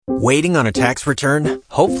Waiting on a tax return?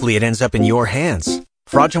 Hopefully it ends up in your hands.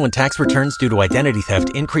 Fraudulent tax returns due to identity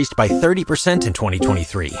theft increased by 30% in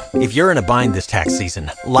 2023. If you're in a bind this tax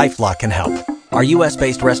season, LifeLock can help. Our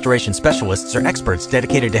U.S.-based restoration specialists are experts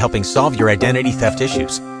dedicated to helping solve your identity theft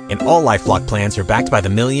issues. And all LifeLock plans are backed by the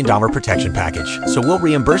 $1 Million Protection Package. So we'll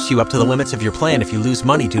reimburse you up to the limits of your plan if you lose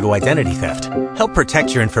money due to identity theft. Help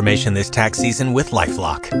protect your information this tax season with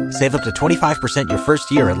LifeLock. Save up to 25% your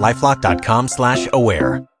first year at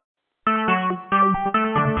LifeLock.com/aware.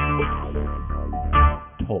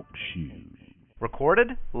 Talk shoes.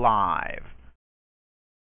 Recorded live.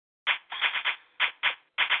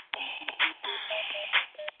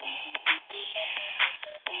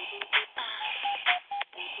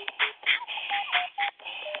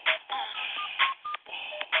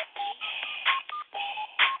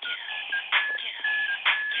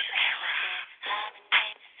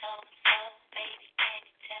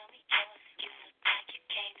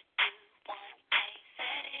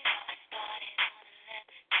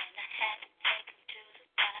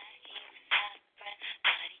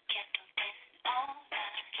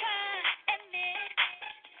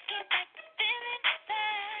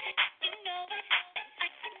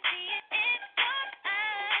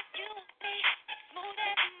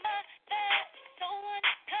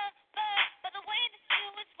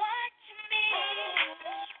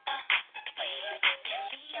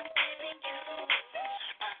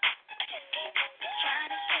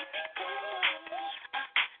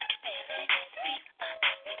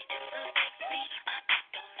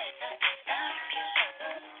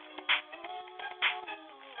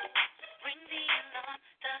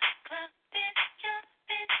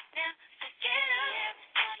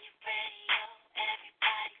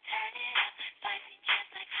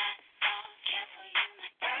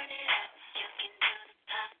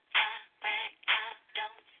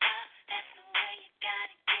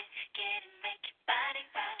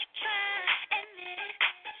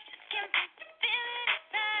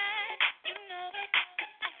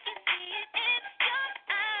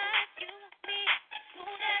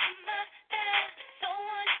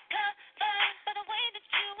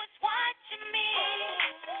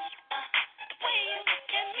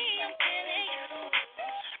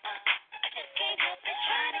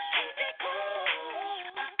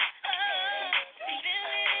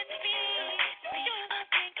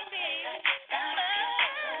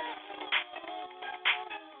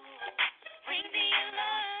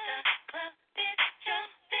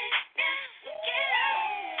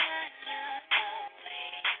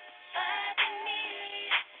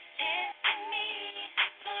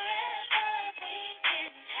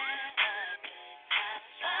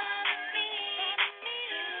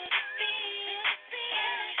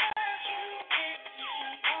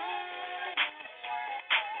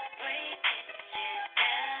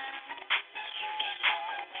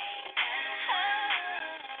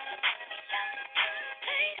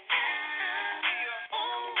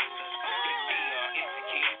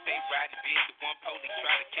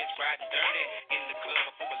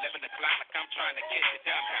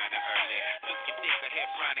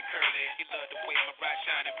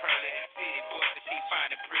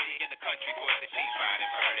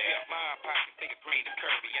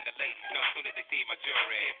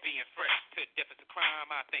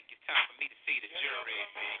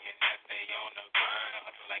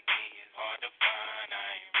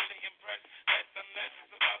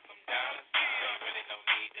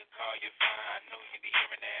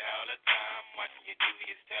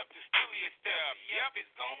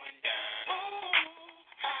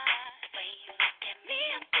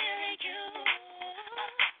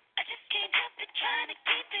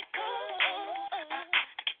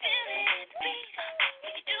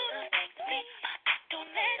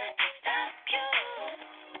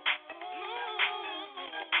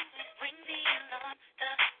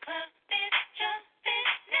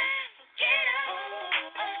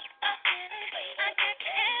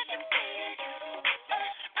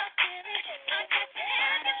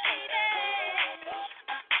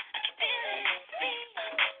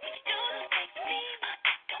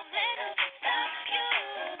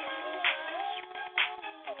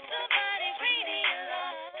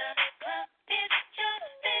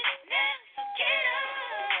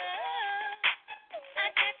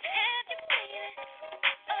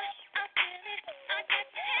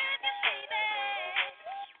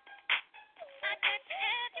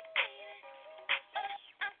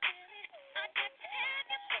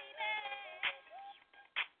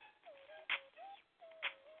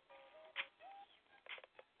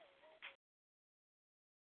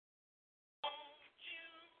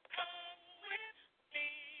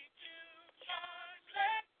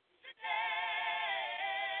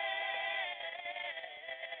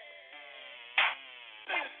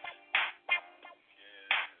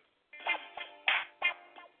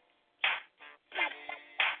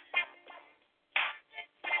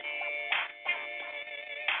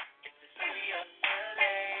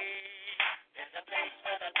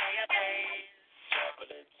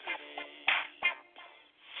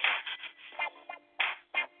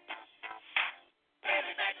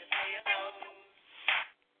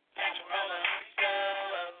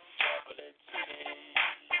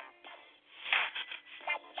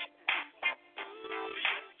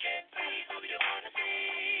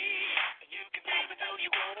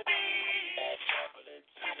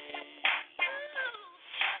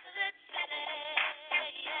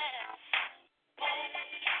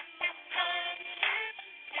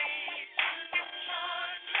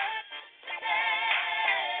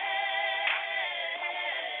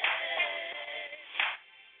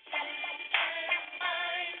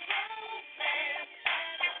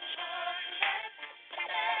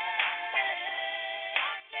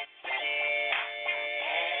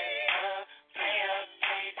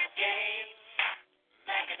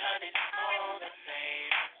 everybody's all the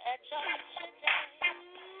same. At Chocolate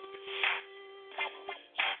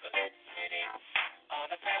City, all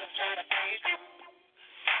the fellas try to play it cool,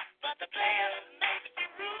 but the player makes the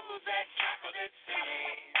rules at Chocolate City.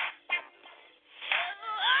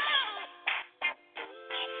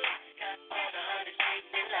 Got all the honeys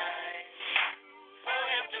waiting in line for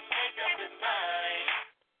him to make up his mind.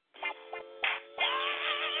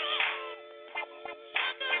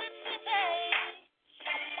 Chocolate City.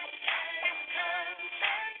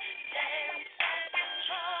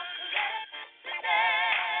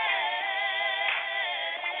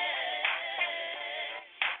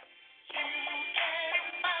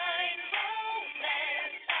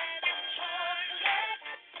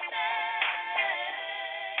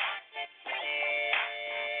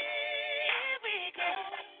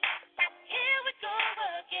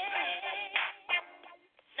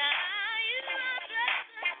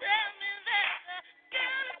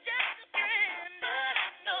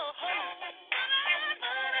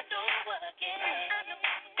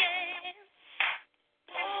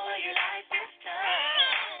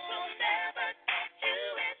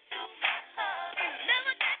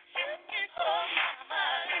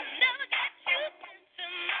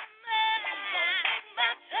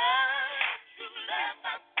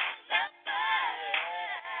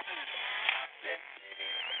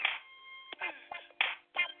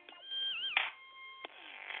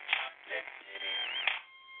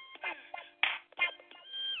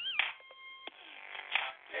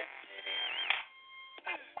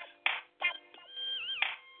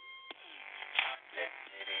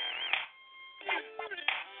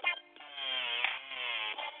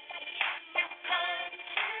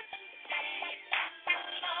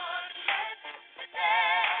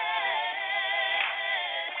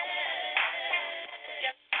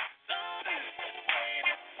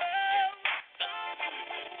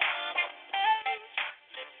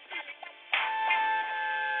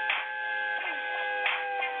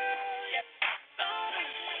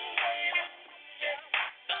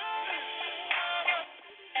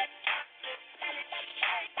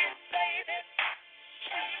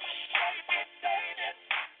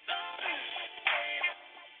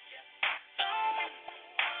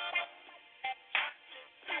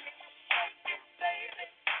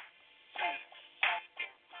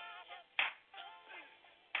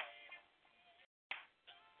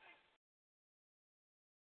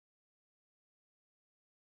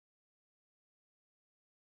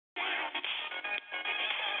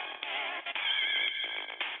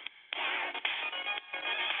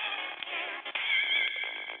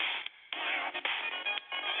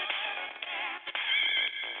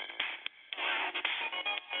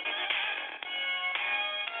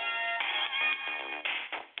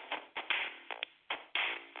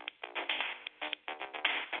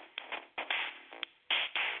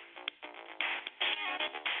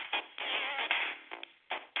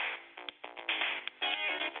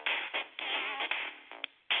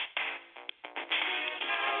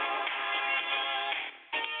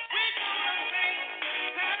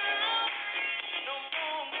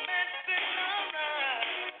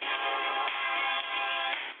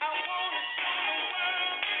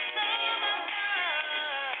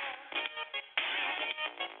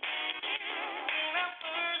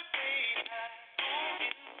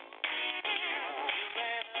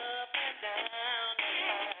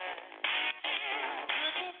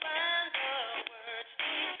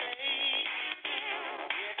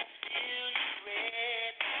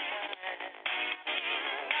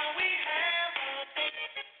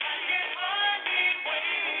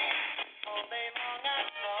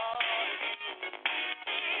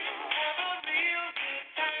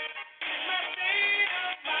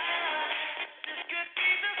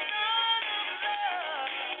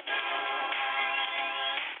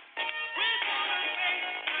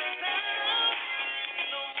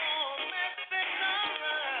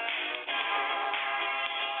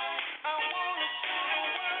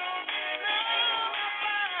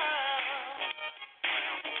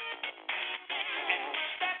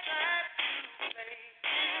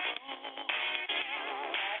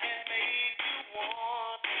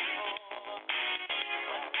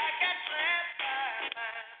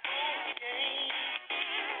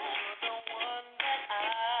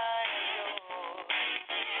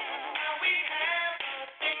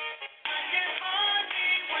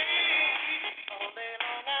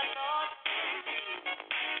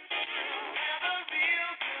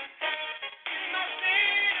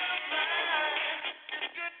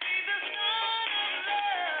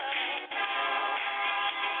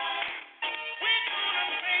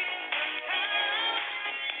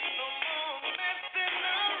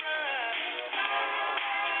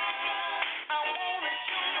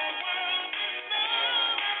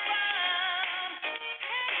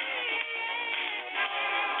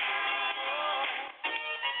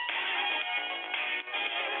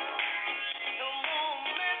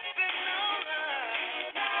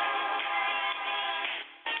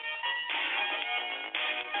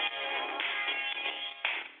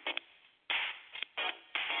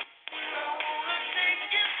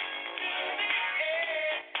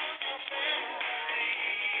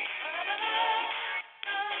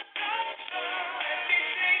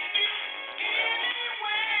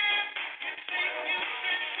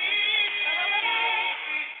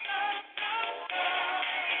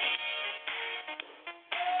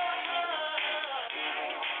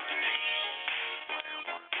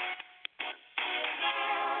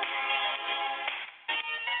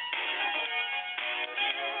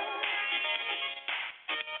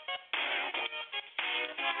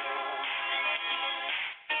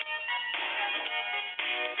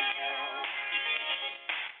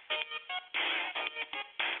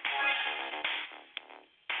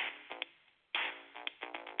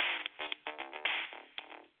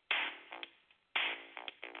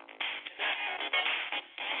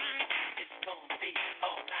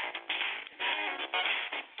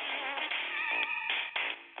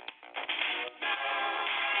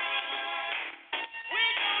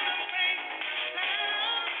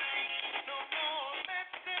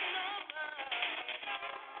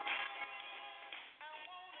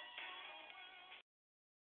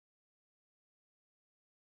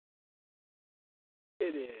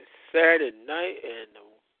 Saturday night,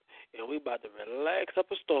 and we about to relax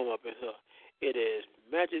up a storm up in here. It is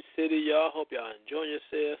Magic City, y'all. Hope y'all enjoying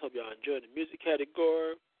yourselves. Hope y'all enjoying the music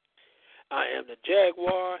category. I am the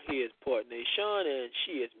Jaguar. He is Port Nation, and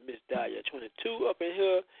she is Miss Dahlia 22 up in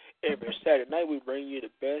here. Every Saturday night, we bring you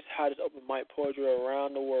the best, hottest open mic poetry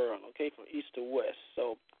around the world, okay, from east to west.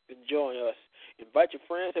 So enjoy us. Invite your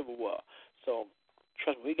friends everywhere. So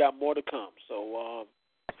trust me, we got more to come. So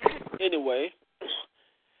anyway,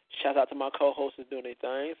 shout out to my co-hosts who's doing their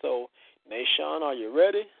thing. So Nation, are you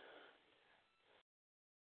ready?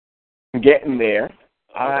 Getting there.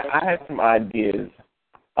 I had some ideas.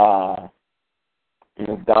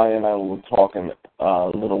 Ms. Diane and I were talking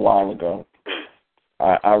a little while ago.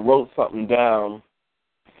 I wrote something down.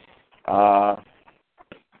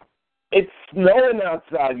 It's snowing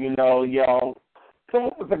outside, y'all. Some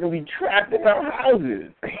of us are going to be trapped in our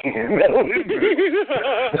houses.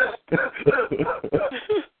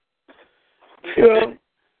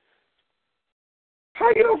 How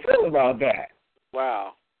you feel about that?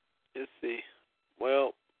 Wow. Let's see.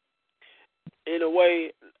 Well, in a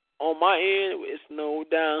way, on my end, it snowed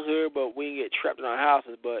down here, but we didn't get trapped in our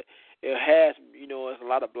houses. But it has, it's a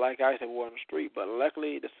lot of black ice everywhere on the street. But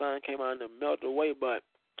luckily, the sun came out and melted away. But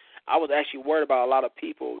I was actually worried about a lot of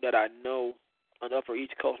people that I know on the upper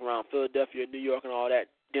East Coast around Philadelphia, New York, and all that,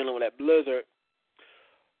 dealing with that blizzard.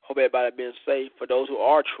 Hope everybody been safe. For those who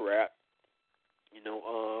are trapped,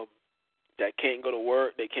 that can't go to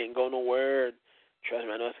work, they can't go nowhere. And trust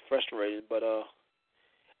me, I know it's frustrating, but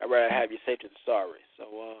I'd rather have you safe than sorry.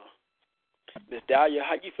 So, Miss Dahlia,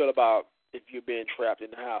 how you feel about if you're being trapped in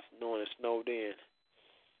the house knowing it's snowed in?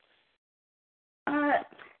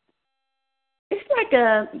 It's like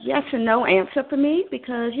a yes or no answer for me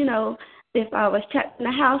because, if I was trapped in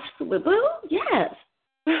the house with Boo, yes.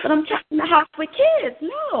 But I'm trapped in the house with kids,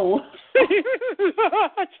 no.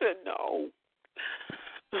 I said no.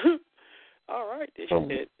 All right, then she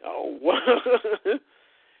said no.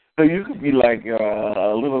 So you could be like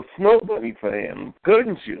a little snow bunny for him,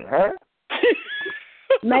 couldn't you, huh?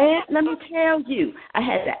 Man, let me tell you, I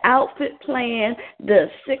had the outfit planned, the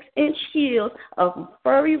 6-inch heels, a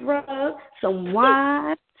furry rug, some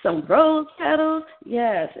wine, some rose petals.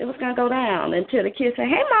 Yes, it was going to go down until the kids said,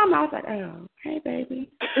 hey, Mom. I was like, oh, hey,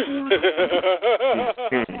 baby.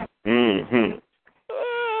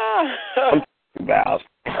 About.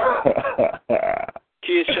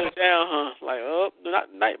 Kids shut down, huh? Like, oh,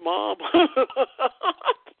 not night, Mom.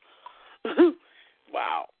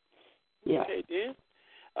 Wow. Yeah. Okay, then.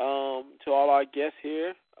 To all our guests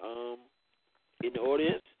here in the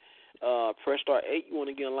audience, press star 8. You want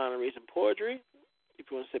to get in line and read some poetry. If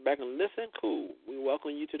you want to sit back and listen, cool. We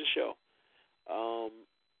welcome you to the show.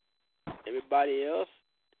 Everybody else,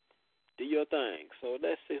 do your thing. So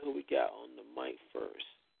let's see who we got on the mic first.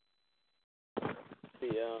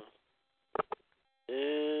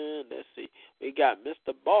 And let's see. We got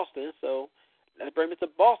Mr. Boston, so let's bring Mr.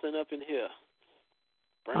 Boston up in here.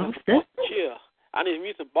 Bring Mr. Boston here. I need to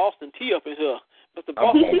meet some Boston tea up in here. Mr. Boston,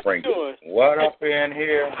 I'm going to bring what up in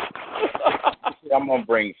here? I'm going to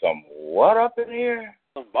bring some what up in here?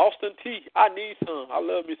 Some Boston tea. I need some. I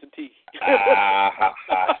love me some tea.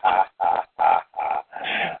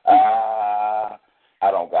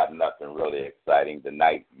 I don't got nothing really exciting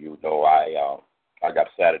tonight. I got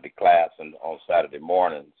Saturday class on Saturday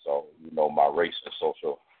morning, so my race and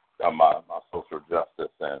social, my social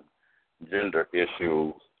justice and gender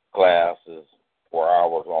issues class is 4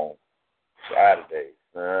 hours on Saturday,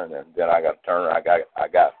 and then I got to turn. I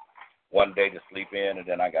got one day to sleep in, and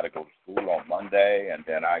then I got to go to school on Monday, and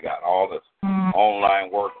then I got all this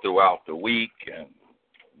online work throughout the week and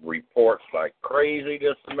reports like crazy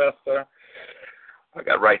this semester. I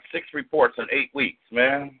got to write 6 reports in 8 weeks,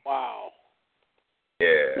 man. Wow.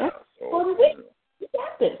 Yeah. So, you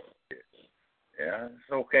got this. Yeah,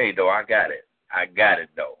 it's okay though. I got it.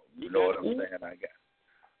 Though. You know what I'm saying? I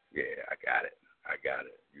got it.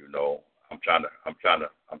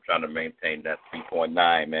 I'm trying to maintain that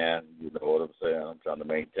 3.9, man. You know what I'm saying? I'm trying to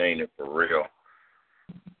maintain it for real.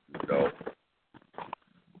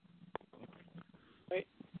 Right.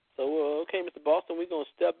 So, okay, Mr. Boston, we're going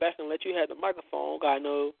to step back and let you have the microphone. I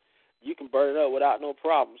know you can burn it up without no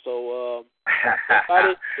problem. So,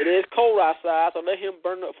 it is cold outside, so let him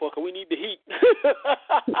burn it up for us, because we need the heat.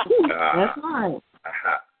 That's right.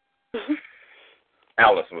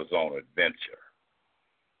 Alice was on adventure.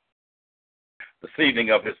 The seething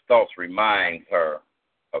of his thoughts reminds her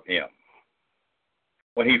of him.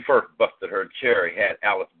 When he first busted her chair, he had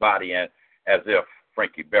Alice's body as if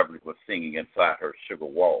Frankie Beverly was singing inside her sugar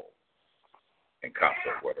walls in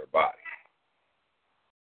concert with her body.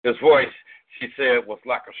 His voice she said, was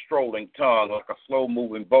like a strolling tongue, like a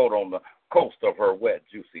slow-moving boat on the coast of her wet,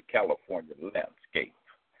 juicy California landscape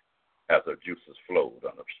as her juices flowed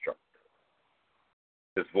unobstructed.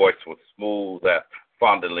 His voice was smooth as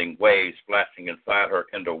fondling waves splashing inside her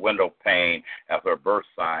inner window pane as her birth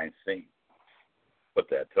sign sings. Put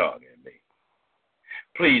that tongue in me.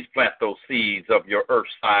 Please plant those seeds of your earth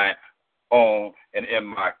sign on and in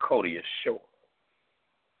my courteous shore.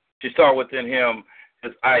 She saw within him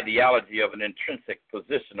his ideology of an intrinsic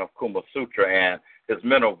position of Kama Sutra and his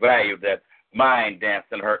mental value that mind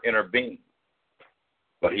danced in her inner being.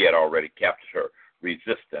 But he had already captured her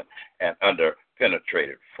resistant and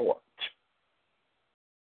underpenetrated fort.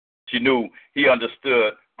 She knew he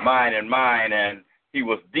understood mine, and he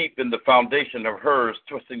was deep in the foundation of hers,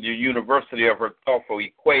 twisting the university of her thoughtful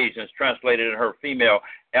equations translated in her female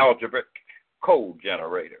algebraic code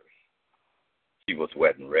generators. She was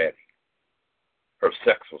wet and ready. Her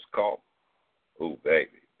sex was calling. Ooh,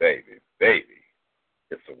 baby, baby, baby.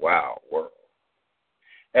 It's a wild world.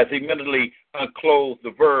 As he mentally unclosed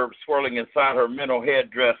the verb swirling inside her mental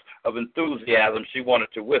headdress of enthusiasm, she wanted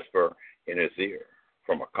to whisper in his ear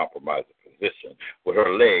from a compromising position with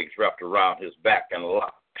her legs wrapped around his back and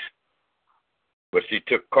locked. But she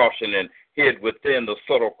took caution and hid within the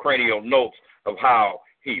subtle cranial notes of how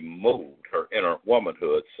he moved her inner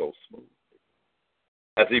womanhood so smoothly.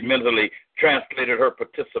 As he mentally translated her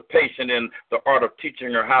participation in the art of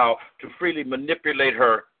teaching her how to freely manipulate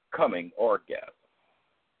her coming orgasm.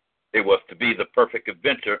 It was to be the perfect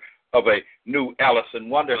adventure of a new Alice in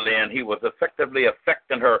Wonderland. He was effectively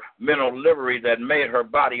affecting her mental livery that made her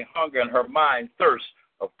body hunger and her mind thirst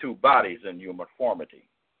of two bodies in uniformity.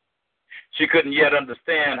 She couldn't yet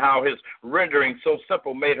understand how his rendering so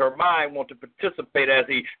simple made her mind want to participate as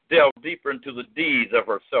he delved deeper into the deeds of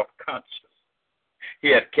her self-conscious. He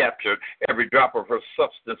had captured every drop of her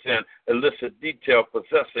substance in illicit detail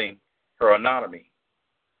possessing her anatomy.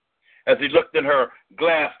 As he looked in her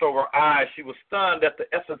glassed-over eyes, she was stunned at the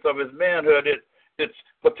essence of his manhood, its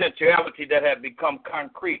potentiality that had become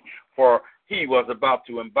concrete, for he was about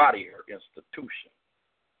to embody her institution.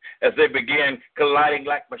 As they began colliding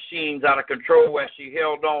like machines out of control, as she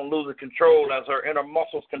held on, losing control as her inner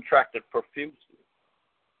muscles contracted profusely.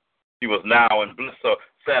 She was now in bliss of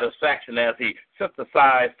satisfaction as he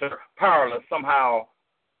synthesized her powerless, somehow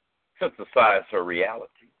synthesized her reality.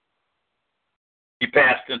 He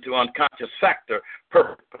passed into unconscious factor,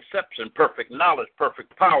 perfect perception, perfect knowledge,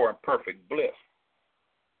 perfect power, and perfect bliss.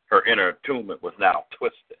 Her inner attunement was now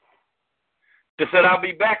twisted. She said, I'll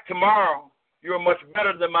be back tomorrow. You are much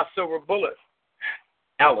better than my silver bullet.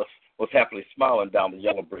 Alice was happily smiling down the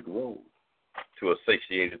yellow brick road to a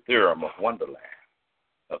satiated theorem of Wonderland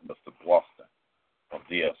of Mr. Boston of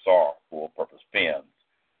DSR, full-purpose pens,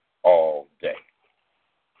 all day.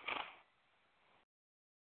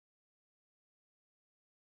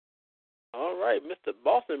 All right, Mr.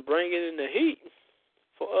 Boston bringing in the heat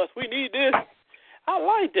for us. We need this. I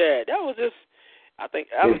like that. That was just, I think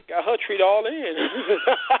Alice got her treat all in.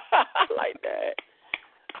 I like that.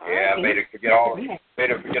 Yeah, made her forget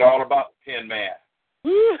all about the Tin Man.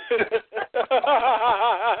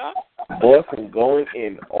 Boston going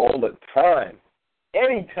in all the time.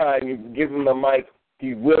 Anytime you give him the mic,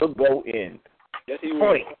 he will go in. Yes, he will.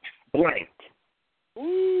 Point blank.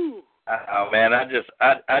 Woo. Oh man, I just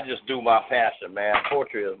do my passion, man.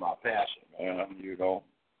 Poetry is my passion, man. You know,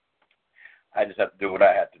 I just have to do what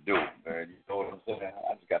I have to do, man. You know what I'm saying?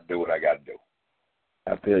 I just got to do what I got to do.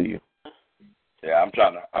 I feel you. Yeah, I'm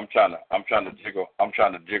trying to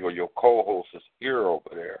jiggle your co-host's ear over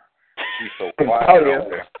there. She's so quiet over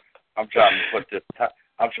there. I'm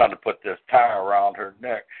trying to put this tie around her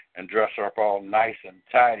neck and dress her up all nice and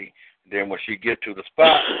tidy. Then when she get to the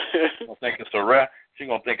spot, she's gonna think it's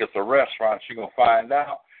a restaurant. She's gonna find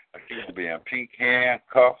out she's gonna be in pink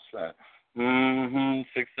handcuffs and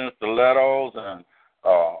 6-inch stilettos and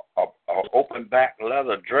a open back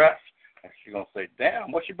leather dress. And she's gonna say,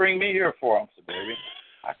 "Damn, what you bring me here for?" I'm saying, "Baby,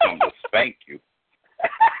 I come to spank you."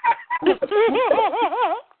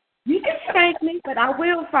 You can spank me, but I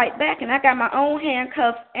will fight back, and I got my own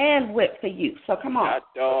handcuffs and whip for you. So come on. I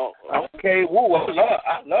don't. Okay, woo,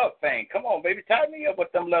 I love pain. Come on, baby, tie me up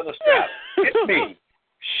with them leather straps. Hit me.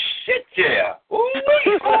 Shit, yeah. Ooh,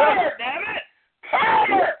 harder, damn it.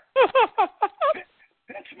 Harder.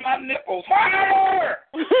 Pinch my nipples. Harder.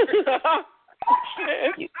 You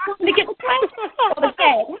want me to get the plank or the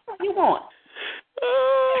bag? Which one you want?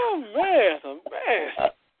 Oh, man.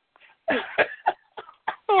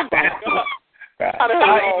 Oh, my God.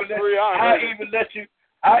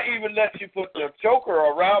 I even let you put the choker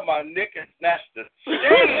around my neck and snatch the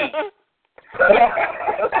chain. What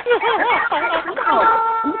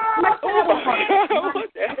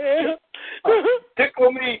the hell?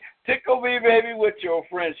 Tickle me, baby, with your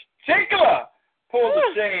French tickler. Pull the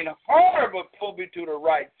chain hard, but pull me to the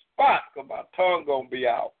right spot, because my tongue going to be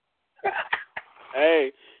out.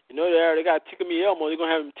 Hey, you know they got Tickle Me Elmo. They're going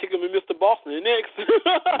to have him Tickle Me Mr. Boston next.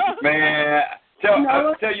 Man,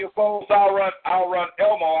 I tell you folks, I'll run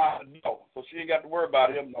Elmo out the door, so she ain't got to worry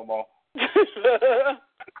about him no more.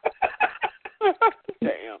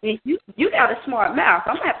 Damn. You got a smart mouth.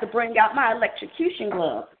 I'm going to have to bring out my electrocution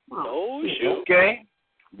glove. Oh, shoot. Okay.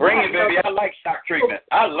 Bring it, baby. I like shock treatment.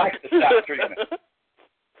 I like the shock treatment.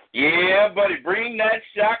 Yeah, buddy. Bring that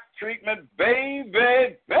shock treatment, baby.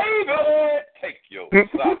 Baby. Take your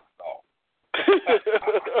socks off.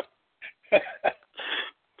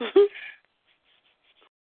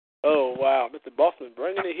 Oh, wow. Mr. Boston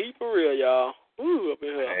bringing the heat for real, y'all. Ooh, up in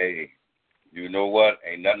here. Hey, you know what?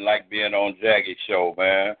 Ain't nothing like being on Jaggie's show,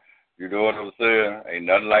 man. You know what I'm saying? Ain't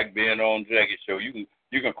nothing like being on Jaggie's show. You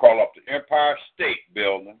can crawl up the Empire State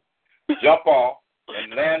Building, jump off,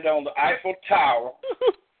 and land on the Eiffel Tower,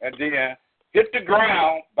 and then hit the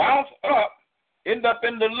ground, bounce up, end up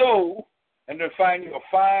in the loo, and then find you a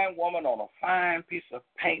fine woman on a fine piece of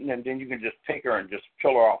painting, and then you can just take her and just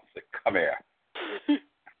pull her off and say, come here.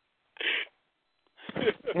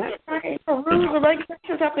 For rules and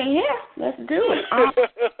regulations up in here. Let's do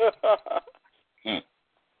it.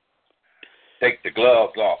 Take the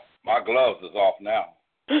gloves off. My gloves is off now.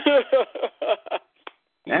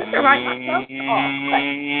 That's all right. My gloves are off.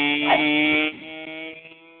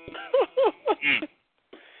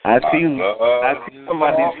 I see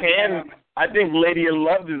somebody's hand. I think Lady of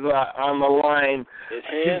Love is on the line.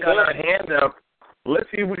 She's got her hand up. Let's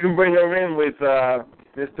see if we can bring her in with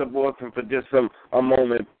Mr. Boston for just a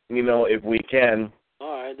moment, if we can.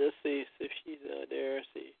 All right, let's see if she's there. Let's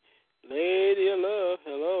see. Lady of Love,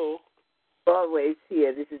 hello. Always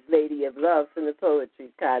here. This is Lady of Love from the Poetry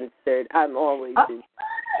Concert. I'm always in.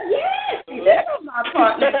 Yes, that's my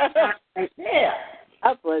partner right there.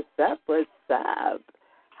 What's up?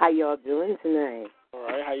 How y'all doing tonight? All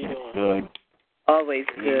right, how you doing? Good. Always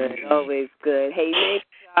good. Hey, Miss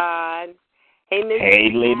John. Hey, Miss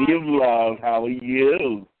Hey, Lady of Love. How are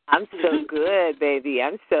you? I'm so good, baby.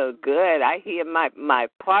 I'm so good. I hear my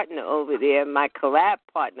partner over there, my collab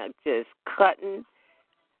partner, just cutting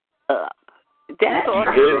up. That's all.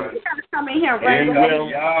 You gotta come in here right now.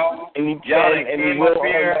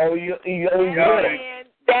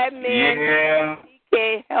 That man, he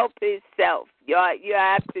can't help himself. You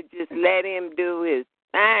have to just let him do his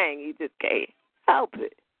thing. He just can't help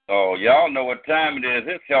it. Oh, y'all know what time it is.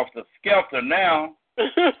 It's helter-skelter now.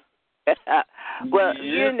 Well,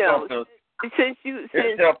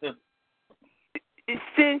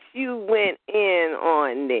 since you went in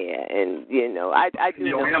on there, and I do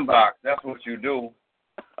your inbox. That's what you do.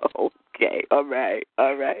 Okay, all right,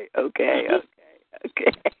 okay.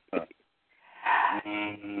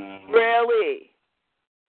 Really?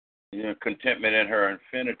 Yeah, contentment in her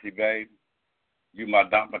infinity, babe. You my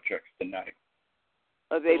dominatrix tonight.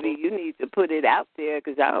 Oh, baby, you need to put it out there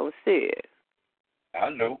because I don't see it. I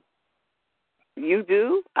know. You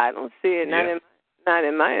do? I don't see it. Yeah. Not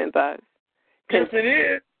in my inbox. Yes, it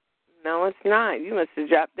is. No, it's not. You must have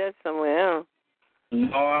dropped that somewhere else.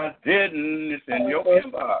 No, I didn't. It's in your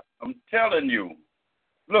inbox. I'm telling you.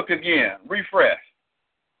 Look again. Refresh.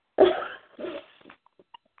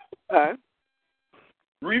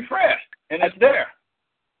 Refresh, and it's there.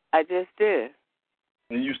 I just did.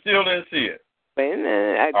 And you still didn't see it. Wait a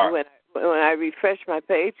minute. When I refresh, my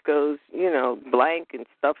page goes, blank, and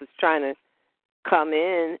stuff is trying to come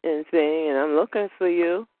in and thing, and I'm looking for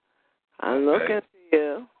you. Looking for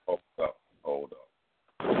you. Hold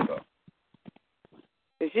up.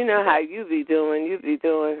 Because you know how you be doing.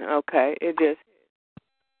 Okay, it just.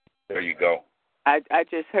 There you go. I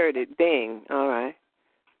just heard it ding. All right,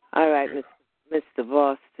 Mr.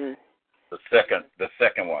 Boston. The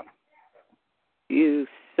second one. You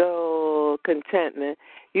so contentment.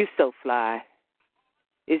 You so fly.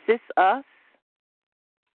 Is this us?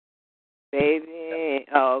 Baby.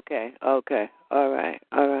 Oh, okay. All right.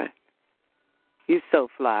 You so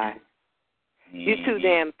fly. Mm-hmm. You too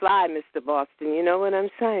damn fly, Mr. Boston. You know what I'm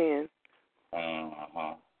saying?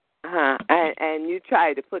 And you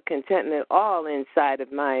try to put contentment all inside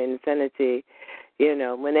of my infinity.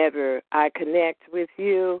 Whenever I connect with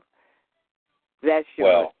you, that's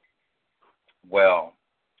your... Well,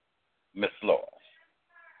 Miss Lois,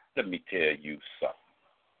 let me tell you something.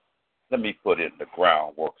 Let me put in the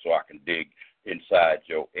groundwork so I can dig inside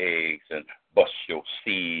your eggs and bust your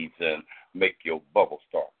seeds and make your bubble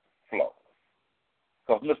start to flow.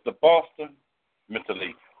 Because, Mr. Boston,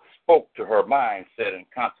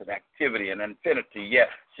 creativity and infinity, yet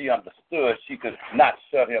she understood she could not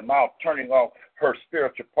shut him out, turning off her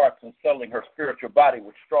spiritual parts and selling her spiritual body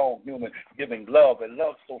with strong human giving love. And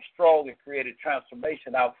love so strong it created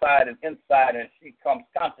transformation outside and inside, and she comes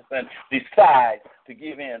conscious and decides to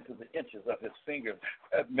give in to the inches of his fingers,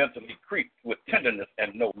 mentally creeped with tenderness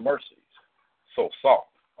and no mercies. So soft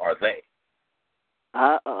are they.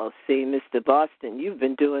 Uh-oh, see, Mr. Boston, you've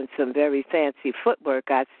been doing some very fancy footwork,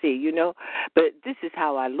 I see, you know. But this is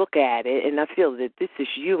how I look at it, and I feel that this is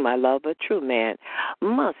you, my love, a true man,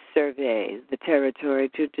 must survey the territory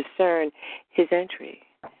to discern his entry.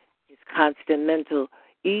 His constant mental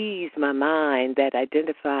ease my mind that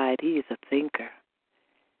identified he is a thinker.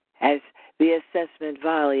 As the assessment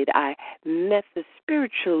volleyed, I met the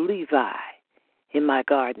spiritual Levi in my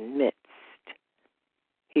garden midst.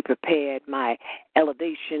 He prepared my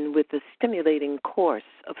elevation with a stimulating course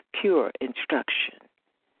of pure instruction.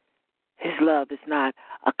 His love is not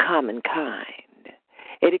a common kind.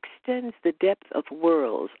 It extends the depth of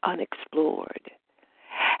worlds unexplored.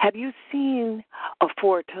 Have you seen a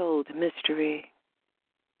foretold mystery?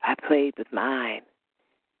 I played with mine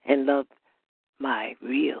and loved my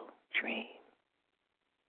real dream.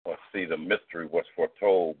 Well, see, the mystery was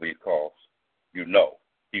foretold because, you know,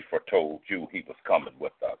 he foretold you he was coming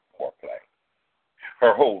with a foreplay.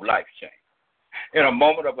 Her whole life changed. In a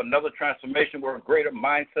moment of another transformation where a greater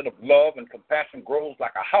mindset of love and compassion grows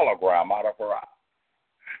like a hologram out of her eyes.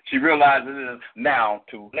 She realizes it is now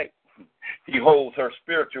too late. He holds her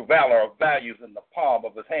spiritual valor of values in the palm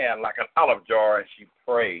of his hand like an olive jar, and she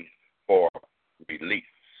prays for release.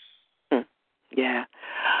 Yeah,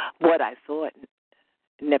 what I thought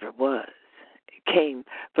never was. It came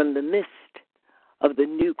from the mist of the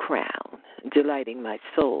new crown, delighting my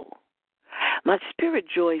soul. My spirit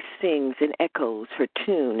joy sings and echoes her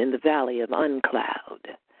tune in the valley of uncloud.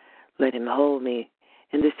 Let him hold me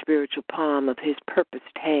in the spiritual palm of his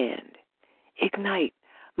purposed hand. Ignite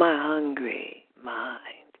my hungry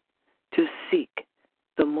mind to seek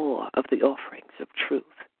the more of the offerings of truth.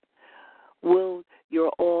 Will your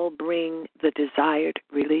all bring the desired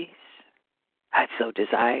release? I so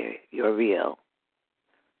desire your real.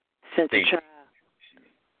 Since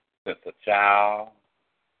a child,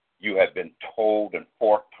 you have been told and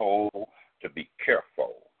foretold to be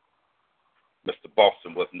careful. Mr.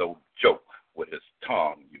 Boston was no joke with his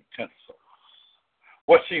tongue utensils.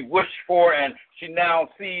 What she wished for, and she now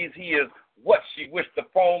sees he is what she wished to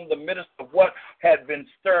form, the midst of what had been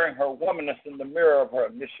stirring her womanness in the mirror of her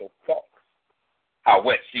initial thoughts. How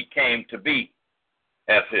wet she came to be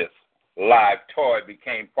as his live toy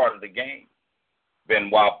became part of the game.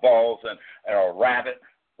 Benoit balls and a rabbit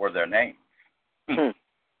were their names.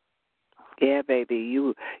 Yeah, baby,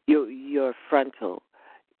 your frontal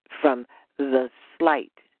from the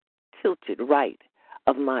slight tilted right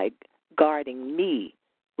of my guarding me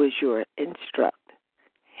was your instruct.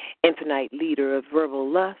 Infinite leader of verbal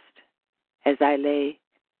lust, as I lay,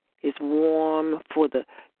 is warm for the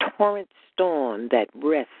torrent storm that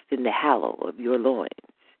rests in the hollow of your loins.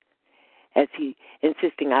 As he,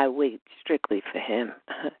 insisting I wait strictly for him,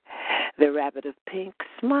 the rabbit of pink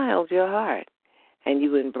smiled your heart, and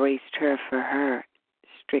you embraced her for her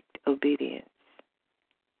strict obedience.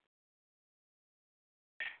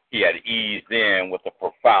 He had eased in with a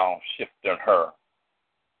profound shift in her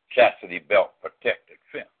chastity belt protected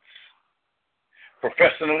fence.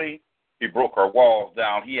 Professionally, he broke her walls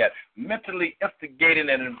down. He had mentally instigated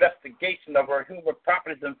an investigation of her human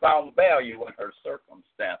properties and found value in her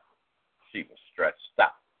circumstances. She was stretched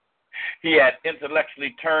out. He had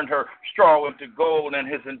intellectually turned her straw into gold, and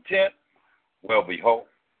his intent, well, behold,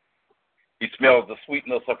 he smells the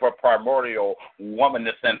sweetness of her primordial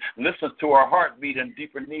womanness and listens to her heartbeat in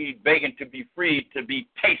deeper need, begging to be freed, to be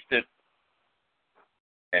tasted.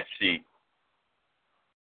 And she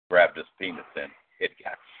grabbed his penis and it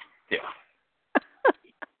got stiff.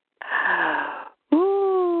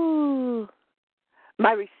 Ooh.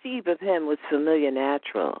 My receive of him was familiar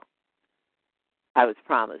natural. I was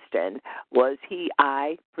promised, and was he,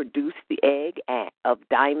 I, produced the egg of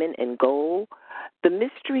diamond and gold? The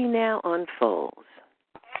mystery now unfolds.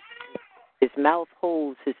 His mouth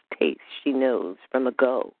holds his taste, she knows, from a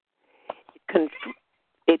go.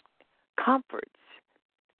 It comforts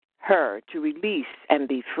her to release and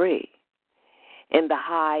be free. In the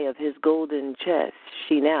high of his golden chest,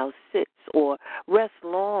 she now sits or rests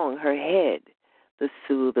long her head. The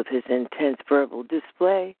soothe of his intense verbal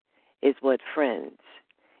display is what friends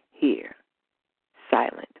hear.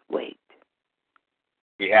 Silent wait.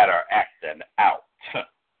 He had her acting out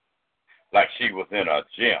like she was in a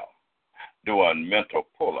gym doing mental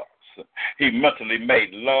pull-ups. He mentally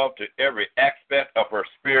made love to every aspect of her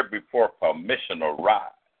spirit before permission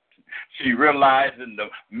arrived. She realized in the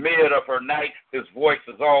mid of her night, his voice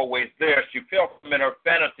is always there. She felt him in her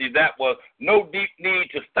fantasy. That was no deep need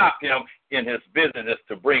to stop him in his business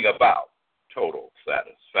to bring about total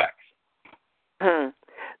satisfaction.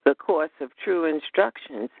 The course of true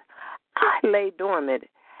instructions. I lay dormant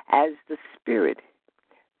as the spirit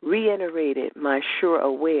reiterated my sure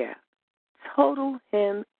aware. Total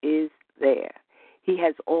him is there. He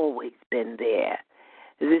has always been there.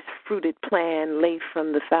 This fruited plan lay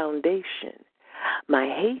from the foundation. My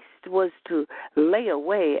haste was to lay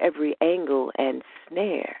away every angle and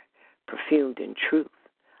snare, perfumed in truth.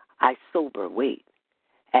 I sober wait,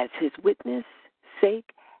 as his witness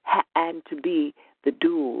sake, and to be the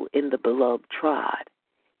duel in the beloved trod.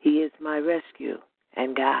 He is my rescue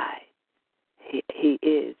and guide. He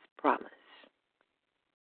is promise.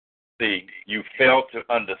 See, you fail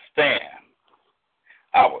to understand.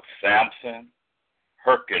 I was Samson,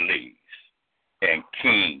 Hercules, and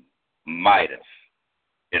King Midas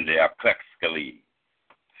in the Apexcalese.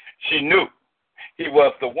 She knew he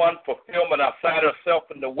was the one fulfillment outside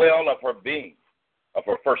herself in the well of her being. Of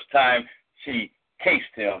her first time, she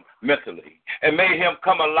cased him mentally and made him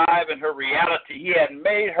come alive in her reality. He had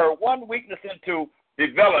made her one weakness into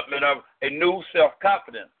development of a new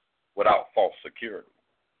self-confidence without false security.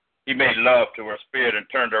 He made love to her spirit and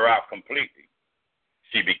turned her out completely.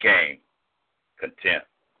 She became content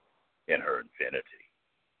in her infinity.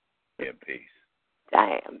 In peace.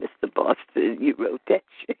 Damn, Mr. Boston, you wrote that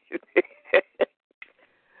shit.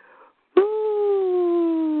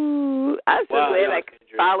 Ooh, I'm so glad I could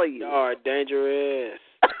follow you. Y'all are dangerous.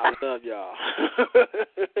 I love y'all.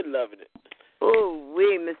 Loving it. Oh,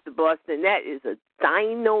 wait, Mr. Boston, that is a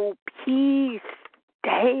dino piece.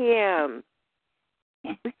 Damn.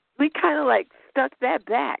 We kind of like stuck that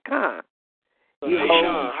back, huh? So, hey,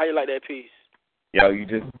 Sean, how you like that piece? Yo, you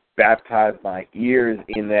just baptized my ears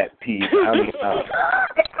in that piece.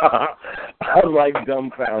 I'm like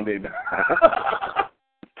dumbfounded.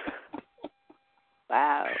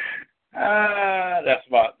 Wow. That's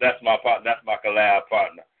my collab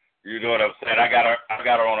partner. You know what I'm saying? I got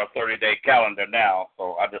her on a 30-day calendar now,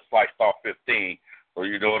 so I just sliced off 15. So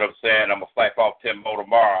you know what I'm saying? I'm gonna slice off 10 more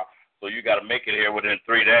tomorrow. So you got to make it here within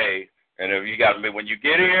 3 days. And if you got to, when you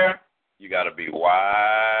get here, you got to be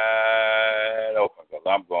wide open because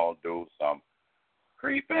I'm gonna do some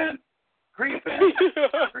creeping.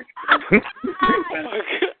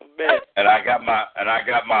 And I got my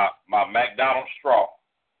McDonald's straw.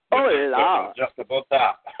 Oh, Lord. Adjustable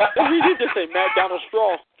top. You did just say McDonald's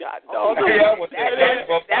straw. God, no.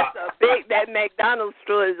 That McDonald's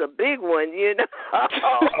straw is a big one, you know.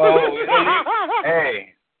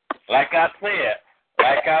 Hey, like I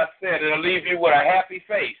said, it'll leave you with a happy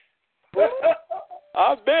face.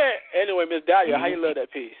 I bet. Anyway, Miss Dahlia, how you love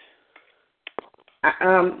that piece?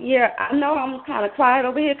 Yeah, I know I'm kind of quiet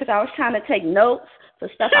over here because I was trying to take notes for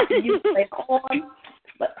stuff I can use later on.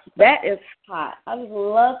 But that is hot. I would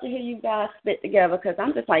love to hear you guys spit together because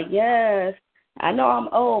I'm just like, yes. I know I'm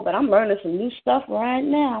old, but I'm learning some new stuff right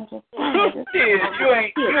now. I'm just saying.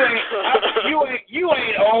 You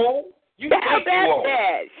ain't old. How about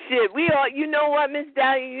that? Shit, we all. You know what, Miss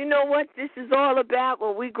Dahlia? You know what this is all about?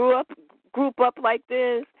 When we group up like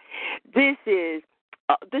this, this is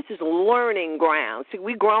learning ground. See,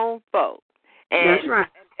 we grown folk, and that's right.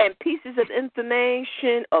 And pieces of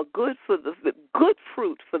information are good fruit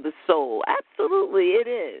for the soul. Absolutely, it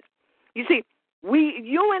is. You see,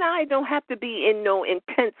 you and I don't have to be in no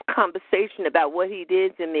intense conversation about what he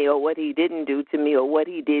did to me or what he didn't do to me or what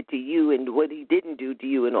he did to you and what he didn't do to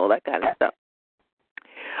you and all that kind of stuff.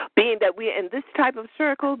 Being that we're in this type of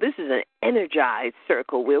circle, this is an energized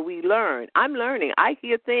circle where we learn. I'm learning. I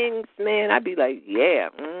hear things, man, I'd be like, yeah,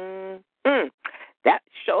 that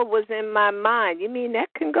sure was in my mind. You mean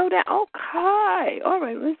that can go down? Okay. All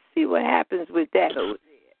right, let's see what happens with that over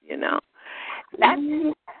there, you know. That's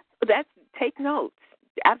take notes.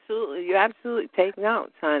 Absolutely. You absolutely take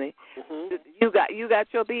notes, honey. Mm-hmm. You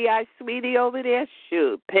got your B.I. sweetie over there?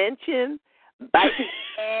 Shoot. Pinch him. Bite his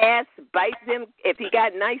ass. Bite them. If he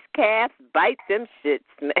got nice calves, bite them shits,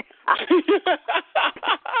 man.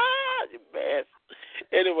 You man.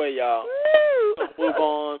 Anyway, y'all, move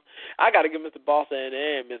on. I got to give Mr. Boston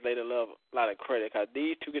and Miss Lady Love a lot of credit because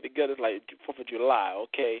these two get together. It's like 4th of July,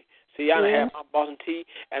 okay? See, I done have my Boston tea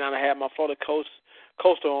and I done have my Florida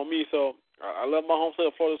coaster on me, so I love my home state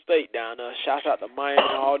of Florida State down there. Shout out to Miami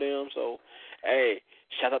and all them. So, hey,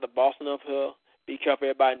 shout out to Boston up here. Be careful,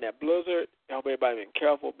 everybody, in that blizzard. I hope everybody been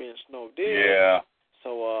careful being snowed in. Yeah. So,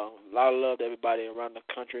 a lot of love to everybody around the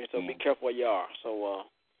country. So, be careful where you are. So,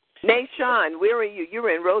 Nashon, where are you? You're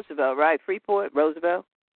in Roosevelt, right? Freeport, Roosevelt?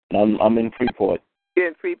 I'm in Freeport. You're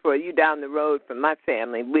in Freeport. You down the road from my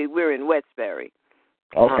family. We're in Westbury.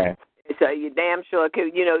 Okay. So you damn sure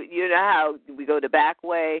can. You know how we go the back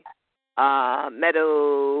way,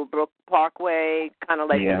 Meadowbrook Parkway, kind of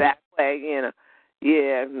like the back way. You know.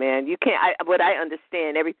 Yeah, man. You can't. What I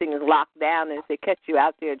understand, everything is locked down, and if they catch you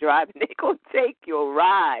out there driving, they're gonna take your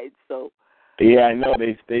ride. So. Yeah, I know.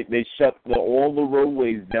 They shut all the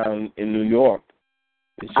roadways down in New York.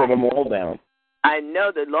 They shut them all down. I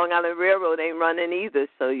know the Long Island Railroad ain't running either,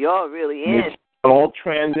 so y'all really in. It's all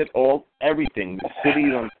transit, all everything. The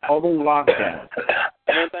city's on total lockdown.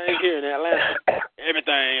 Everything here in Atlanta,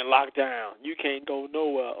 everything locked down. You can't go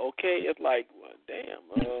nowhere. Okay, it's like, well,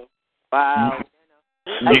 damn. Wow.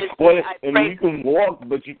 You can walk,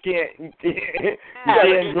 but you can't. You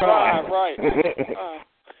can't drive. Right.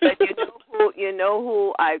 But you know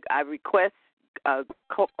who I request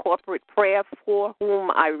corporate prayer for? Whom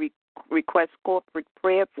I request corporate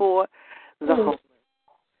prayer for? The homeless.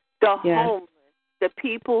 The homeless. The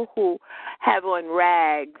people who have on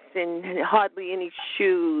rags and hardly any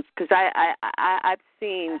shoes. Because I've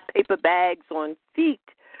seen paper bags on feet.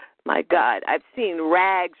 My God, I've seen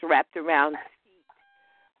rags wrapped around feet,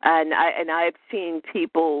 and I've seen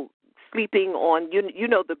people sleeping on, you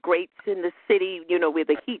know, the grates in the city, you know, where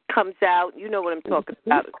the heat comes out. You know what I'm talking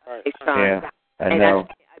about. Yeah, I know.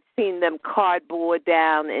 I've seen them cardboard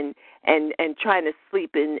down and trying to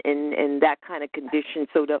sleep in that kind of condition.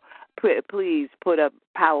 So please put up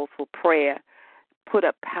powerful prayer. Put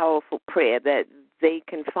up powerful prayer that they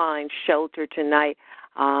can find shelter tonight.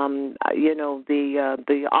 You know,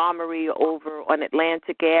 the Armory over on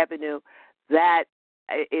Atlantic Avenue, that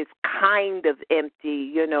is kind of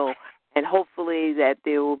empty, you know. And hopefully that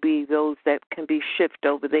there will be those that can be shifted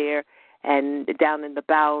over there, and down in the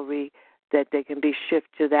Bowery that they can be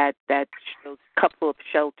shifted to those couple of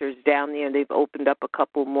shelters down there. And they've opened up a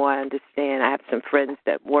couple more. I understand. I have some friends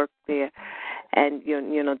that work there, and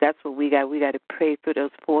you know that's what we got. We got to pray for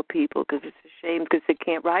those poor people because it's a shame because they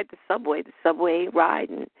can't ride the subway. The subway ain't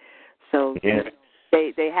riding, so. Yeah.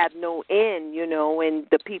 They have no end, you know, and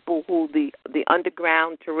the people who the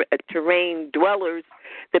underground terrain dwellers,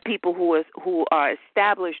 the people who are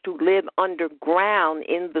established, who live underground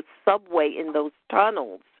in the subway in those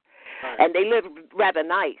tunnels, and they live rather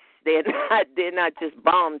nice. They're not just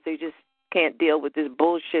bums. They just can't deal with this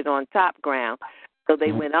bullshit on top ground, so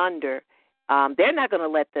they went under. They're not going to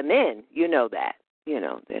let them in. You know that. You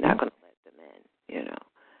know they're not going to let them in. You know,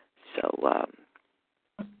 so.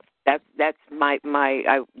 That's my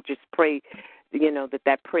I just pray, you know,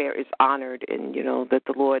 that prayer is honored, and you know that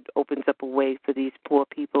the Lord opens up a way for these poor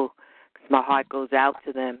people. Because my heart goes out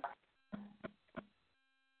to them.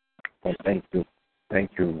 Well, thank you.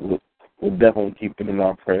 We'll definitely keep them in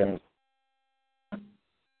our prayers.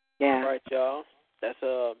 Yeah. All right, y'all. That's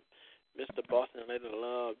Mr. Boston and Lady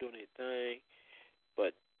Love doing their thing,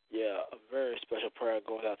 but yeah, a very special prayer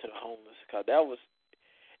goes out to the homeless because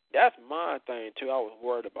that's my thing, too. I was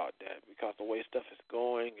worried about that because the way stuff is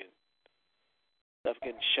going and stuff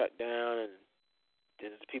getting shut down, and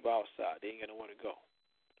then there's people outside. They ain't got nowhere to go.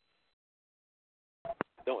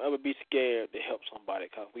 Don't ever be scared to help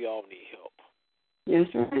somebody because we all need help.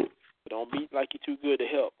 That's right. But don't be like you're too good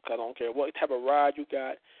to help because I don't care what type of ride you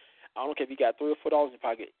got. I don't care if you got $3 or $4 if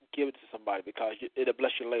I give it to somebody because it'll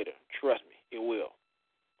bless you later. Trust me, it will.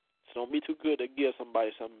 So don't be too good to give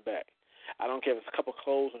somebody something back. I don't care if it's a couple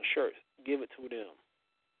clothes and shirts. Give it to them.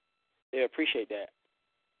 They appreciate that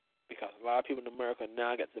because a lot of people in America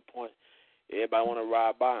now get to the point everybody want to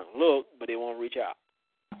ride by and look, but they won't reach out.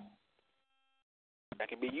 That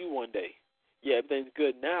can be you one day. Yeah, everything's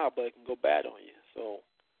good now, but it can go bad on you. So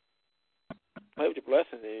play with your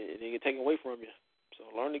blessings and it can take away from you. So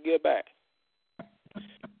learn to give back.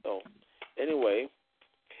 So anyway,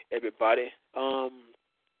 everybody,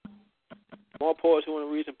 more poets who want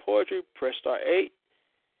to read some poetry, press star 8.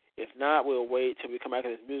 If not, we'll wait till we come back to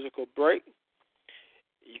this musical break.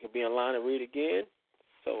 You can be in line and read again.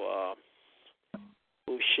 So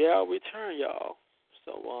we shall return, y'all.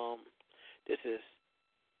 So this is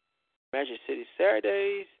Magic City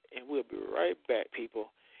Saturdayz, and we'll be right back,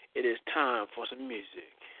 people. It is time for some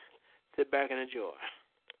music. Sit back and enjoy.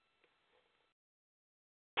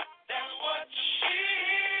 That's what she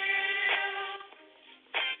is.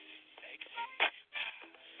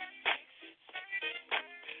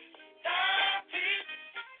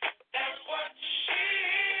 That's what she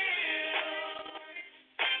is.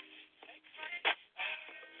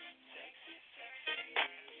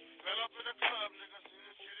 Fell up in the club, nigga, seen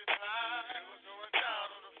the shit inside. It was going down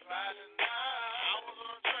on a Friday night. I was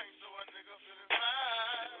on a drink, so a nigga feeling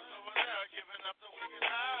fine.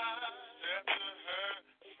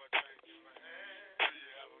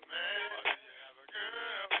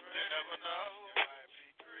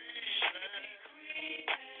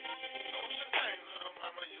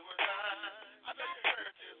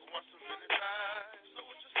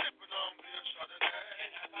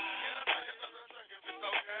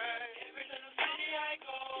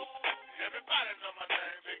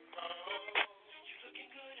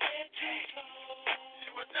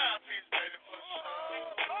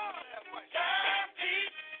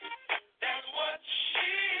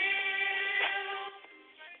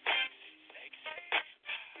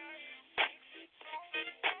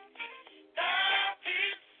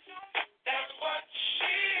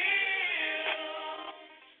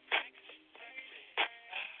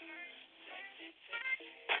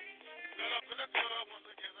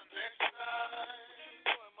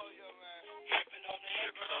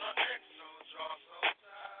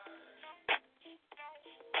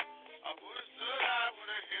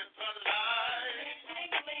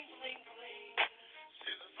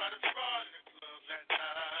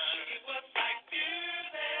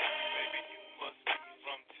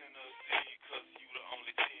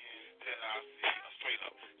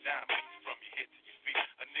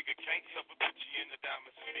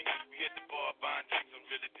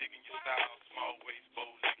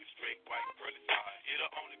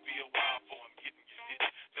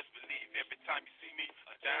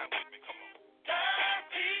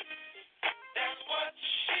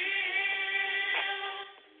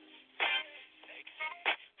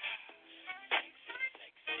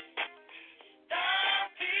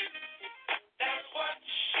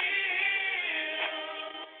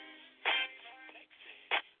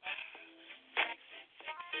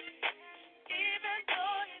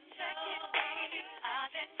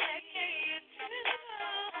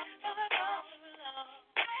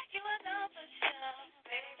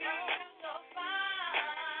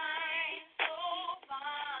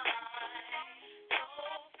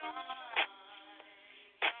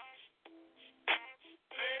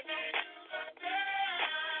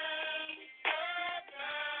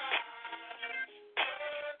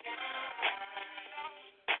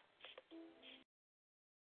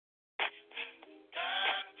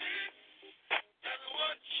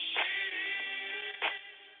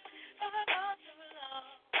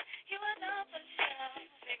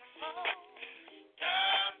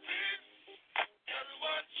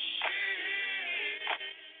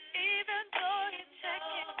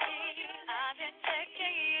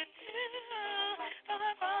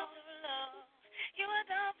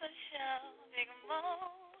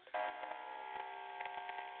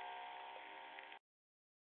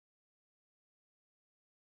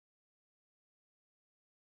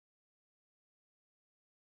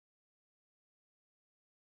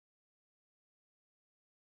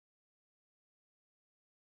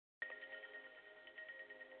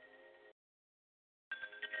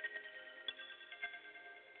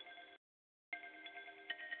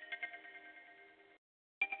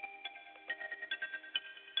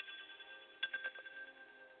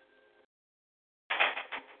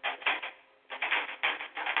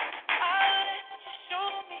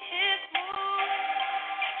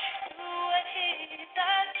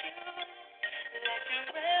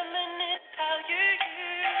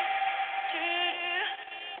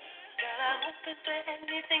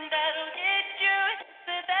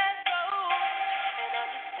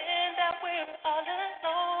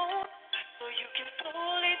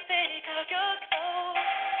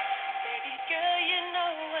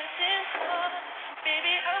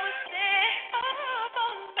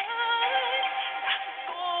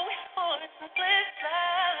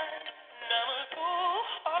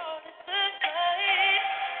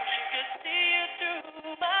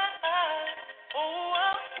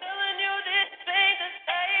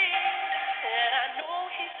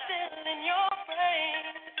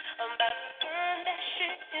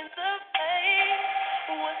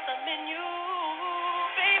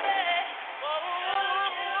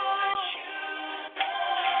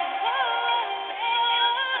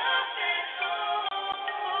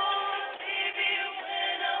 Baby, when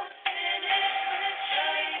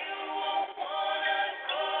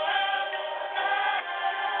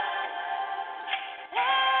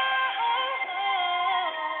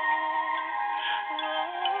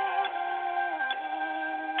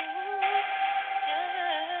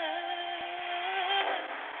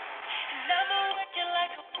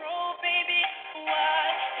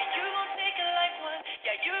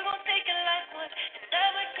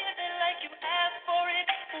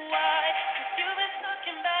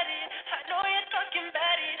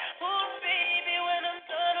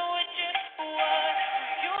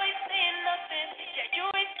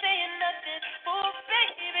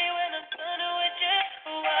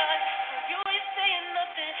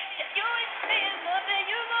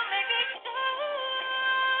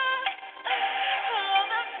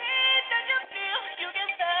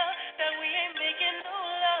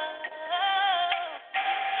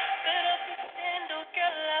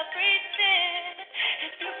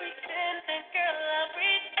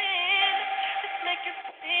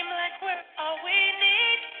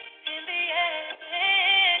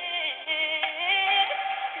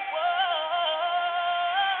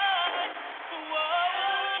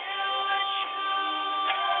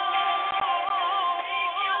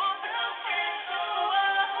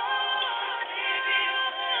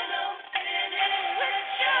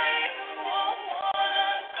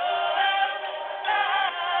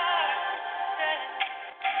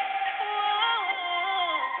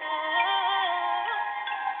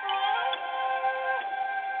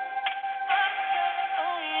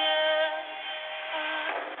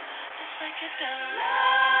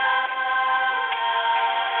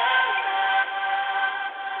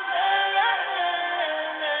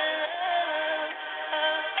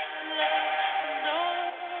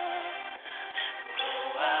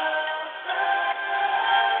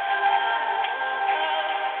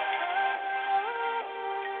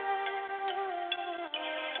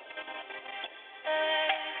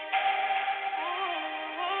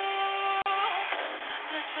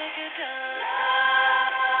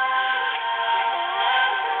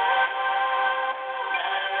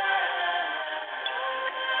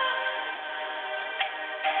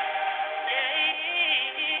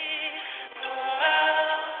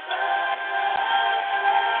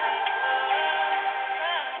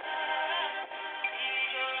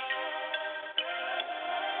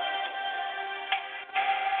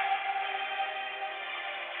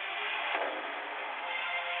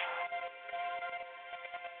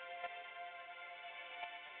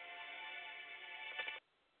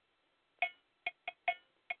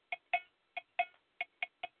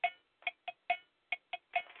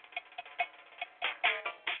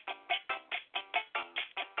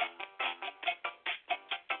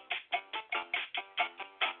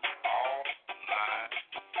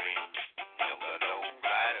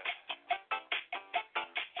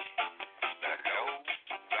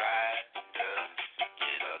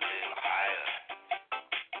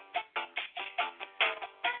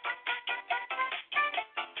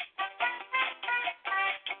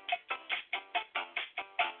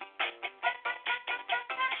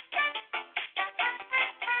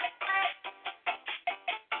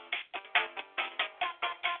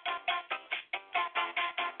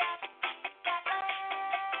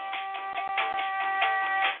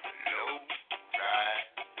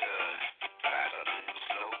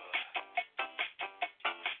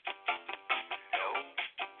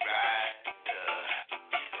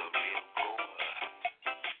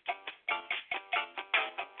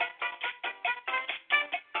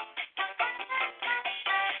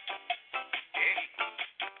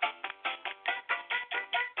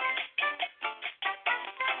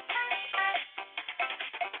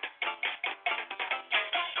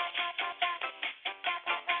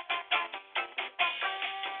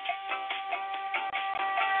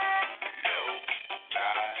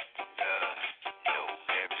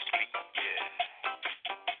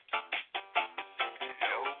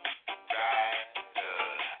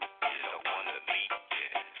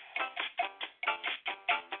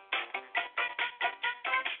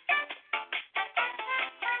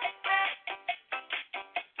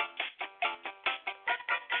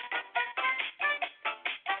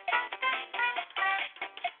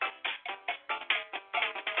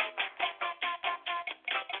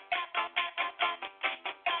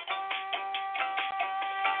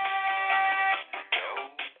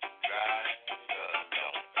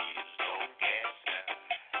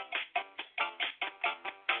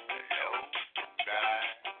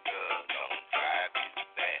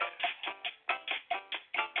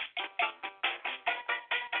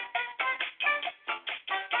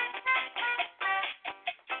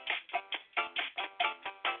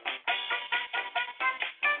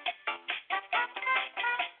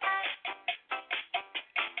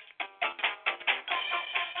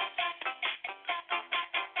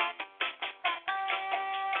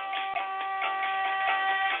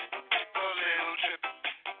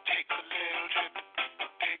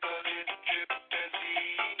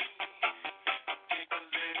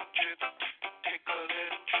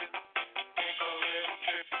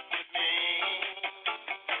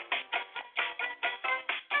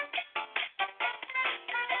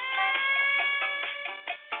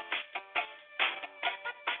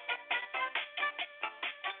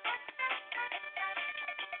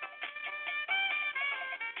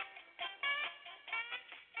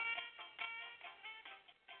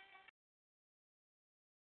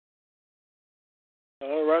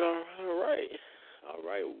All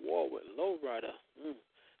right, War with Lowrider.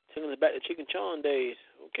 Taking it back to Chicken Chon days.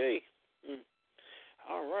 Okay.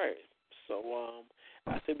 All right.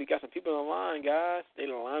 we got some people on the line, guys. They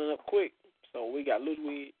lining up quick. So we got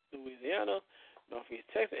Louisiana, Northeast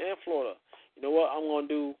Texas, and Florida. You know what?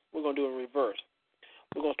 We're gonna do it in reverse.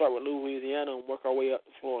 We're gonna start with Louisiana and work our way up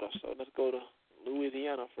to Florida. So let's go to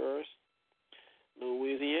Louisiana first.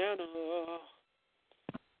 Louisiana.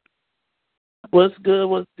 What's good?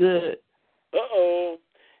 What's good? Uh-oh.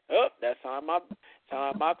 That's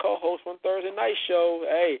my co-host on Thursday night show.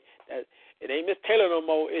 Hey, it ain't Miss Taylor no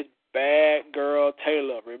more. It's Bad Girl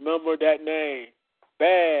Taylor. Remember that name.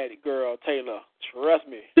 Bad Girl Taylor. Trust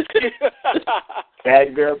me.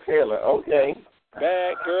 Bad Girl Taylor. Okay.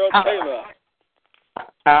 Bad Girl Taylor.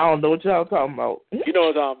 I don't know what y'all talking about. You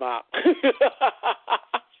know what I'm talking about.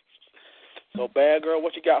 So, Bad Girl,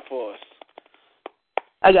 what you got for us?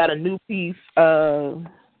 I got a new piece that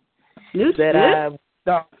I've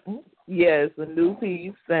done. Yes, a new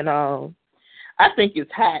piece, and I think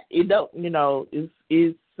it's hot. It don't,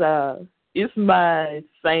 it's my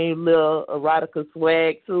same little erotica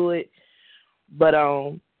swag to it, but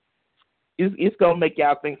it's gonna make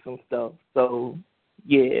y'all think some stuff. So,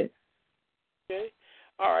 yeah. Okay.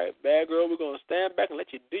 All right, Bad Girl, we're gonna stand back and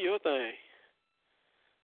let you do your thing.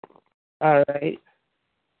 All right.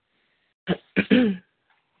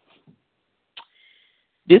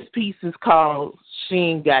 This piece is called She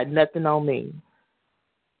Ain't Got Nothing on Me.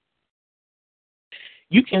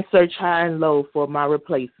 You can search high and low for my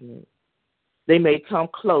replacement. They may come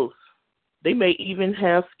close. They may even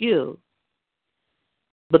have skills.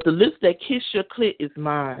 But the lips that kiss your clit is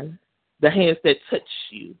mine. The hands that touch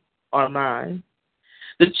you are mine.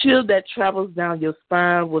 The chill that travels down your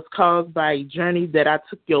spine was caused by a journey that I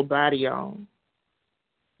took your body on.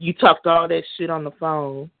 You talked all that shit on the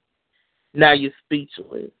phone. Now you're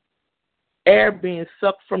speechless. Air being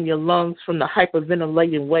sucked from your lungs from the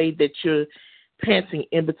hyperventilating way that you're panting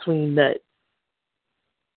in between nuts.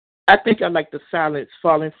 I think I like the silence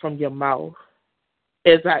falling from your mouth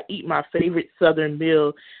as I eat my favorite southern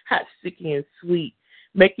meal, hot, sticky, and sweet,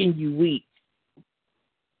 making you weak.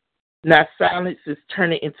 Now silence is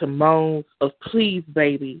turning into moans of please,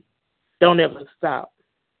 baby, don't ever stop.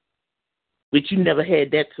 But you never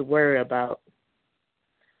had that to worry about.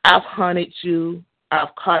 I've hunted you,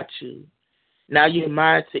 I've caught you. Now you're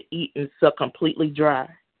mine to eat and suck completely dry.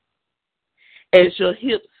 As your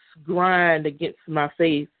hips grind against my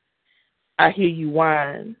face, I hear you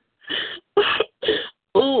whine.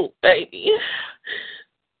 Ooh, baby.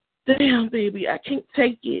 Damn, baby, I can't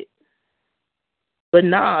take it. But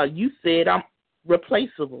nah, you said I'm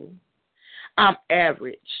replaceable. I'm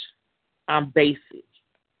average. I'm basic.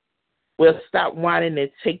 Well, stop whining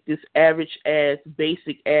and take this average-ass,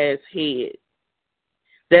 basic-ass head.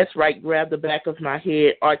 That's right, grab the back of my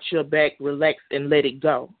head, arch your back, relax, and let it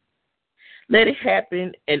go. Let it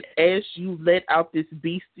happen, and as you let out this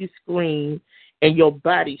beastie scream, and your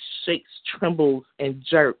body shakes, trembles, and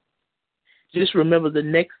jerks, just remember the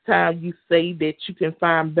next time you say that you can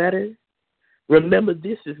find better, remember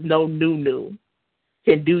this is no new.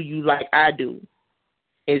 Can do you like I do,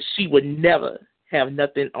 and she would never have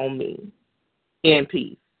nothing on me. In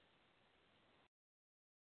peace.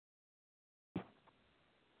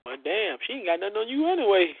 Well, damn, she ain't got nothing on you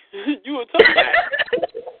anyway. You were talking about.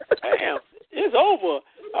 Damn, it's over.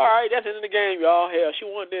 All right, that's the end of the game, y'all. Hell, she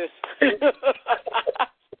won this.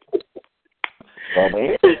 Well,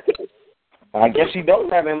 man, I guess she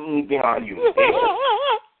don't have anything on you.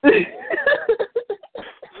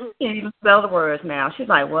 Can't even spell the words now. She's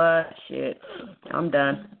like, what? Shit, I'm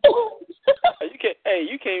done.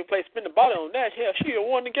 You can't even play spin the bottle on that. Hell, she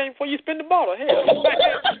won the game before you spin the bottle. Hell.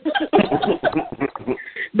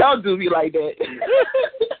 Don't do me like that.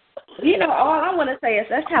 All I want to say is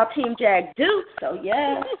that's how Team Jag do. So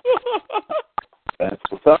yeah. That's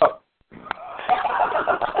what's up.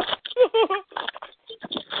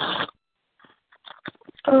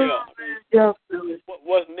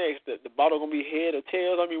 What's next? The bottle gonna be head or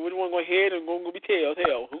tails? I mean, which one gonna head and gonna be tails?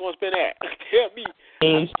 Hell, who gonna spin that? Tell me.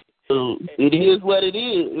 It is what it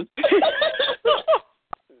is.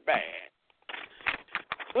 Bad.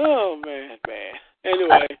 Oh man, bad.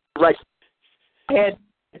 Anyway, right. Had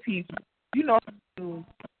people, your person.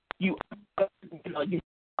 Like,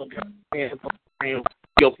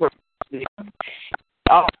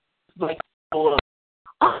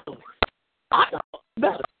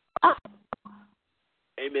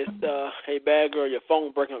 hey, Bad Girl, your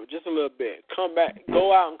phone breaking up just a little bit. Come back,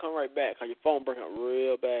 go out and come right back, cause your phone breaking up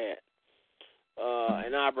real bad.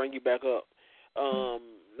 And I'll bring you back up.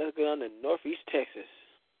 Let's go down to Northeast Texas.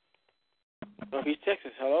 Northeast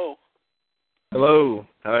Texas, hello. Hello,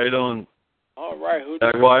 how you doing? All right,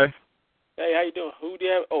 Jaguar? Hey, how you doing? Who do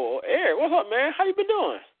you have? Oh, Eric, what's up, man? How you been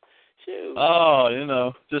doing? Shoot. Oh, you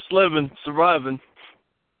know, just living, surviving.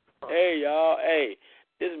 Hey, y'all. Hey,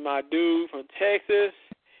 this is my dude from Texas.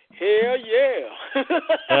 Hell yeah.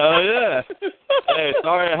 Hell yeah. Hey,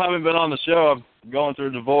 sorry I haven't been on the show. I'm going through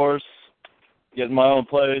a divorce, getting my own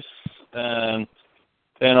place, and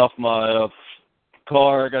paying off my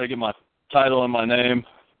car. I got to get my title in my name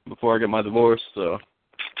before I get my divorce. So,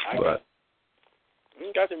 but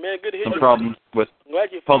got you, man. Good to hear some you. problems with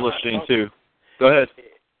publishing too. Go ahead.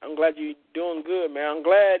 I'm glad you're doing good, man. I'm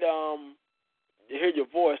glad to hear your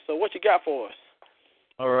voice. So, what you got for us?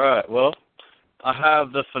 All right. Well, I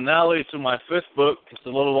have the finale to my 5th book. It's a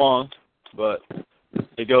little long, but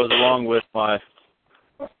it goes along with my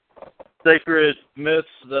sacred myths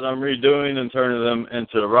that I'm redoing and turning them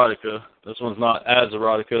into erotica. This one's not as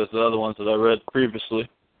erotica as the other ones that I read previously.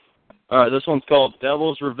 All right, this one's called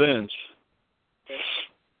Devil's Revenge.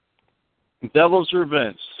 Devil's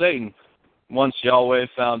Revenge. Satan. Once Yahweh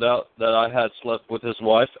found out that I had slept with his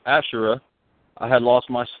wife, Asherah, I had lost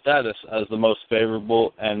my status as the most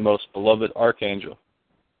favorable and most beloved archangel.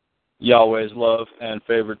 Yahweh's love and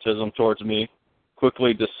favoritism towards me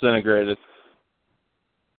quickly disintegrated,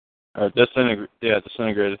 and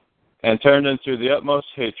turned into the utmost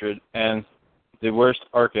hatred and the worst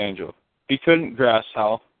archangel. He couldn't grasp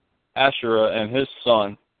how Asherah and his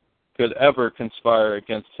son could ever conspire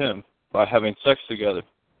against him by having sex together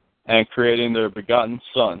and creating their begotten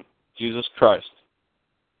son, Jesus Christ.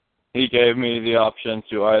 He gave me the option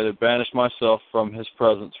to either banish myself from his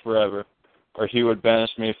presence forever, or he would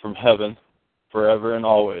banish me from heaven forever and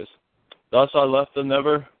always. Thus I left and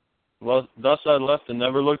never looked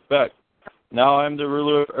back. Now I am the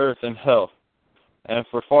ruler of earth and hell, and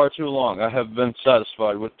for far too long I have been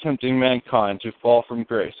satisfied with tempting mankind to fall from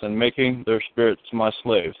grace and making their spirits my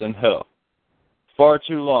slaves in hell. Far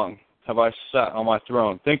too long have I sat on my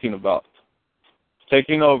throne thinking about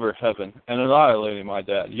taking over heaven and annihilating my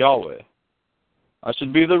dad, Yahweh. I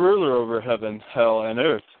should be the ruler over heaven, hell, and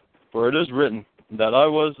earth, for it is written that I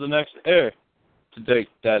was the next heir to take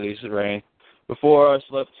Daddy's reign before I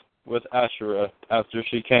slept with Asherah after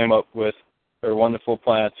she came up with her wonderful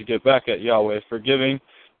plan to get back at Yahweh for giving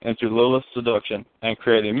into Lilith's seduction and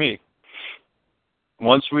creating me.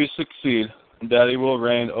 Once we succeed, Daddy will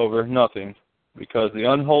reign over nothing, because the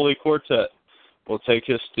unholy quartet will take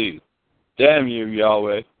his steed. Damn you,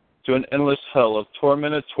 Yahweh, to an endless hell of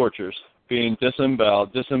tormented tortures, being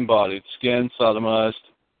disemboweled, disembodied, skin sodomized,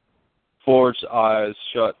 forged eyes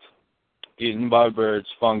shut, eaten by birds,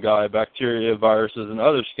 fungi, bacteria, viruses, and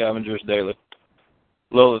other scavengers daily.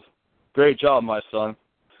 Lilith, great job, my son,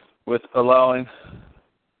 with allowing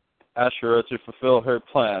Asherah to fulfill her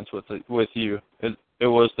plans with you. It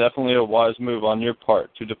was definitely a wise move on your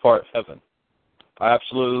part to depart heaven. I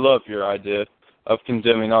absolutely love your idea of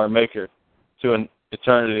condemning our Maker to an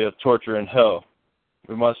eternity of torture in hell.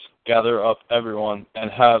 We must gather up everyone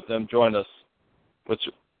and have them join us, which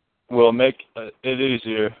will make it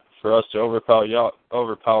easier for us to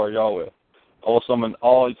overpower Yahweh. I will summon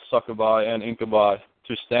all Succubi and Incubi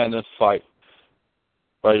to stand and fight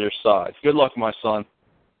by your side. Good luck, my son,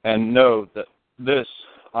 and know that this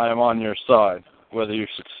I am on your side, whether you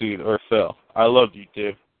succeed or fail. I love you,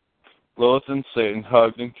 dear. Lilith and Satan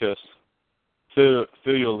hugged and kissed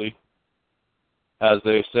filially as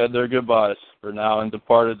they said their goodbyes for now and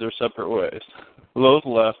departed their separate ways. Lilith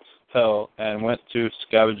left hell and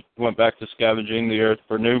went back to scavenging the earth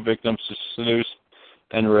for new victims to seduce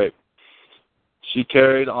and rape. She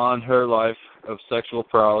carried on her life of sexual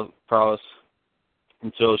prowess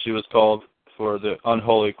until she was called for the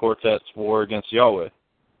unholy quartet's war against Yahweh.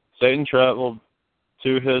 Satan traveled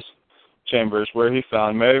to his chambers where he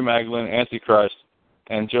found Mary Magdalene, Antichrist,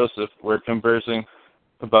 and Joseph were conversing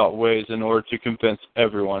about ways in order to convince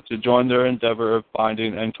everyone to join their endeavor of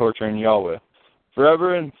binding and torturing Yahweh.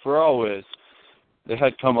 Forever and for always, they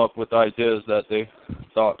had come up with ideas that they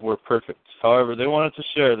thought were perfect. However, they wanted to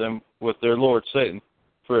share them with their Lord Satan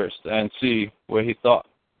first and see what he thought.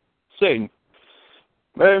 Satan,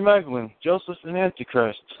 Mary Magdalene, Joseph, and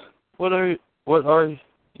Antichrist, what are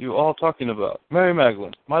you all talking about? Mary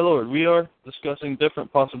Magdalene, my Lord, we are discussing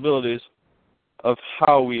different possibilities of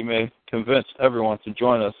how we may convince everyone to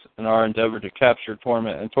join us in our endeavor to capture,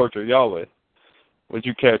 torment, and torture Yahweh. Would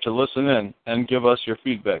you care to listen in and give us your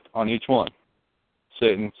feedback on each one?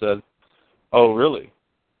 Satan said, Oh, really?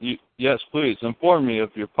 Yes, please, inform me of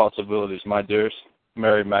your possibilities, my dearest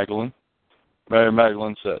Mary Magdalene. Mary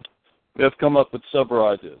Magdalene said, We have come up with several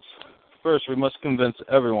ideas. First, we must convince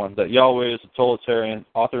everyone that Yahweh is a totalitarian,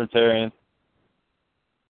 authoritarian,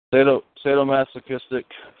 sadomasochistic,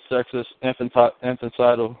 sexist,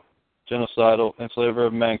 infanticidal, genocidal, enslaver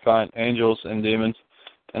of mankind, angels and demons,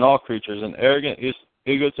 and all creatures, an arrogant,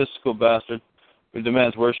 egotistical bastard who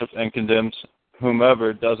demands worship and condemns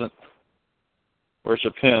whomever doesn't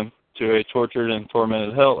worship him to a tortured and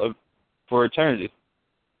tormented hell for eternity.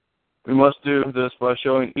 We must do this by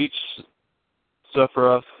showing each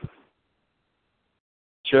Sephiroth,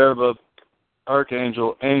 cherub,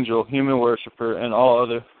 archangel, angel, human worshiper, and all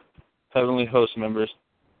other heavenly host members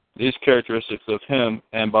these characteristics of him,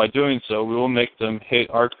 and by doing so, we will make them hate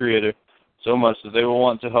our Creator so much that they will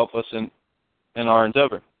want to help us in our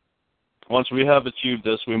endeavor. Once we have achieved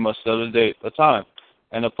this, we must set a date, a time,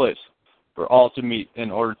 and a place for all to meet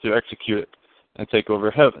in order to execute it and take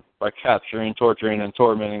over heaven by capturing, torturing, and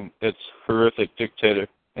tormenting its horrific dictator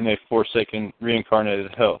in a forsaken,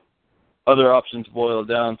 reincarnated hell. Other options boil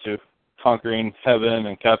down to conquering heaven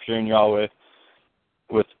and capturing Yahweh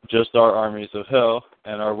with just our armies of hell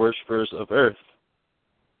and our worshippers of earth.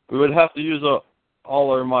 We would have to use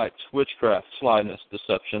all our might, witchcraft, slyness,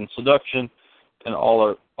 deception, seduction, and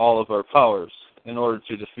all of our powers in order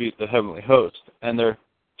to defeat the heavenly host and their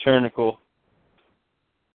tyrannical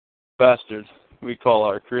bastard we call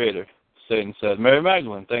our Creator. Satan said, Mary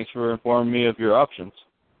Magdalene, thanks for informing me of your options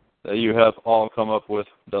that you have all come up with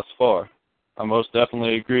thus far. I most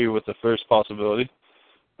definitely agree with the first possibility,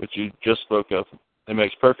 which you just spoke of. It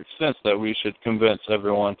makes perfect sense that we should convince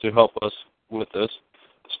everyone to help us with this,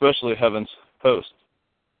 especially heaven's host.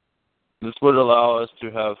 This would allow us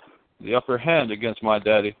to have the upper hand against my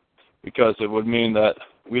daddy, because it would mean that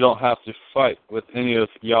we don't have to fight with any of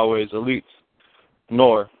Yahweh's elites,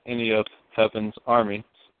 nor any of heaven's armies.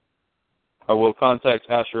 I will contact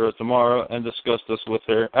Asherah tomorrow and discuss this with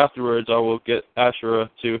her. Afterwards, I will get Asherah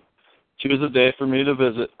to choose a day for me to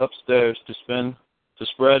visit upstairs to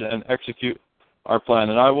spread and execute our plan,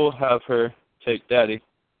 and I will have her take Daddy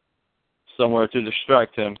somewhere to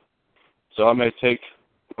distract him, so I may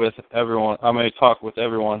talk with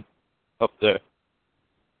everyone up there.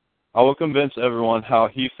 I will convince everyone how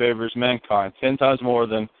he favors mankind 10 times more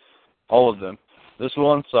than all of them. This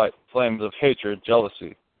will incite flames of hatred,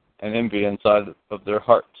 jealousy, and envy inside of their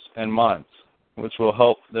hearts and minds, which will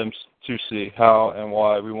help them to see how and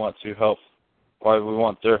why we want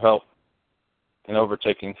their help in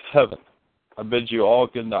overtaking heaven. I bid you all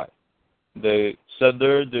good night. They said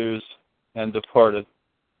their adieus and departed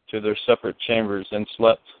to their separate chambers and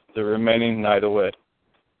slept the remaining night away,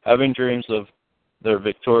 having dreams of their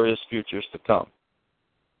victorious futures to come.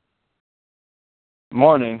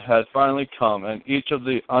 Morning had finally come, and each of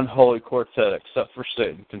the unholy quartet, except for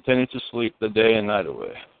Satan, continued to sleep the day and night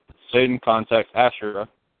away. Satan contacted Asherah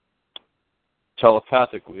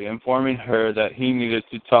telepathically, informing her that he needed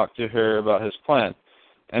to talk to her about his plan,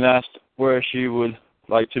 and asked where she would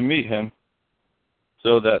like to meet him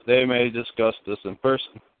so that they may discuss this in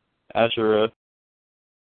person. Asherah.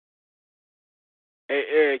 Hey,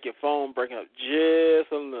 Eric, your phone breaking up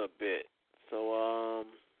just a little bit. So,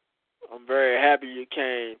 I'm very happy you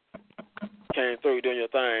came through doing your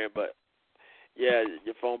thing, but yeah,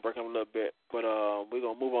 your phone breaking up a little bit. But we're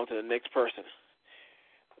gonna move on to the next person.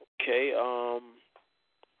 Okay,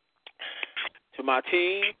 to my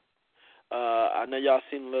team, I know y'all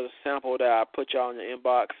seen a little sample that I put y'all in the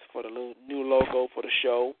inbox for the new logo for the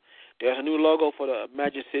show. There's a new logo for the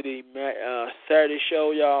Magic City Saturday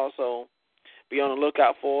show, y'all, so be on the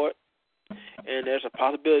lookout for it. And there's a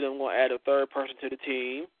possibility I'm going to add a third person to the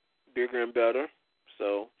team, bigger and better.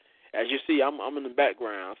 So, as you see, I'm in the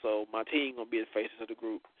background, so my team going to be the faces of the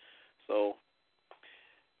group. So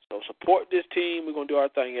support this team. We're going to do our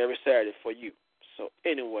thing every Saturday for you. So,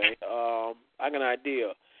 anyway, I got an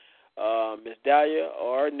idea. Miss Dahlia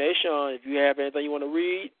or Nashon, if you have anything you want to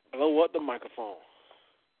read, blow up the microphone.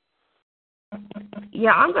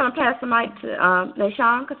 Yeah, I'm going to pass the mic to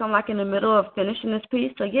Nashon because I'm in the middle of finishing this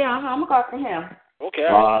piece. So, yeah, I'm going to go for him. Okay.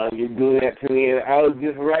 You do that to me, and I was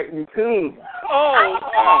just writing too. Oh,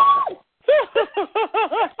 wow.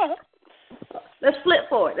 Let's flip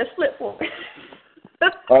for it.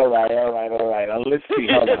 All right. Let's see.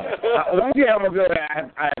 Hold on. Let me see how I'm going to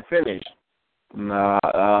I finished. No.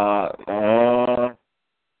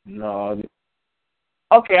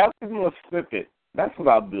 Okay, I'm just going to flip it. That's what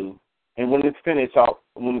I'll do. And when it's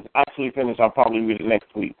actually finished, I'll probably read it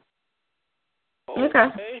next week. Okay.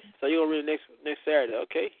 So you're going to read it next Saturday,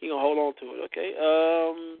 okay? You're going to hold on to it, okay?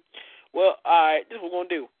 Well, all right, this is what we're going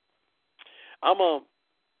to do.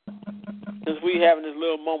 Since we having this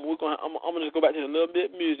little moment, I'm going to just go back to the little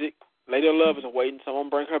bit of music. Lady of Love is waiting, so I'm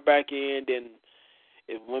going to bring her back in. Then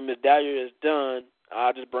when Miss Dahlia is done,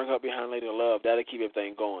 I'll just bring her behind Lady of Love. That'll keep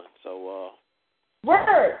everything going. So,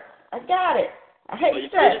 Word! I got it. I hate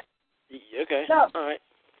stress. Okay. No. All right.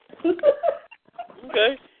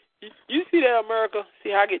 Okay. You see that, America?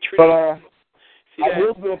 See how I get treated? But see I that?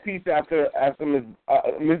 will do a piece after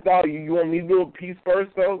Miss Dolly. You want me to do a piece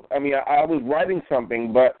first, though? I mean, I was writing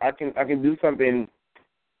something, but I can do something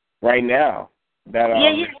right now. That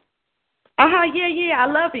yeah. Yeah. I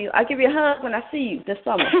love you. I'll give you a hug when I see you this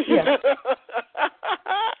summer. Yeah.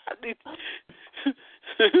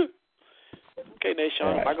 Okay, Nation,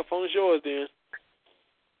 the microphone is yours then.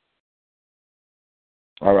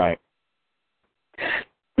 All right.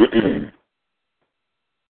 Let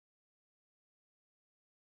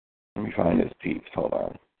me find this piece. Hold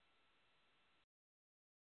on.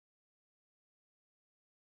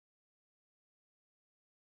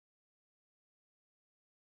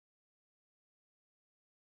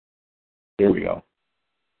 Here we go.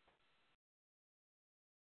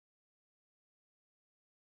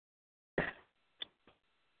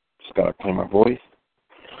 Just gotta clear my voice.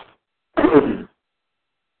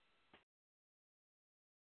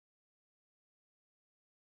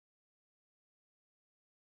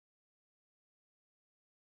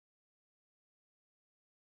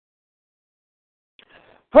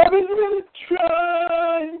 I've been really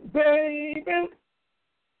trying, baby,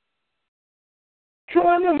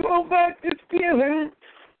 trying to hold back this feeling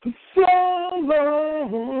for so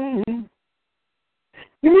long.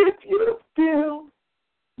 If you feel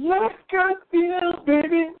like I feel,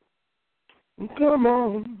 baby, come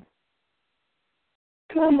on,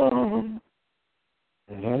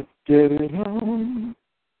 let's get it on.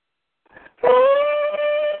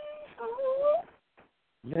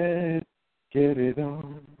 Let's get it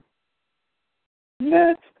on.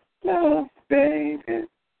 Let's love, baby.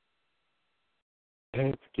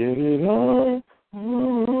 Let's get it on.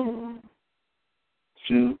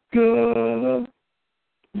 Sugar,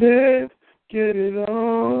 let's get it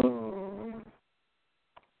on.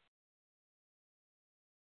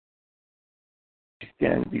 She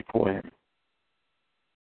stands before him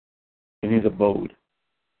in his abode,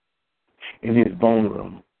 in his bone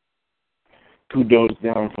room, 2 doors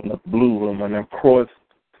down from the blue room and across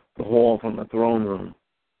the hall from the throne room,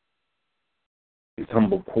 his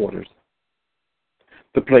humble quarters,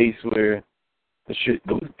 the place where the shit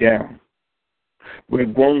goes down, where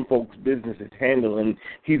grown folks' business is handled, and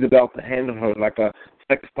he's about to handle her like a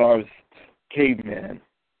sex star's caveman.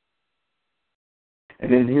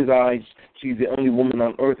 And in his eyes, she's the only woman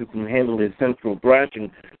on earth who can handle his sensual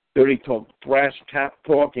thrashing, dirty talk, thrash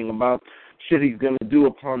talking about shit he's going to do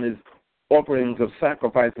upon his offerings of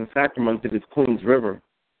sacrifice and sacrament to this Queen's River,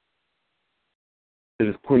 to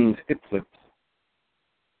this Queen's hip flips,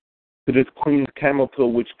 to this Queen's camel toe,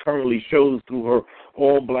 which currently shows through her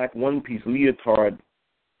all-black one-piece leotard.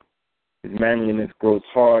 His manliness grows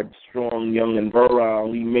hard, strong, young, and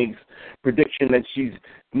virile. He makes prediction that she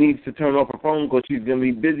needs to turn off her phone because she's going to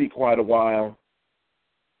be busy quite a while.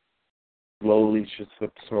 Slowly, she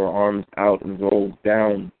slips her arms out and rolls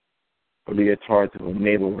down her leotard to her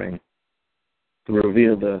navel ring to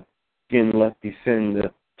reveal the skin left descend,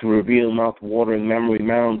 to reveal mouth-watering memory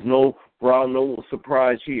mounds. No brow, no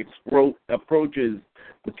surprise. She approaches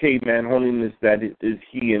the caveman holiness that is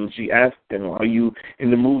he, and she asks him, "Are you in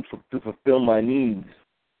the mood to fulfill my needs?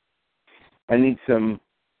 I need some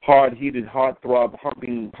hard-heated, heart-throb,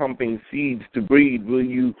 pumping seeds to breed. Will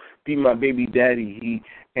you be my baby daddy?" He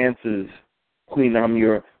answers, "Queen, I'm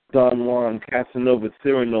your Don Juan, Casanova,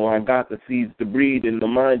 Cyrano. I got the seeds to breed and the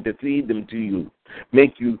mind to feed them to you.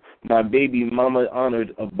 Make you my baby mama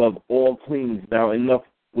honored above all queens. Now enough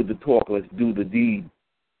with the talk, let's do the deed."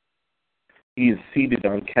 He is seated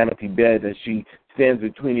on canopy bed. As she stands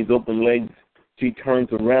between his open legs, she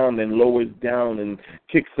turns around and lowers down and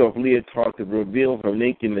kicks off leotard to reveal her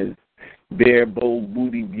nakedness. Bare, bold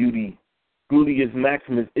booty beauty. Gluteus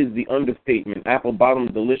maximus is the understatement. Apple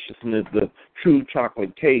bottom deliciousness, the true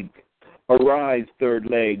chocolate cake. Arise, third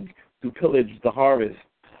leg, to pillage the harvest.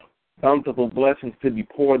 Bountiful blessings to be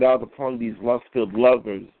poured out upon these lust-filled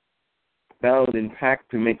lovers. Bound and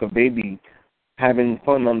packed to make a baby, having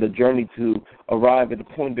fun on the journey to arrive at a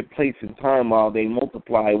appointed place in time while they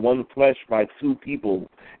multiply one flesh by 2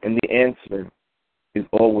 people. And the answer is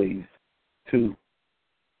always 2.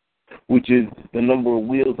 Which is the number of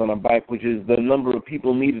wheels on a bike, which is the number of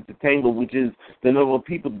people needed to tangle, which is the number of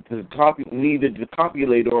people needed to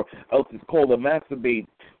copulate, or else it's called a masturbate.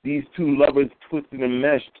 These 2 lovers twisted and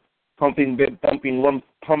meshed, pumping, bed thumping, lumps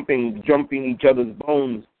pumping, jumping each other's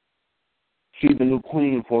bones. She's the new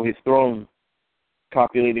queen for his throne,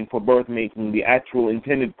 copulating for birth making, the actual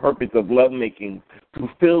intended purpose of love making, to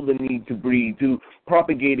fill the need to breed, to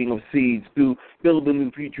propagating of seeds, to fill the new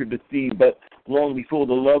future to see. But long before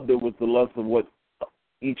the love, there was the lust of what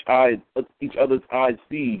each other's eyes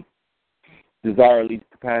see. Desire leads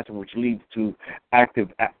to passion, which leads to active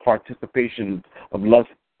participation of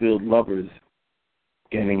lust-filled lovers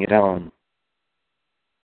getting it on.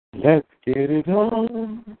 Let's get it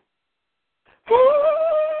on.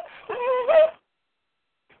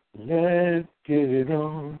 Let's get it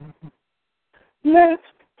on. Let's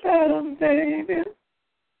get on, baby.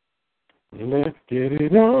 Let's get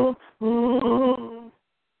it on.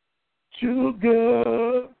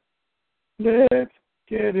 Sugar. Let's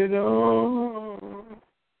get it on.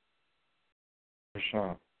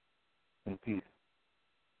 Rashawn, in peace.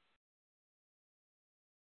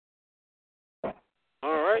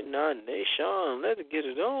 All right, now, Nation, let's get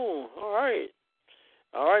it on. All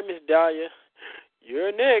right, Miss Dahlia,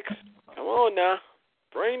 you're next. Come on now,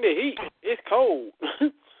 bring the heat. It's cold.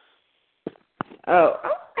 Oh,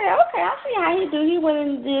 okay. I see how he do. He went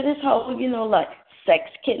and did his whole, like sex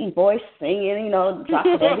kitten voice singing,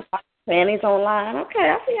 dropping every panties online. Okay,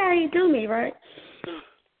 I see how you do me, right?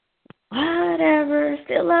 Whatever.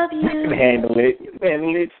 Still love you. You can handle it.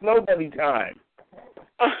 It's nobody time.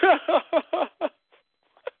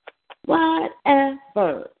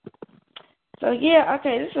 Whatever. So, yeah,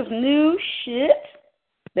 okay, this is new shit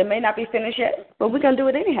that may not be finished yet, but we're going to do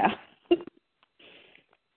it anyhow.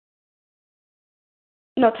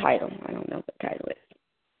 No title. I don't know what the title is.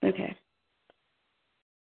 Okay.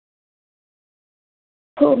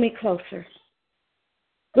 Pull me closer.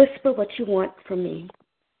 Whisper what you want from me.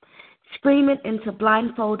 Scream it into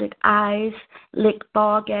blindfolded eyes, lick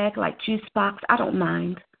ball gag like juice box. I don't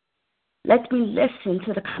mind. Let me listen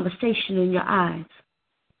to the conversation in your eyes.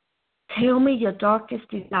 Tell me your darkest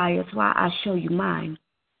desires while I show you mine.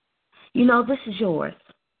 This is yours.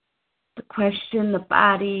 The question, the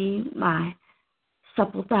body, my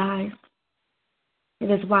supple thighs.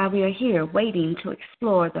 It is why we are here, waiting to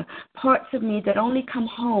explore the parts of me that only come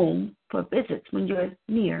home for visits when you're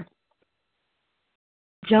near.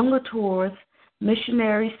 Jungle tours,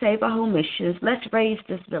 missionaries, save our home missions. Let's raise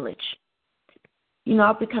this village.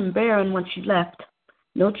 I've become barren once you left.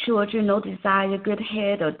 No children, no desire, good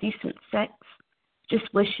head, or decent sex.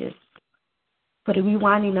 Just wishes for the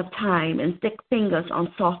rewinding of time and thick fingers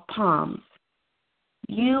on soft palms.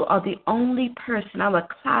 You are the only person I would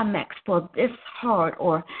climax for this hard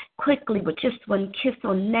or quickly with just one kiss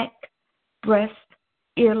on neck, breast,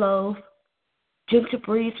 earlobe. Gentle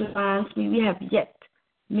breeze reminds me we have yet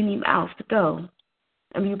many miles to go,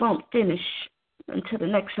 and we won't finish until the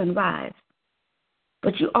next sunrise.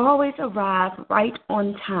 But you always arrive right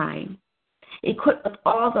on time, equipped with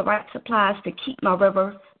all the right supplies to keep my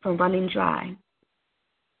river from running dry.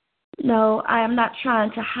 No, I am not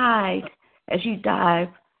trying to hide as you dive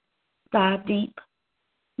deep.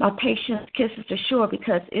 My patience kisses the shore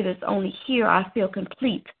because it is only here I feel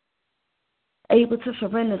complete, able to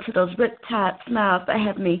surrender to those riptide smiles that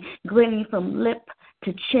have me grinning from lip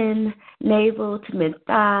to chin, navel to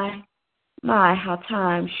mid-thigh. My, how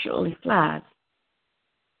time surely flies.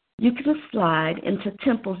 You can slide into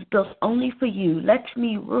temples built only for you. Let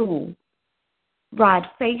me rule. Ride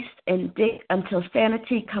face and dick until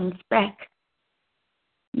sanity comes back.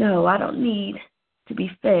 No, I don't need to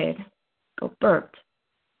be fed or burped.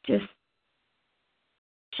 Just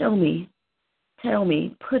show me, tell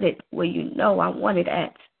me, put it where you know I want it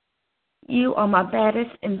at. You are my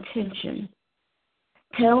baddest intention.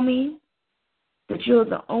 Tell me that you're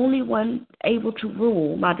the only one able to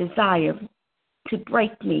rule my desire to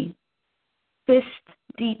break me, fist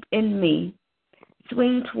deep in me,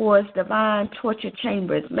 swing towards divine torture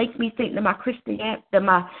chambers, make me think that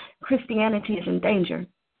my Christianity is in danger.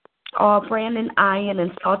 All branding iron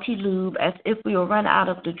and salty lube as if we will run out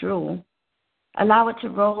of the drool. Allow it to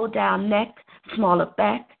roll down neck, smaller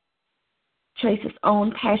back, trace its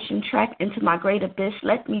own passion track into my great abyss.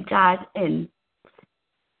 Let me dive in.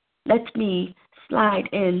 Let me slide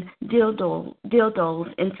in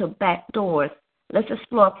dildos into back doors. Let's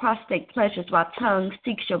explore prostate pleasures while tongue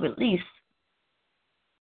seeks your release.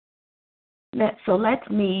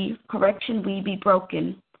 Let me, correction, we be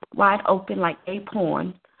broken, wide open like gay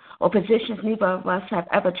porn, or positions neither of us have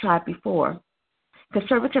ever tried before.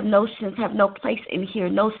 Conservative notions have no place in here,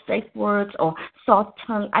 no safe words or soft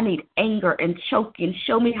tongue. I need anger and choking.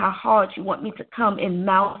 Show me how hard you want me to come in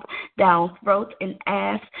mouth, down, throat, and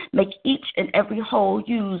ass. Make each and every hole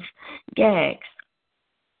use gags.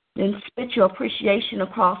 Then spit your appreciation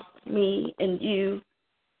across me and you.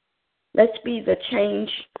 Let's be the change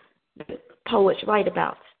that poets write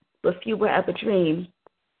about, but few will ever dream.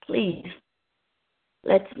 Please,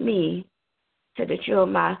 let me say that you're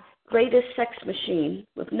my greatest sex machine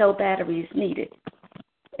with no batteries needed.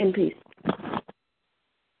 In peace.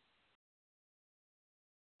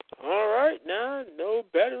 All right, now, no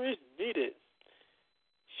batteries needed.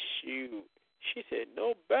 Shoot. She said,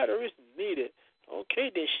 no batteries needed.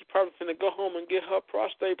 Okay, then she probably finna go home and get her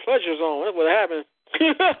prostate pleasures on. That's what happened.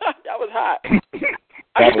 That was hot.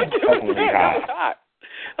 That was definitely hot. That was hot.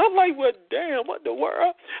 I'm like, well, damn, what the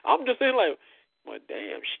world? I'm just saying, like, well,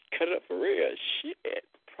 damn, she cut it up for real. Shit,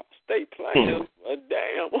 prostate pleasures. Well,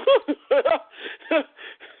 damn.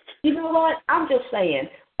 You know what? I'm just saying.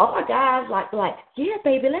 All my guys like, yeah,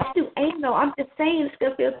 baby, let's do anal. I'm just saying it's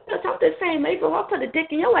gonna feel good. I'm just saying, maybe I'll put a dick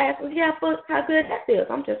in your ass and see how good that feels.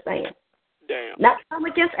 I'm just saying. Damn. Not I'm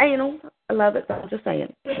against anal. I love it, but I'm just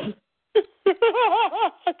saying.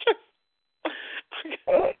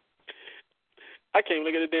 I can't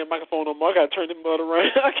look at the damn microphone no more. I gotta turn the mud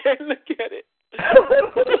around. I can't look at it.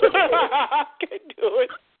 I can't do it.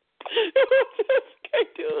 Just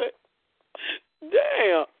can't do it.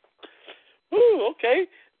 Damn. Ooh, okay.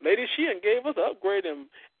 Lady, she done gave us an upgrade and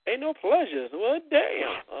ain't no pleasures. Well,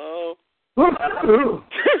 damn.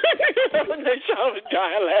 They shot was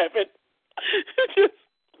dying laughing.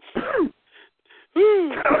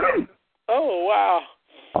 Oh, wow.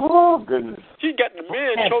 Oh, goodness. She got the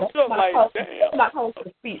men choked up like, damn. My host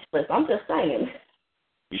is speechless. I'm just saying.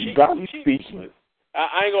 She got me speechless.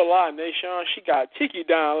 I ain't gonna lie, Nashawn, she got Tiki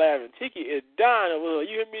down laughing. Tiki is dying over her.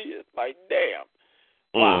 You hear me? It's like, damn.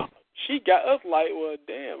 Wow. She got us like, well,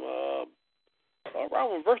 damn, all right, I'm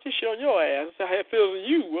gonna reverse this shit on your ass and see how it feels in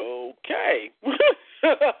you. Okay.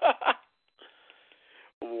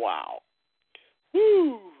 Wow.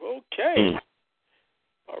 Whew, okay.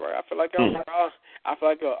 All right, I feel like I feel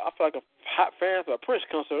like a hot fan for a Prince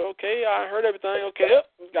concert. Okay, I heard everything. Okay,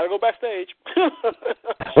 gotta go backstage.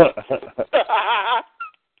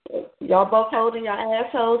 Y'all both holding your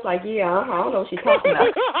assholes like, yeah, I don't know what she's talking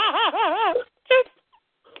about.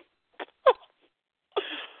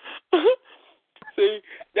 See,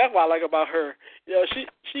 that's what I like about her. Yeah,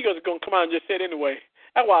 she gonna come out and just say it anyway.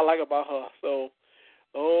 That's what I like about her. So,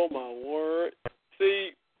 oh my word.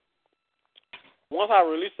 See, once I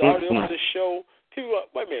released the audio of this show, people,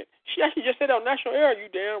 wait a minute. She actually just said it on national air. You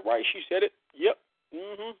damn right. She said it. Yep.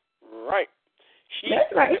 Right.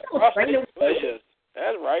 That's right. Pleasures.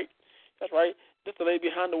 That's right. That's right. This is the lady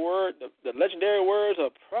behind the word, the legendary words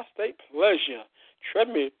of prostate pleasure. Trust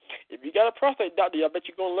me, if you got a prostate doctor, I bet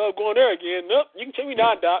you're going to love going there again. Nope, you can tell me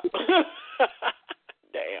not, doc.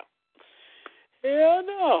 Damn. Hell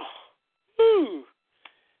no. Whew.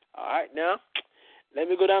 All right, now, let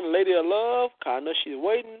me go down to Lady of Love, because I know she's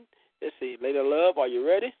waiting. Let's see. Lady of Love, are you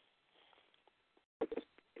ready?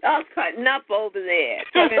 Y'all cutting up over there.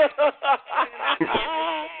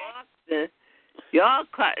 Y'all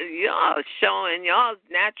showing y'all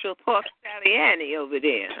natural pork Saliani over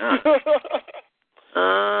there.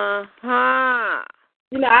 Huh?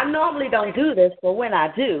 You know, I normally don't do this, but when I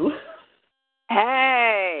do.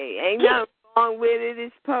 Hey, ain't nothing wrong with it.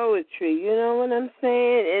 It's poetry. You know what I'm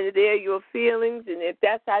saying? And they're your feelings, and if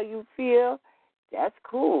that's how you feel, that's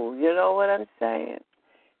cool. You know what I'm saying?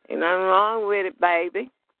 Ain't nothing wrong with it, baby.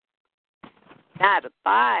 Not a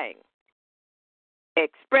thing.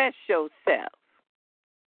 Express yourself.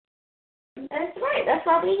 That's right. That's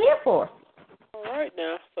what we're here for. All right,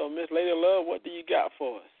 now. So, Miss Lady of Love, what do you got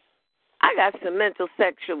for us? I got some mental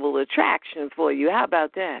sexual attraction for you. How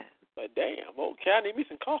about that? But damn, okay, I need me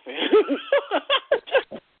some coffee.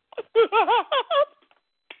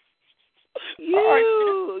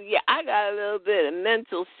 Yeah, I got a little bit of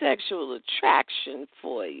mental sexual attraction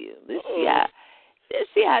for you. Let's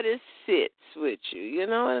see how this sits with you. You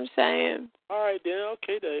know what I'm saying? All right, then.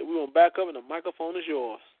 Okay, then. We're going to back up, and the microphone is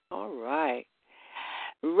yours. All right.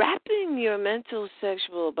 Wrapping your mental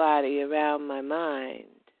sexual body around my mind,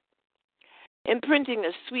 imprinting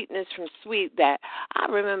a sweetness from sweet that I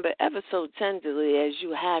remember ever so tenderly as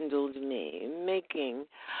you handled me, making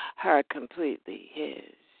her completely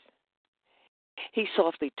his. He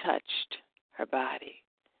softly touched her body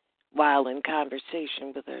while in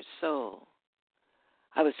conversation with her soul.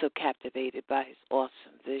 I was so captivated by his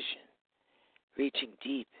awesome vision, reaching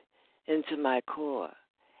deep into my core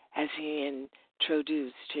as he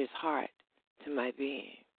introduced his heart to my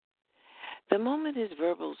being. The moment his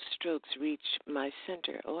verbal strokes reached my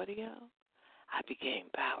center audio, I became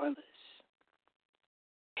powerless.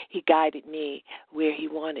 He guided me where he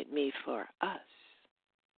wanted me for us.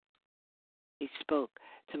 He spoke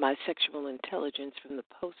to my sexual intelligence from the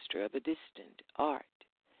poster of a distant art,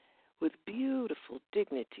 with beautiful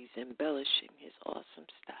dignities embellishing his awesome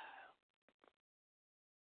style.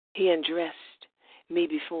 He undressed me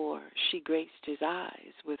before she graced his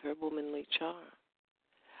eyes with her womanly charm.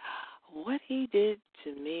 What he did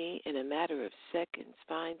to me in a matter of seconds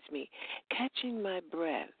finds me catching my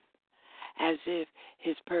breath as if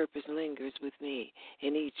his purpose lingers with me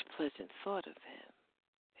in each pleasant thought of him.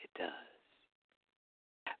 It does.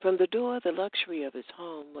 From the door, the luxury of his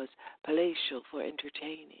home was palatial for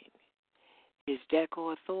entertaining. His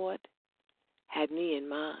decor thought had me in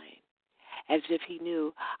mind, as if he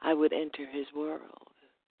knew I would enter his world.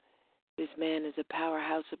 This man is a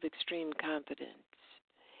powerhouse of extreme confidence.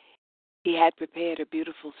 He had prepared a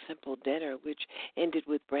beautiful, simple dinner, which ended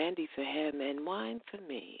with brandy for him and wine for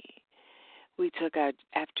me. We took our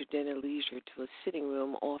after-dinner leisure to a sitting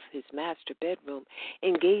room off his master bedroom,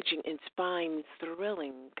 engaging in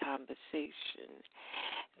spine-thrilling conversation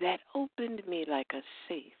that opened me like a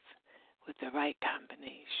safe with the right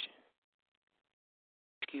combination.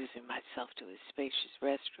 Excusing myself to his spacious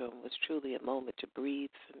restroom was truly a moment to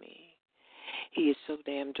breathe for me. He is so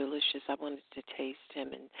damn delicious, I wanted to taste him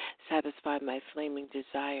and satisfy my flaming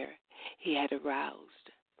desire he had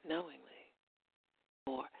aroused knowingly.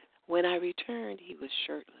 For when I returned, he was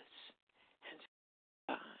shirtless and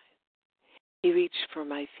fine. He reached for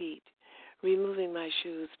my feet, removing my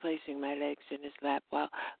shoes, placing my legs in his lap while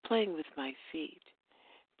playing with my feet,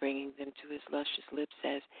 bringing them to his luscious lips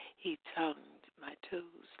as he tongued my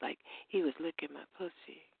toes like he was licking my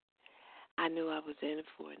pussy. I knew I was in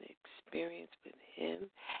for an experience with him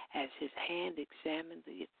as his hand examined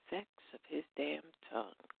the effects of his damn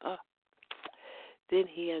tongue. Then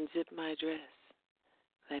he unzipped my dress,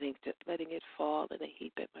 letting it fall in a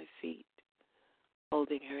heap at my feet,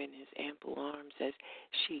 holding her in his ample arms as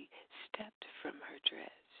she stepped from her dress.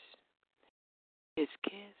 His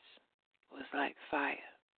kiss was like fire.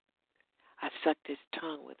 I sucked his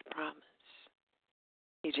tongue with promise.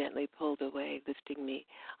 He gently pulled away, lifting me,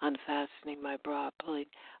 unfastening my bra, pulling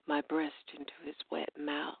my breast into his wet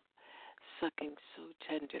mouth, sucking so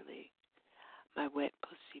tenderly. My wet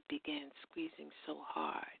pussy began squeezing so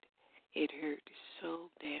hard, it hurt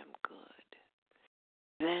so damn good.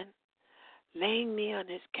 Then, laying me on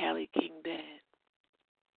his Cali King bed,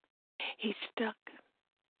 he stuck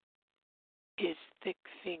his thick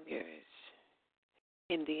fingers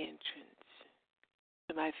in the entrance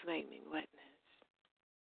to my flaming wetness.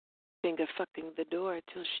 Finger fucking the door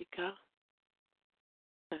till she come.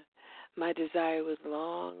 My desire was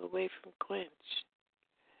long away from quench.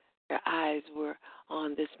 Her eyes were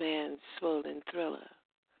on this man's swollen thriller.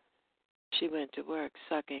 She went to work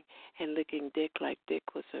sucking and licking dick like dick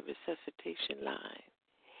was a resuscitation line.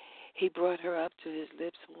 He brought her up to his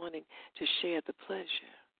lips, wanting to share the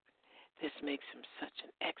pleasure. This makes him such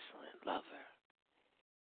an excellent lover.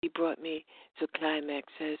 He brought me to climax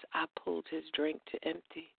as I pulled his drink to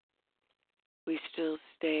empty. We still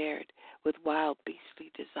stared with wild,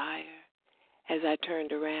 beastly desire as I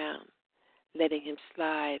turned around, letting him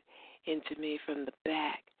slide into me from the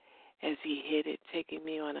back as he hit it, taking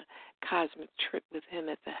me on a cosmic trip with him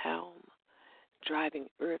at the helm, driving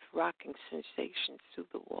earth-rocking sensations through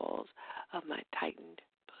the walls of my tightened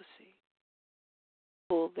pussy.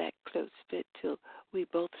 Pulled that close fit till we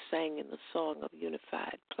both sang in the song of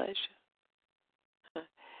unified pleasure.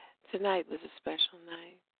 Tonight was a special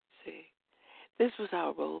night, see. This was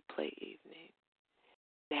our role play evening.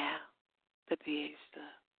 Now, the pièce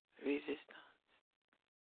de résistance.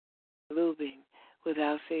 Lubing with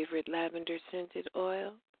our favorite lavender-scented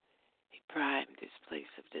oil, he primed his place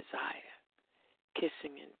of desire,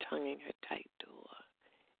 kissing and tonguing her tight door,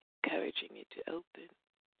 encouraging it to open,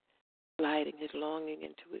 sliding his longing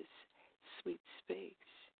into his sweet space.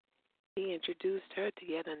 He introduced her to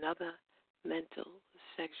yet another mental,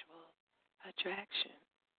 sexual attraction.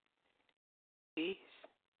 Peace.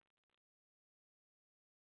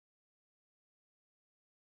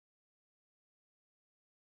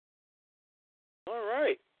 All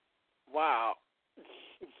right. Wow.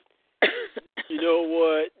 You know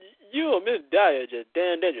what? You and Miss Dahlia just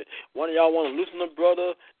damn dangerous. One of y'all want to loosen the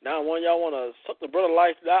brother. Now one of y'all want to suck the brother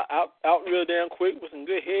life out real damn quick with some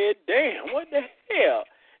good head. Damn, what the hell?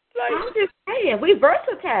 Like, I'm just saying, we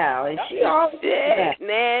versatile, and she always that.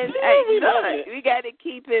 Man, hey, look, we got to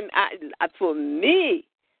keep him. For me,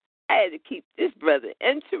 I had to keep this brother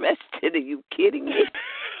interested. Are you kidding me?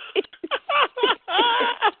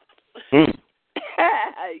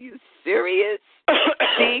 Are you serious?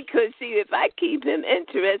 Because if I keep him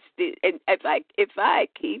interested, and if I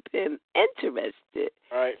keep him interested,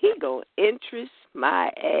 right, he gonna interest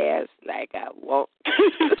my ass like I want. He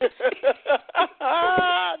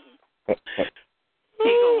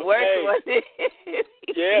gonna work on it.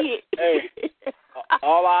 Yeah. Hey,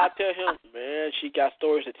 all I tell him, man, she got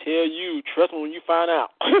stories to tell you. Trust me when you find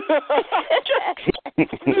out.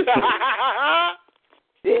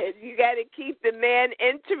 You got to keep the man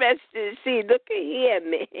interested. See, look at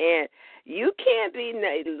him, man. You can't be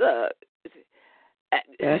look.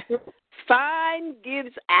 Fine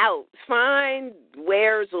gives out. Fine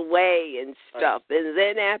wears away and stuff. Right. And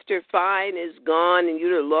then after fine is gone and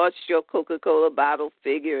you lost your Coca-Cola bottle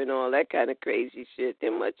figure and all that kind of crazy shit,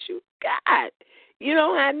 then what you got? You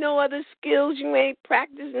don't have no other skills. You ain't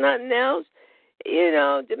practiced nothing else.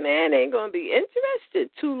 The man ain't going to be interested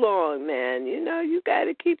too long, man. You got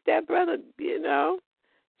to keep that brother,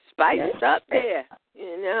 spiced up there.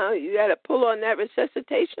 You got to pull on that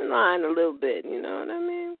resuscitation line a little bit. You know what I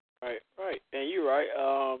mean? Right. And you're right.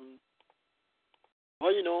 On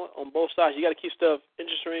both sides, you got to keep stuff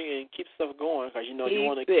interesting and keep stuff going because you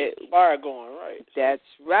want to keep the fire going, right? That's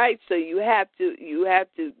right. So you have to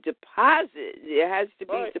deposit. There has to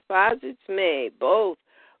be deposits made both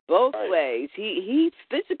ways. He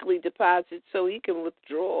physically deposits so he can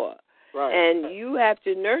withdraw, and you have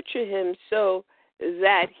to nurture him so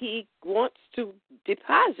that he wants to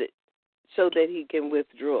deposit so that he can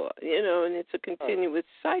withdraw. And it's a continuous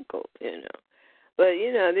cycle. But,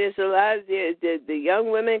 there's a lot of the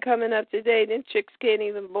young women coming up today, them chicks can't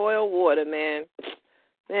even boil water, man.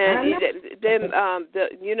 Man,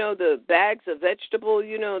 the bags of vegetable,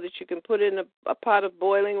 that you can put in a pot of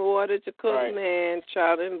boiling water to cook, man,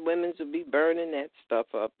 child, and women's will be burning that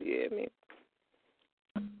stuff up, you hear me?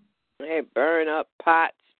 They burn up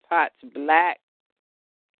pots black,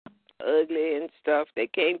 ugly and stuff. They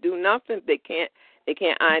can't do nothing. They can't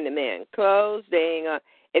iron the man clothes. They ain't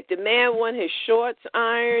if the man want his shorts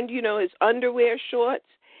ironed, his underwear shorts,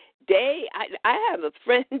 I have a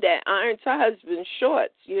friend that irons her husband's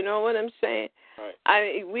shorts. You know what I'm saying?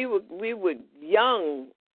 Right. We were young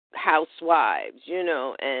housewives,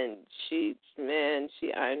 and she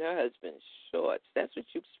ironed her husband's shorts. That's what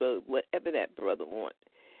you supposed, whatever that brother wants.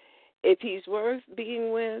 If he's worth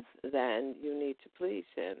being with, then you need to please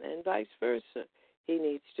him, and vice versa. He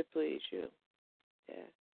needs to please you. Yeah.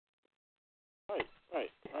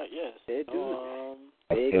 Right, yes. They do.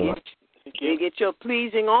 They get your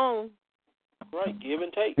pleasing on. Right, give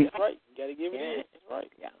and take. That's right. You got to give and take. That's right.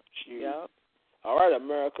 Yeah. Shoot. Yeah. All right,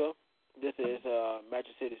 America. This is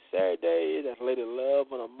Magic City Saturday. That's Lady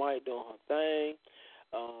Love on the mic doing her thing.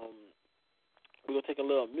 We're going to take a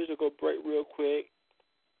little musical break real quick.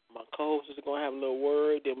 My co-host is going to have a little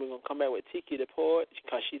word. Then we're going to come back with Tiki the Poet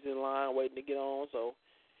because she's in line waiting to get on. So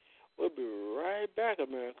we'll be right back,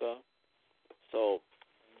 America. So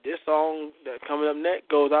this song that coming up next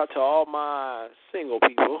goes out to all my single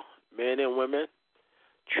people, men and women.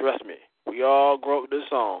 Trust me, we all grew up with this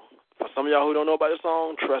song. For some of y'all who don't know about this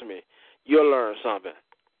song, trust me, you'll learn something.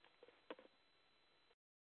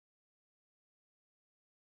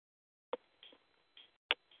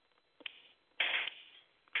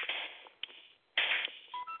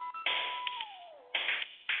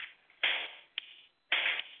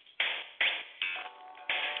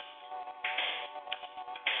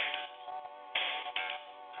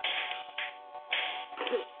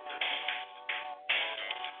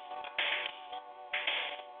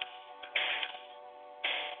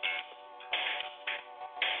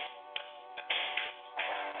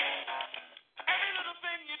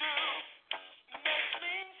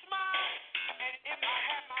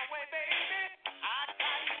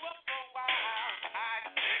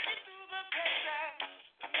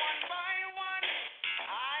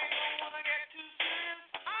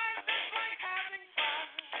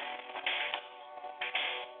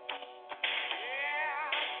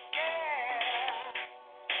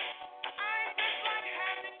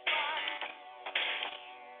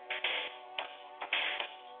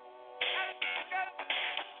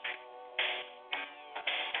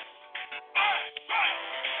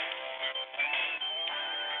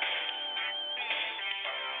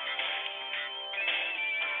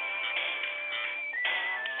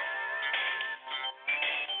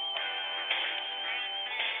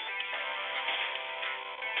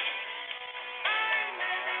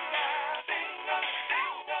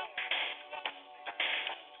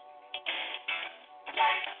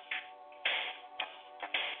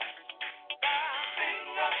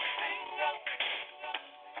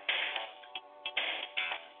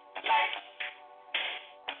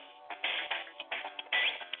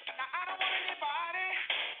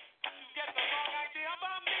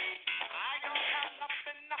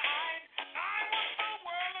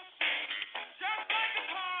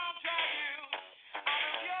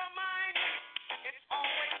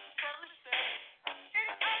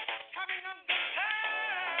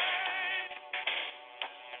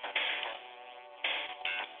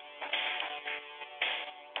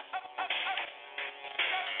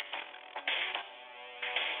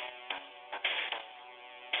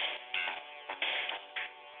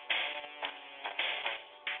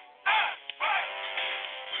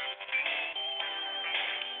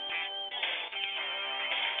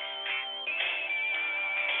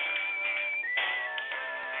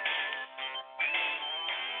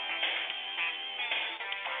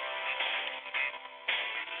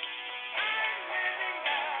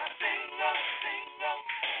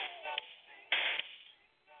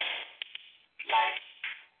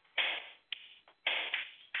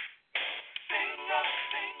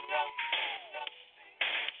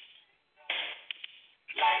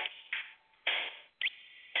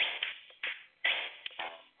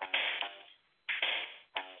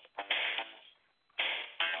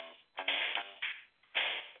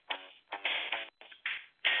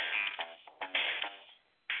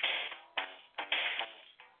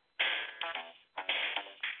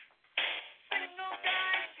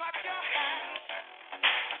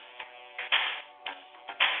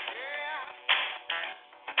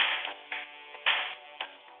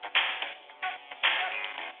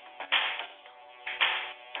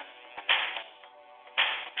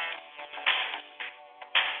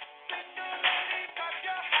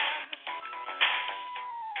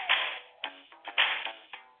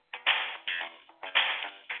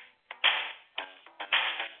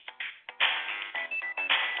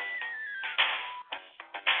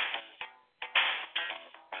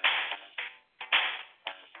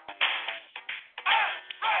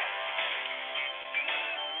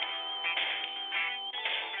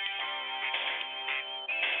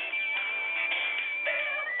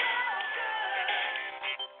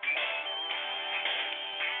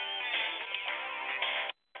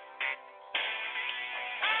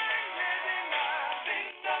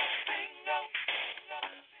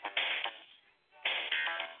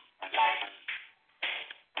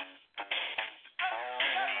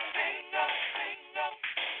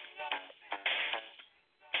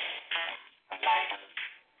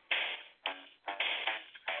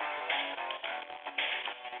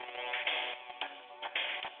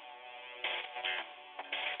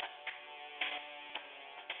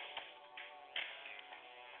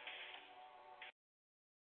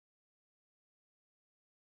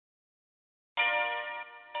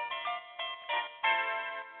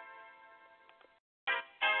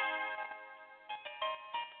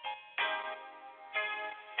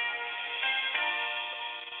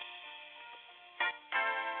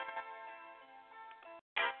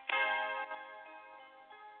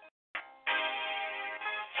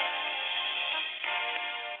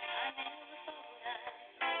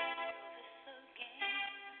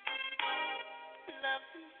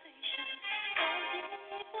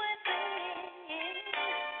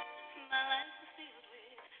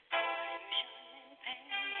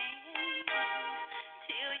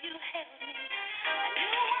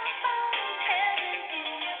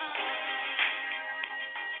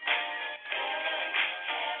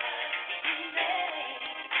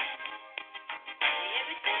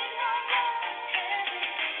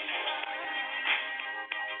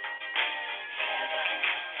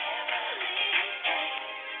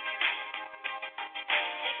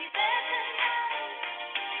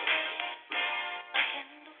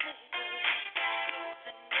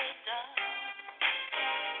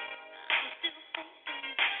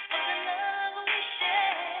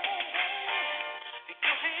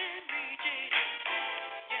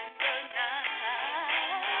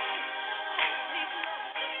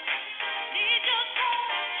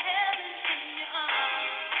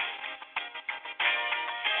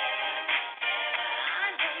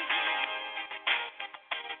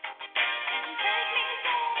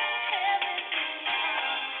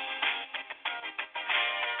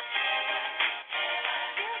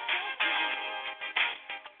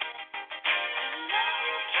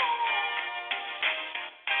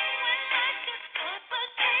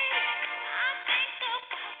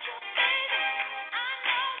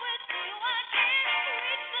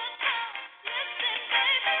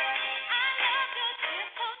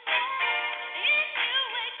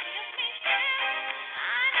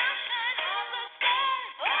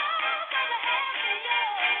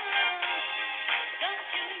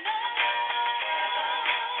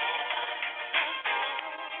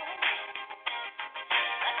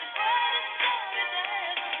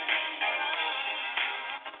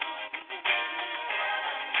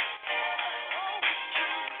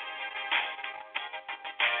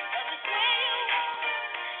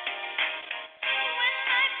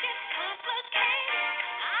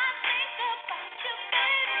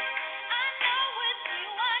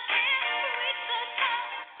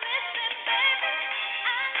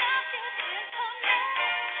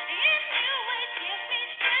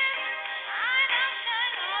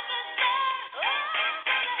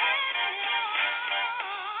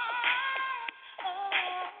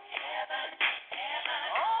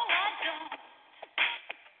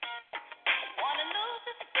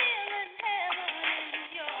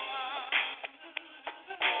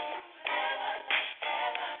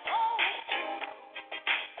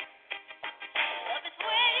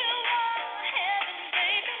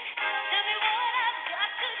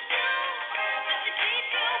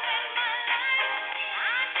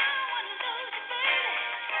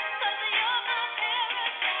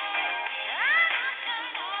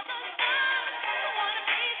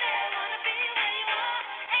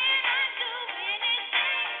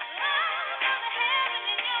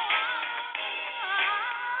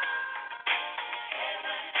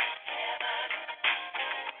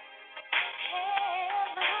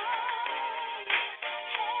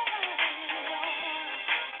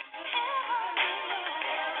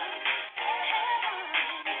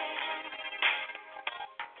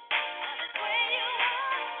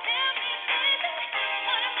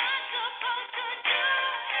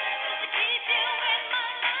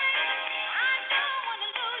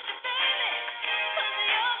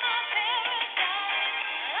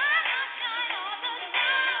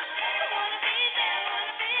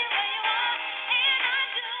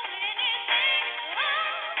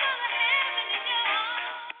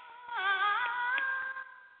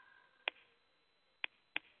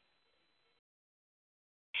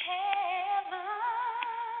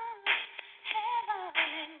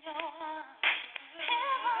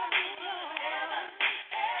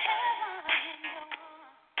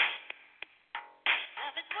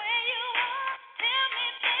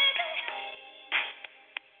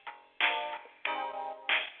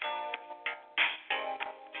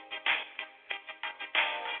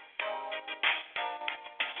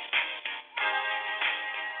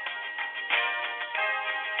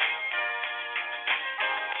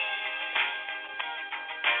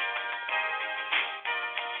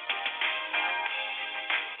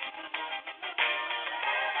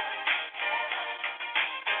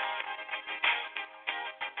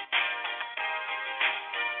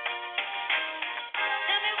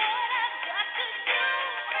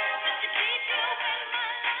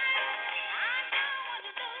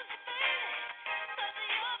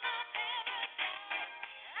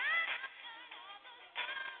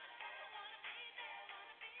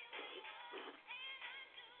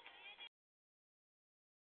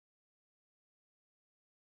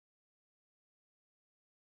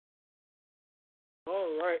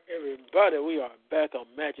 All right, everybody, we are back on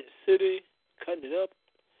Magic City, cutting it up.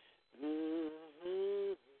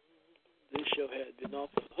 This show has been off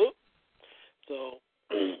the hook, so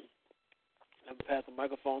I'm passing the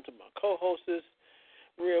microphone to my co-hostess,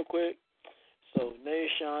 real quick. So,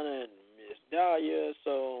 Nashana and Miss Dahlia,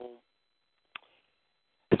 so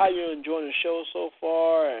how you enjoying the show so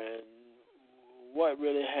far, and what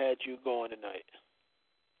really had you going tonight?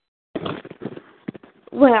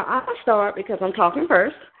 Well, I'll start because I'm talking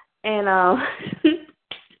first. And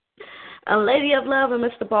A Lady of Love and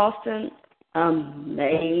Mr. Boston,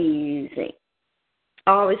 amazing.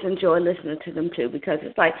 I always enjoy listening to them, too, because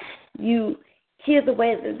it's like you hear the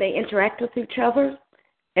way that they interact with each other,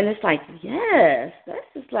 and it's like, yes,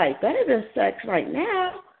 that's just like better than sex right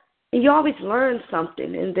now. And you always learn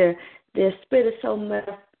something, and their spirit is so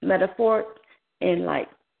metaphoric and, like,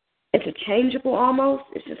 interchangeable almost.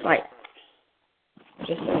 It's just like,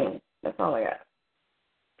 just saying. That's all I got.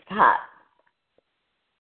 Hot.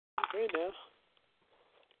 Okay, now.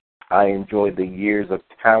 I enjoyed the years of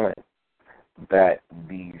talent that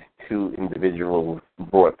these two individuals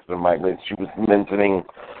brought to the mic. She was mentioning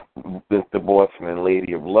Mr. Boston and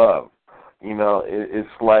Lady of Love. You know,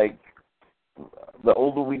 it's like the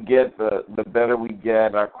older we get, the better we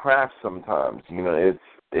get our craft sometimes. You know,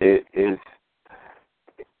 it's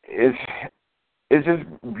just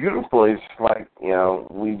beautiful. It's like, you know,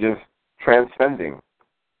 we just transcending.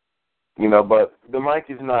 You know, but the mic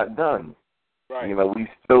is not done. Right. You know, we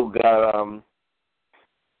still got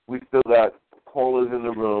callers in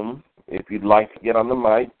the room. If you'd like to get on the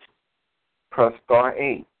mic, press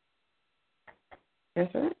 *8.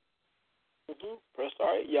 That's right. Press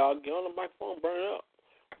 *8. Y'all get on the microphone, burn it up.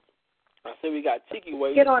 I said we got Tiki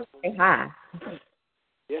waiting. Get on and high.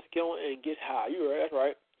 Yes, get on and get high. You're right. That's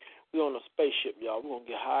right. We're on a spaceship, y'all. We're going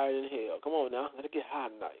to get higher than hell. Come on now. Let's get high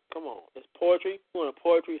tonight. Come on. It's poetry. We're on a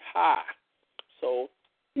poetry high. So.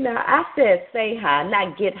 No, I said say high,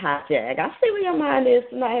 not get high, Jag. I see where your mind is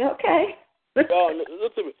tonight, okay? Y'all, listen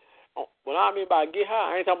to me. When I mean by get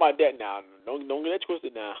high, I ain't talking about that now. Don't get that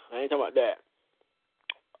twisted now. I ain't talking about that.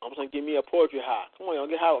 I'm saying give me a poetry high. Come on, y'all.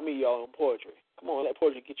 Get high with me, y'all, on poetry. Come on, let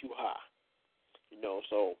poetry get you high. You know,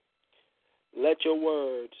 so let your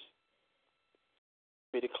words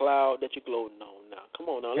be the cloud that you're gloating on now. Come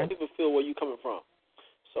on now. Let people feel where you're coming from.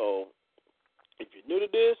 So if you're new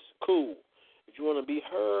to this, cool. If you want to be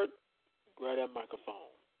heard, grab that microphone.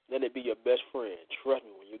 Let it be your best friend. Trust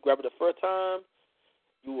me, when you grab it the first time,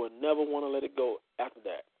 you will never want to let it go after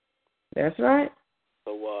that. That's right.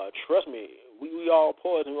 So trust me, we all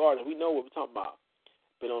poets and artists. We know what we're talking about.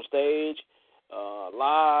 Been on stage,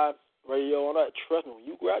 live, radio, all that. Trust me, when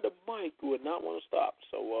you grab the mic, you would not want to stop.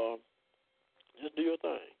 So just do your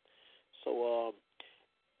thing. So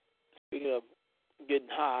speaking of getting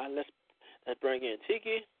high, let's bring in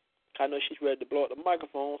Tiki. I know she's ready to blow up the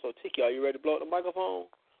microphone. So Tiki, are you ready to blow up the microphone?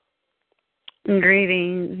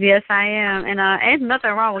 Greetings. Yes, I am. And ain't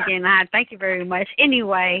nothing wrong with getting high. Thank you very much.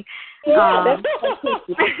 Anyway,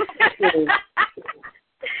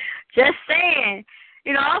 just saying.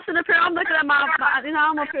 You know, I'm sitting up here, I'm looking at my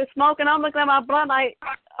I'm up here smoking, I'm looking at my blunt like,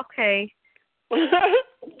 okay. He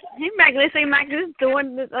making this,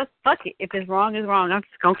 doing this. Fuck it. If it's wrong, it's wrong. I'm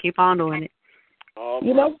just going to keep on doing it.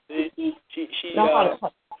 You know,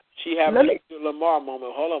 she having a Lamar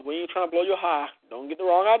moment. Hold on, we ain't trying to blow your high. Don't get the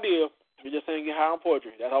wrong idea. We're just saying get high on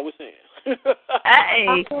poetry. That's all we're saying.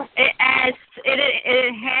 Hey, it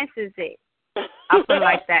enhances it. I feel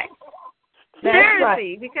like that. Seriously,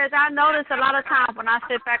 right. Because I notice a lot of times when I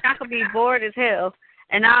sit back, I could be bored as hell,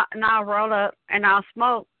 and I'll roll up and I'll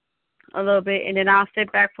smoke a little bit, and then I'll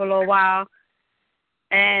sit back for a little while,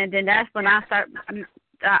 and then that's when I start.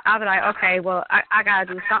 I'll be like, okay, well, I gotta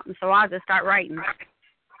do something, so I'll just start writing.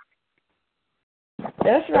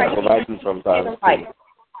 That's right. That's what I do sometimes.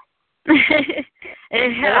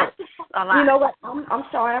 It helps a lot. You know what? I'm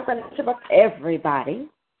sorry. I'm going to interrupt everybody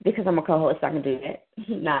because I'm a co-host. I can do that.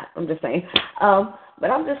 I'm just saying.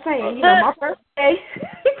 But I'm just saying. You know,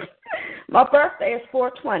 my birthday is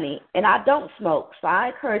 4/20, and I don't smoke. So I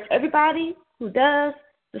encourage everybody who does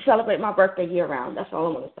to celebrate my birthday year round. That's all I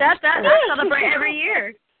want to say. I celebrate every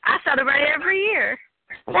year. I celebrate every year.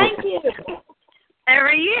 Thank you.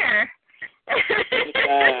 Every year.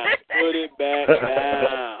 Put it back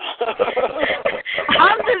down.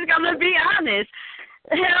 I'm just going to be honest.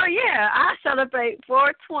 Hell yeah, I celebrate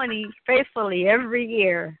 4/20 faithfully every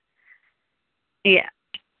year. Yeah.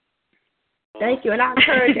 Thank you, and I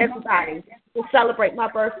encourage everybody to celebrate my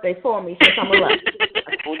birthday for me since I'm alive.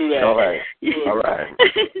 Don't do that. All right.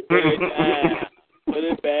 Put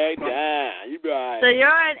it back down. You right. So you're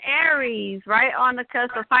an Aries, right on the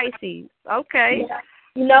cusp of Pisces. Okay. Yeah.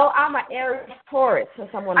 You know, I'm an Aries Taurus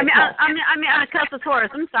since I'm on the cusp. I mean, on the cusp of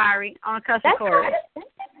Taurus. I'm sorry. On the cusp of Taurus. Right.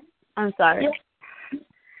 I'm sorry.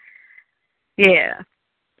 Yeah.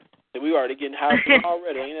 We already getting high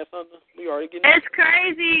already. Ain't that something? We already getting. It's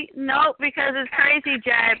crazy. Nope, because it's crazy,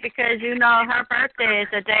 Jad. Because her birthday is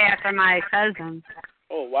the day after my cousin.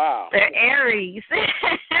 Oh wow. They're Aries.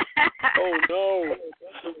 Oh no.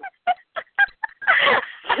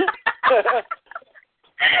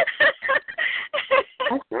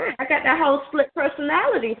 I got that whole split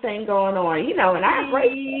personality thing going on, and I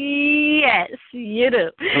embrace it. Yes, you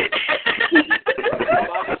do.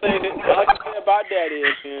 All I can say about that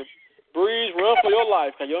is, man, Breeze, run for your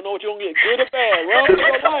life, because you don't know what you're going to get, good or bad. Run for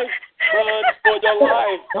your life. Run for your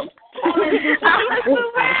life.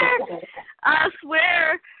 I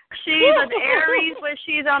swear she's an Aries, but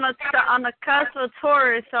she's on the cusp of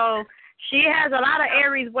Taurus, so she has a lot of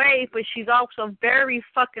Aries ways, but she's also very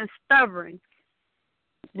fucking stubborn.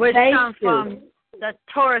 Which comes from the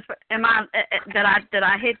Taurus. Did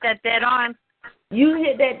I hit that dead on? You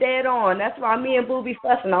hit that dead on. That's why me and Boo be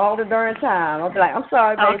fussing all the darn time. I'll be like, I'm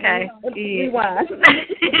sorry, baby. Okay. Rewind.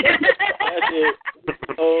 That's it.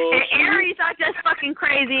 And Aries are just fucking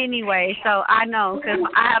crazy anyway, so I know, because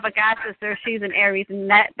I have a god sister. She's an Aries, and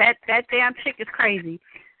that damn chick is crazy.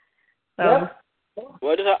 So. Yep.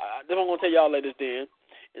 Well, I'm going to tell y'all ladies then,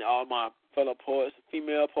 and all my fellow poets,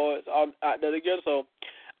 female poets, all out there together. So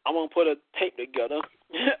I'm going to put a tape together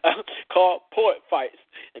called Poet Fights.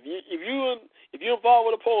 If you're involved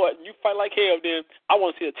with a poet and you fight like hell, then I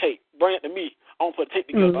want to see a tape. Bring it to me. I want to put a tape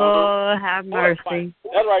together. Lord have mercy.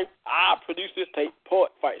 That's right. I produced this tape,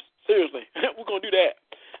 Poet Fights. Seriously. We're going to do that.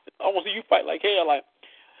 I want to see you fight like hell. Like,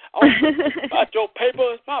 about your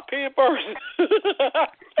paper, it's my pen first.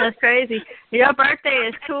 That's crazy. Your birthday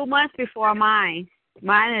is 2 months before mine.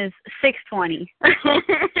 Mine is 6/20.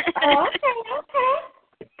 Oh, okay.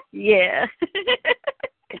 Yeah.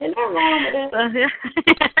 There's nothing wrong with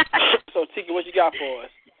that. So, Tiki, what you got for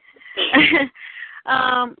us?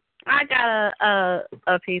 I got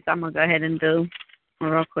a piece I'm gonna go ahead and do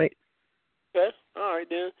real quick. Okay. All right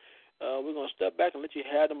then. We're gonna step back and let you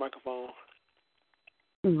have the microphone.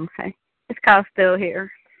 Okay. It's called Still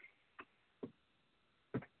Here.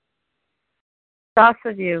 Thoughts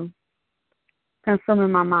of you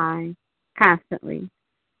consuming my mind constantly.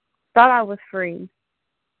 Thought I was free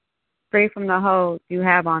from the hold you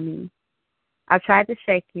have on me. I tried to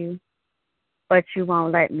shake you, but you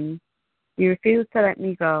won't let me. You refuse to let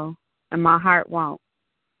me go, and my heart won't.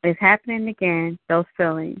 It's happening again, those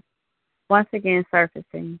feelings, once again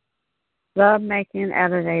surfacing. Love making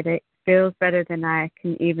elevated feels better than I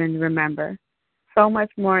can even remember. So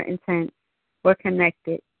much more intense. We're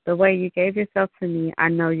connected. The way you gave yourself to me, I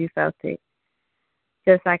know you felt it,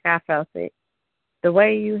 just like I felt it. The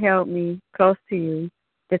way you held me close to you,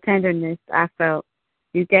 the tenderness I felt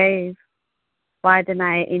you gave, why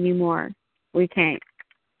deny it anymore? We can't.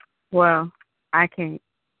 Well, I can't.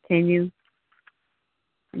 Can you?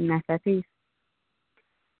 And that's that piece.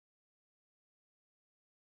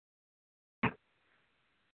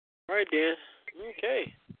 All right, Dan.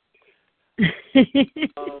 Okay.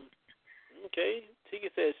 Okay. Tika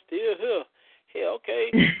says, still here. Yeah, okay.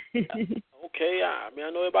 Okay, I mean, I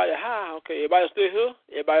know everybody high. Okay, everybody still here?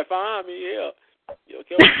 Everybody fine? I mean, yeah. You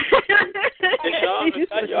okay? Hey, Sean,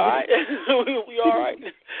 you all right? We all right?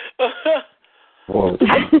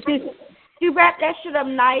 You wrap that shit up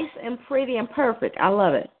nice and pretty and perfect. I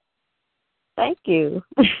love it. Thank you.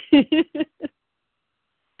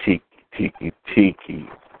 Tiki.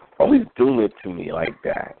 Always doing it to me like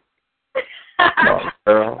that. Come on,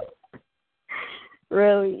 girl.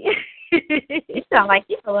 Really? You sound like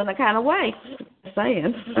you're feeling a kind of way. Just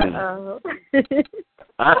saying. You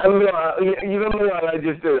don't know what I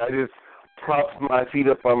just did. I just propped my feet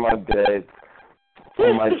up on my bed,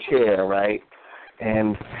 on my chair, right,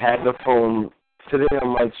 and had the phone sitting on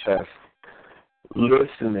my chest,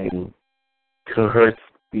 listening to her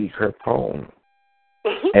speak her poem.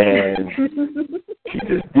 And she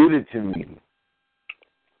just did it to me.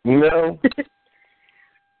 You know?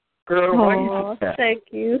 Girl, why you do that? Thank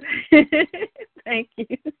you. Thank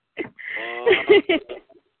you.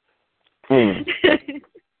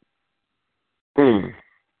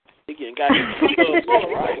 Again, guys,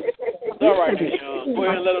 all right. All right, man. Go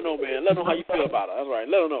ahead and let her know, man. Let her know how you feel about her. That's right.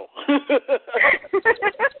 Let her know.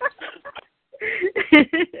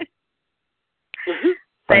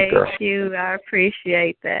 Thank you. I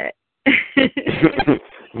appreciate that.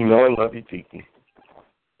 You know I love you, Tiki.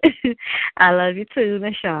 I love you too,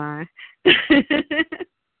 Nashawn.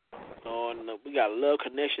 Oh, no, we got love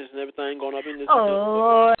connections and everything going up in this. Oh,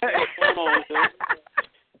 Lord.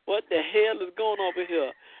 What the hell is going on over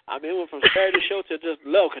here? I mean, it went from Saturday show to just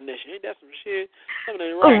love connection. Ain't that some shit? Something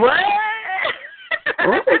ain't right. What?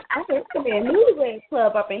 It's going to be a newlywed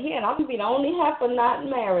club up in here, and I'm going to be the only half of not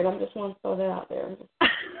married. I'm just want to throw that out there.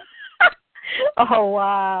 Oh,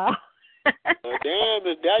 wow. Damn,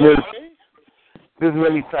 is that okay? There's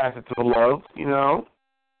many facets of love, you know.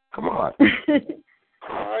 Come on.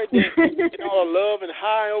 All right, then. Get all the love and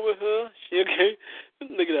high over her. She okay?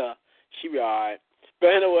 Look at her. She be all right. But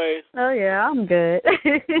anyway. Oh, yeah, I'm good.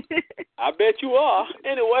 I bet you are.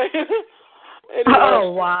 Anyway.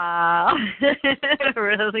 Oh, wow.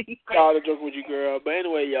 Really? Sorry to joke with you, girl. But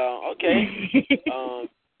anyway, y'all, okay.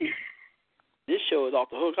 This show is off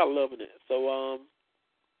the hook. I'm loving it. So,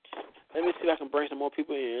 let me see if I can bring some more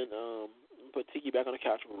people in. Put Tiki back on the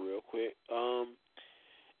couch real quick.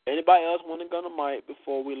 Anybody else want to go to mic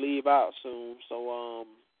before we leave out soon? So,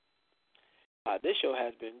 this show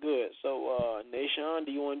has been good. So, Nation,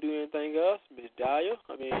 do you want to do anything else? Miss Dahlia?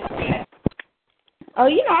 Oh,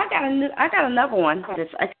 you know, I got another one that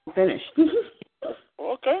I can finish.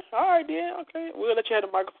 Okay. All right, then. Okay. We'll let you have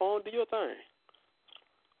the microphone. Do your thing.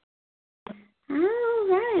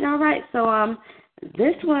 All right. So,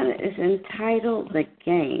 this one is entitled The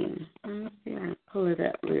Game. Let me see if I can pull it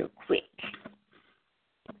up real quick.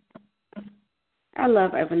 I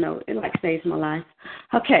love Evernote. It like saves my life.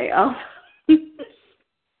 Okay.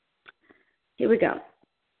 Here we go.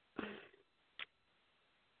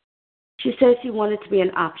 She said she wanted to be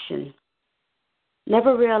an option,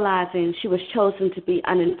 never realizing she was chosen to be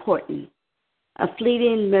unimportant, a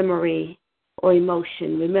fleeting memory or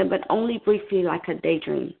emotion, remembered only briefly like a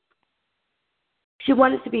daydream. She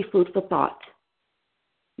wanted to be food for thought,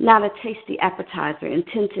 not a tasty appetizer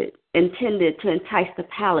intended to entice the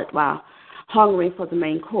palate while hungering for the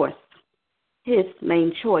main course, his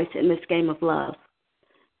main choice in this game of love.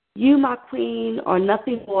 You, my queen, are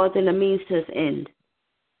nothing more than a means to his end.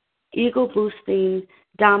 Ego-boosting,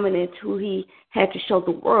 dominant, who he had to show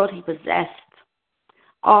the world he possessed.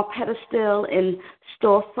 All pedestal and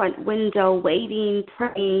storefront window, waiting,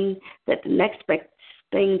 praying that the next best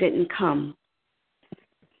thing didn't come.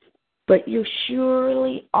 But you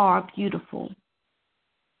surely are beautiful.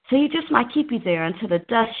 So he just might keep you there until the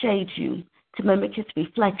dust shades you to mimic his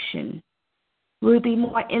reflection. Will be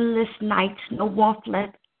more endless nights, no warmth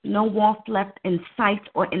left in sight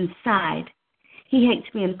or inside. He hates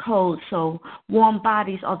being cold, so warm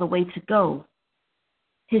bodies are the way to go.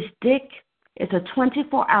 His dick is a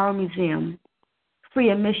 24-hour museum, free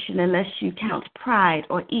admission unless you count pride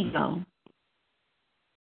or ego.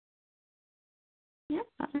 Yep,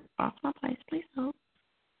 I'm off my place, please hold.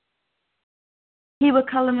 He would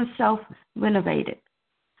color himself renovated,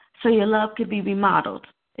 so your love could be remodeled,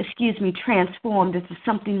 transformed into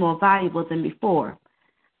something more valuable than before.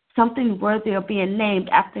 Something worthy of being named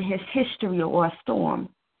after his history or a storm.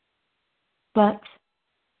 But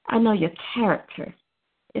I know your character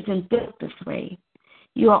isn't built this way.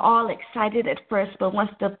 You are all excited at first, but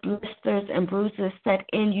once the blisters and bruises set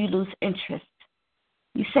in, you lose interest.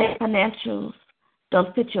 You say financials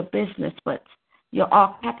don't fit your business, but you're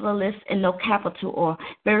all capitalists and no capital or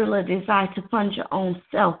very little desire to fund your own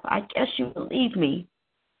self. I guess you believe me.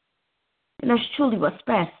 And that's truly what's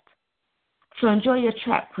best. So enjoy your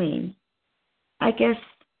trap, queen. I guess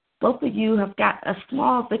both of you have got a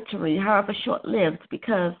small victory, however short-lived,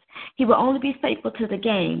 because he will only be faithful to the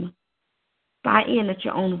game. Buy in at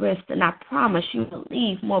your own risk, and I promise you will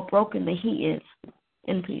leave more broken than he is.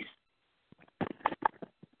 In peace.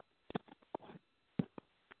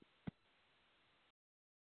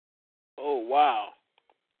 Oh, wow.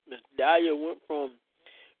 Miss Dahlia went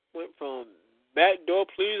from backdoor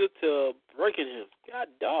pleaser to breaking him. God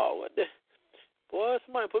dog, what the... Boy,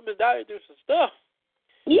 somebody put Miss Dahlia through some stuff.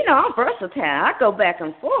 You know, I'm versatile. I go back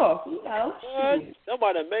and forth, you know.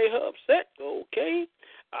 Somebody made her upset. Okay.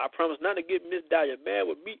 I promise not to get Miss Dahlia mad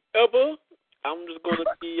with me ever. I'm just going to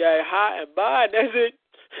be high and by, and that's it.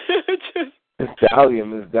 Miss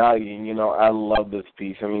Dahlia, you know, I love this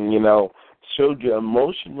piece. I mean, you know, showed your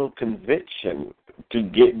emotional conviction to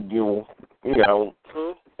get you know, in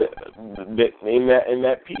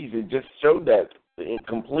that piece. It just showed that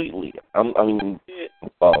completely. I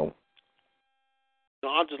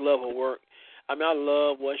just love her work. I mean, I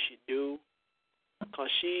love what she do, cause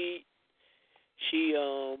she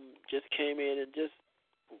just came in and just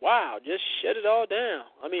shut it all down.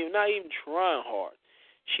 I mean, not even trying hard.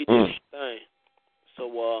 She did her thing.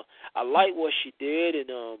 So I like what she did,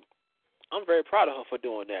 and I'm very proud of her for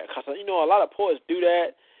doing that. Cause you know, a lot of poets do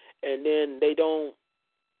that, and then they don't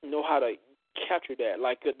know how to capture that.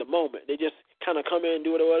 Like at the moment, they just kind of come in and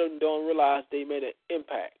do it, and don't realize they made an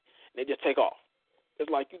impact. They just take off. It's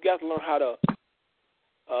like you got to learn how to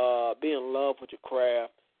be in love with your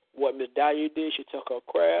craft. What Miss Dahlia did, she took her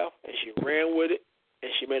craft and she ran with it,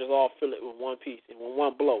 and she made us all feel it with one piece and with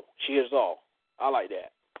one blow. She hit us all. I like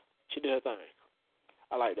that. She did her thing.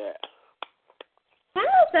 I like that.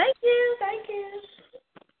 Oh, thank you.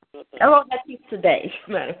 I wrote that piece today,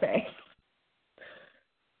 matter of fact.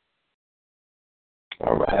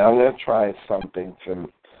 All right, I'm going to try something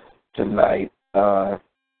tonight.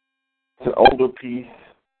 It's an older piece,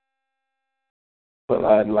 but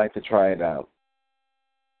I'd like to try it out.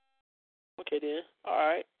 Okay, then. All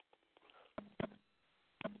right.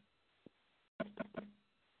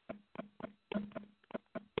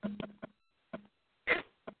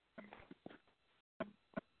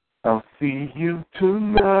 I'll see you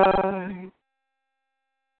tonight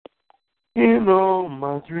in all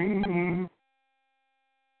my dreams,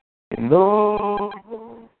 in all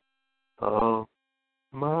of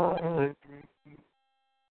my dreams.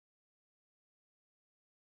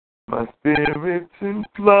 My spirit's in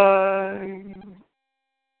flight,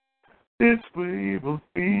 this way will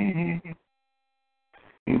be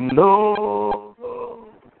in all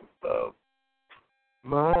of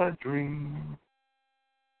my dreams.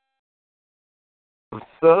 A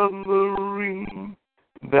submarine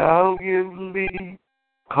valiantly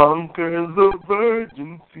conquers the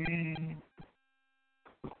virgin sea.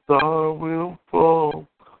 A star will fall,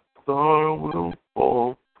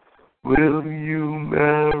 will you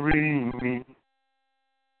marry me?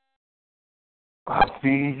 I'll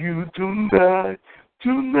see you tonight,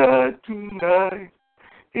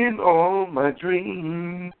 in all my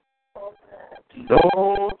dreams, in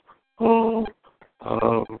all of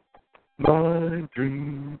my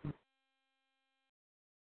dreams.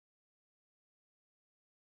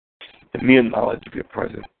 The mere knowledge of your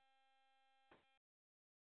presence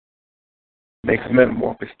makes a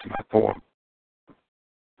metamorphosis to my form.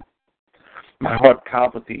 My heart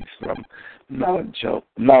palpitates from knowledge of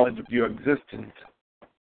your existence.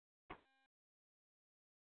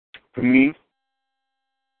 For me,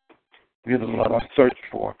 you're the love I search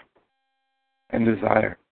for and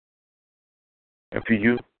desire. And for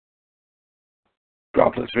you,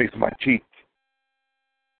 droplets race my cheeks,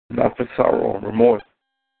 not for sorrow and remorse,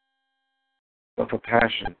 but for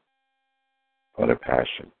passion, utter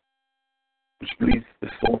passion, which bleeds the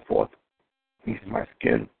soul forth beneath my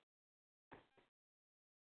skin.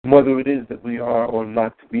 Whether it is that we are or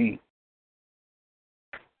not to be,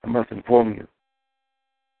 I must inform you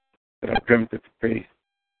that I dreamt of your face,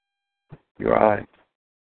 your eyes,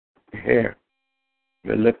 your hair,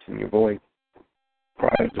 your lips, and your voice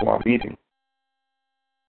prior to our meeting.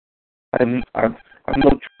 I'm no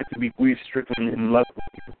trick to be grief-stricken in love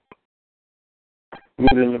with you.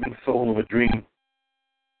 You're the living soul of a dream.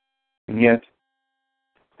 And yet,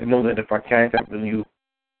 I know that if I can't have you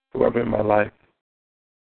forever in my life,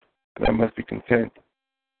 then I must be content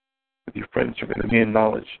with your friendship and the mere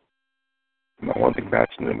knowledge that my one thing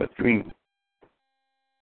passionate but dream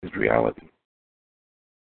is reality.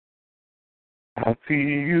 I'll see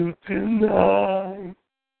you tonight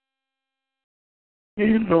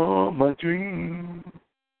in all my dreams,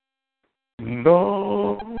 in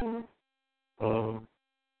all of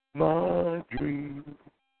my dreams.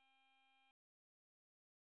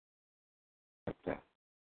 Like that.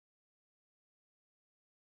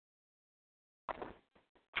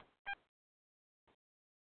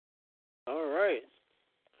 All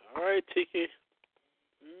right, Tiki.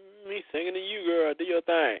 Me singing to you, girl. Do your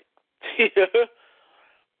thing.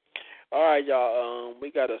 All right, y'all.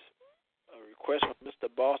 We got a request from Mr.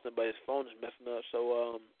 Boston, but his phone is messing up.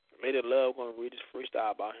 So, Lady Love going to read this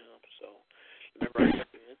freestyle about him. So, remember,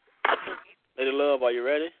 Lady Love, are you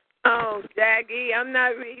ready? Oh, Jackie, I'm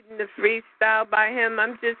not reading the freestyle by him.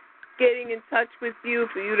 I'm just getting in touch with you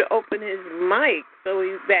for you to open his mic so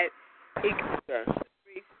he can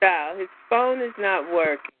freestyle. His phone is not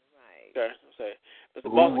working right. Okay, say, Mr.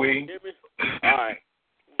 Boston, can you hear me? All right.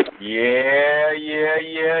 Yeah.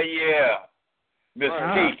 Miss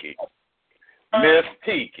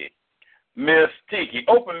Tiki.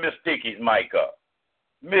 Open Miss Tiki's mic up.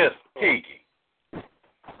 Miss Tiki.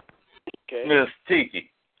 Okay. Miss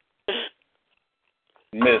Tiki.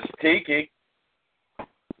 Miss Tiki.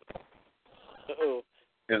 Uh-oh.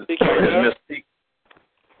 Is Miss Tiki?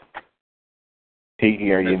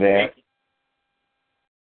 Tiki, are you there? Tiki.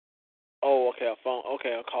 Oh, okay, a phone.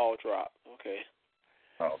 Okay, a call drop. Okay.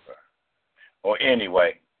 Well,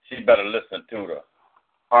 anyway, she better listen to the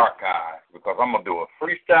archive because I'm going to do a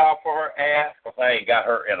freestyle for her ass because I ain't got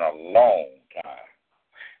her in a long time.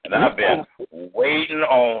 And I've been waiting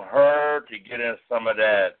on her to get in some of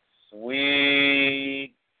that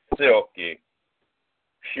sweet, silky,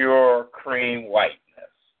 pure cream whiteness.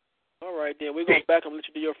 All right, then. We're going to back up and let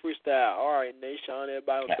you do your freestyle. All right, Nation,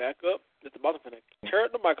 everybody back up. Mr. Boston, turn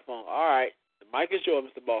is yours,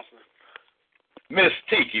 Mr. Boston. Miss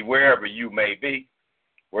Tiki, wherever you may be,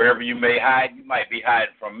 wherever you may hide, you might be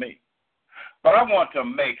hiding from me. But I want to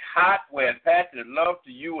make hot, wet, passionate love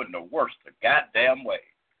to you in the worst of goddamn way.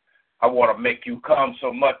 I want to make you come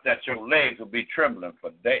so much that your legs will be trembling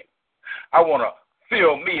for days. I want to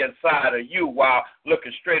feel me inside of you while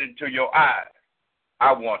looking straight into your eyes.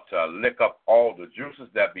 I want to lick up all the juices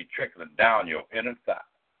that be trickling down your inner thigh.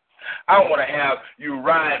 I want to have you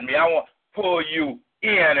ride me. I want to pull you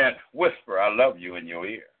in and whisper, I love you in your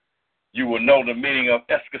ear. You will know the meaning of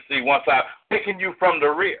ecstasy once I've taken you from the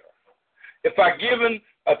rear. If I given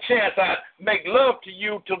a chance, I'd make love to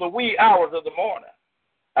you till the wee hours of the morning.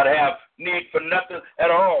 I'd have need for nothing at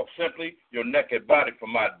all, simply your naked body for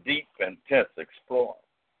my deep, intense exploring.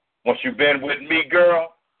 Once you've been with me,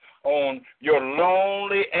 girl, on your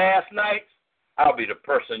lonely ass nights, I'll be the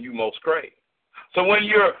person you most crave. So when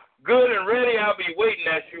you're good and ready, I'll be waiting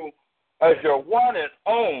as your one and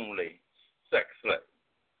only sex slave.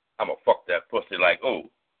 I'm going to fuck that pussy like, ooh.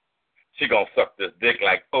 She going to suck this dick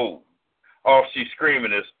like, ooh. All she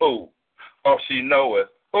screaming is, ooh. All she know is,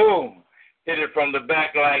 ooh. Hit it from the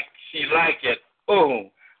back like she like it, ooh.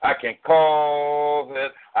 I can cause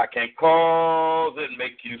it,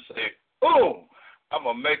 make you say, ooh. I'm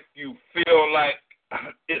going to make you feel like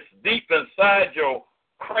it's deep inside your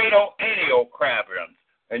cranial caverns.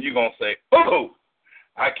 And you're going to say, ooh.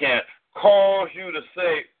 I can cause you to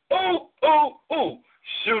say, ooh, ooh, ooh.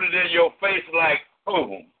 Shoot it in your face like,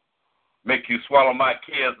 ooh. Make you swallow my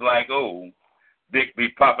kids like, ooh. Dick be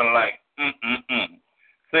popping like, mm-mm-mm.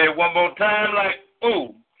 Say it one more time like,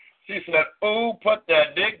 ooh. She said, ooh, put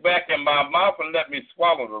that dick back in my mouth and let me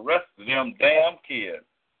swallow the rest of them damn kids.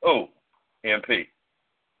 Ooh, MP.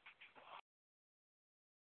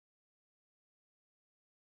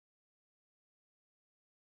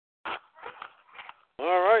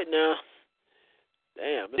 All right, now.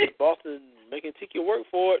 Damn, Mr. Boston making Tiki work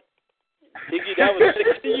for it. Tiki, that was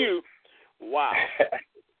 6 to you. Wow.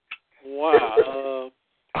 Wow.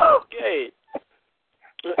 Okay.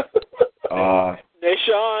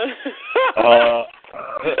 Nashawn.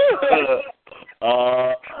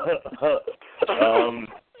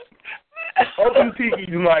 Open Tiki's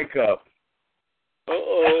mic up.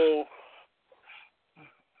 Uh-oh.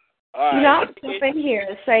 All right. You know, I'll jump in here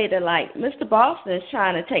and say that, like, Mr. Boston is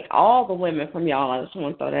trying to take all the women from y'all. I just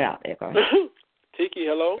want to throw that out there. Go ahead. Tiki,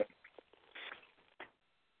 hello?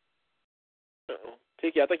 Uh-oh.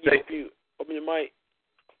 Tiki, I think you mute. Open your mic.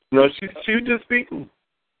 No, she was just speaking.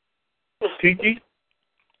 Tiki?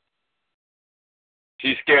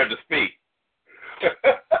 She's scared to speak.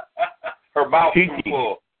 Her mouth is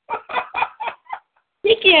full.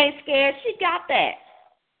 Tiki ain't scared. She got that.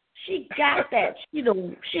 She got that.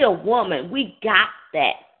 She a woman. We got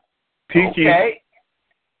that. Tiki. Okay.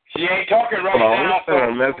 She ain't talking right now. So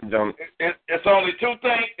it's only two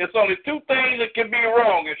things. It's only two things that can be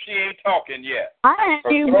wrong if she ain't talking yet. I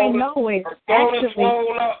didn't even know it. Her throat is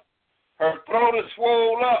swole up. Her throat is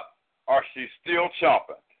swole up, or she's still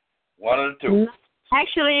chomping. One of the two.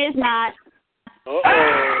 Actually, it's not. Uh-oh.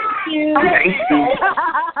 Thank you.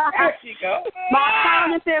 There she go. My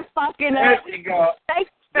phone is there fucking up. There she go.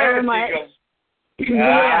 Thanks very much.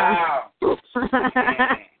 Yeah.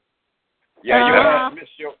 Yeah,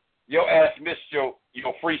 your ass missed your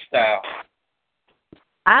freestyle.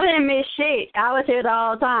 I didn't miss shit. I was here the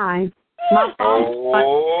whole time. My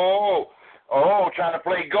phone. Trying to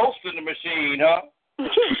play Ghost in the Machine, huh?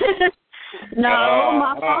 No,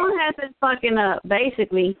 my phone has been fucking up,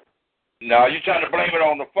 basically. No, you're trying to blame it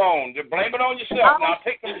on the phone. Just blame it on yourself. Now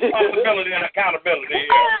take some responsibility and accountability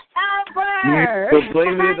here. You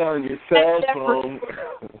blame it on your cell phone.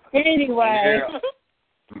 Anyway.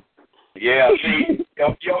 Yeah, see,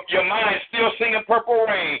 your mind's still singing Purple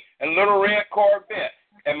Rain and Little Red Corvette.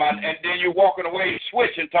 And then you're walking away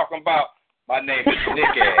switching, talking about my name is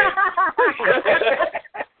Nick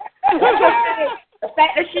The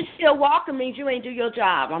fact that she's still walking means you ain't do your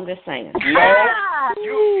job. I'm just saying. No,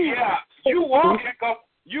 you walking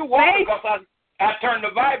because I turned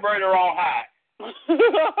the vibrator on high.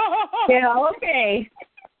 Yeah, okay.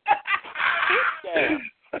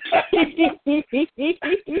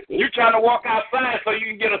 You're trying to walk outside so you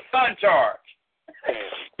can get a sun charge.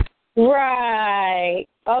 Right.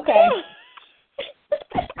 Okay.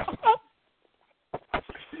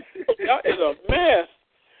 That is a mess.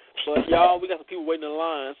 But y'all, we got some people waiting in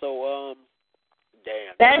line, so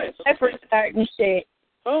damn. That's Jeffrey starting shit.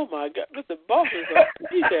 Oh my God, Mr. Boston,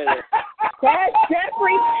 he said it. That's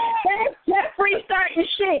Jeffrey starting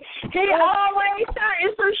shit. He always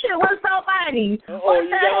starting some shit with somebody. Oh,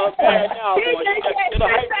 you got upset now, boy. You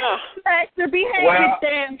got to behave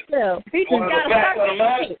damn self. He just got to start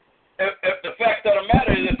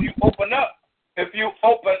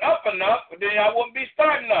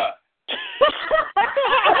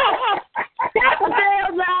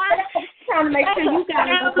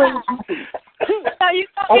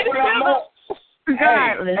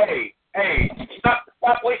Hey, stop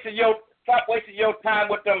wasting your time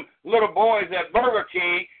with them little boys at Burger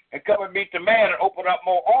King and come and meet the man and open up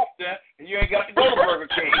more often, and you ain't got to go to Burger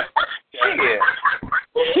King. Shit.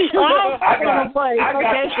 I got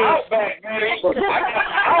the Outback, baby. I got the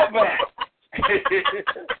Outback.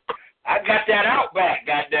 I got that Outback,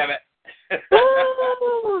 goddammit.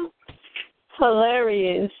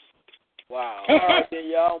 Hilarious. Wow. All right, then,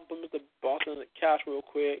 y'all. I'm going to put Mr. Boston on the couch real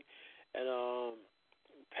quick and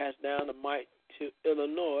pass down the mic to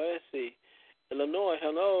Illinois. Let's see. Illinois,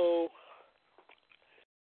 hello.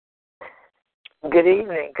 Good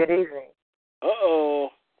evening. Good evening. Uh-oh.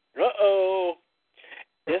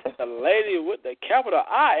 It's the lady with the capital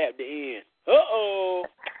I at the end. Uh-oh.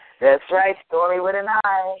 That's right, Stormy with an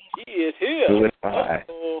I. She is here.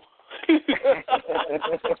 Uh-oh.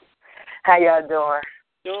 How y'all doing?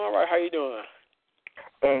 Doing all right. How you doing?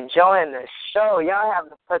 Enjoying the show. Y'all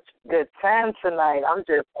having such a good time tonight. I'm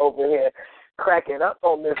just over here cracking up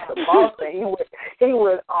on Mr. Boston. He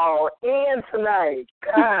went all in tonight.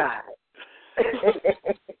 God.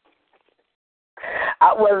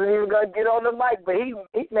 I wasn't even going to get on the mic, but he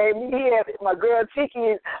made me hear it. My girl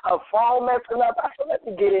Tiki, her phone messing up. I said, let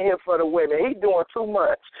me get in here for the women. He doing too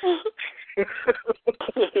much.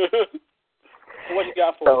 What you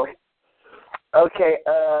got for me? Okay,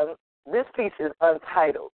 this piece is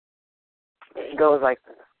untitled. It goes like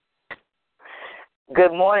this.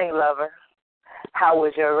 Good morning, lover. How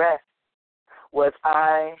was your rest? Was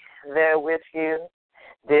I there with you?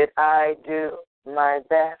 Did I do my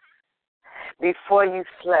best? Before you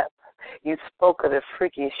slept, you spoke of the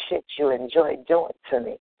freaky shit you enjoyed doing to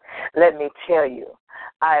me. Let me tell you,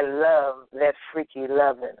 I love that freaky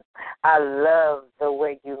loving. I love the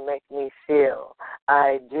way you make me feel.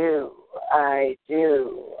 I do.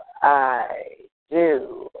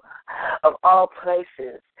 Of all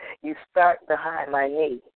places, you start behind my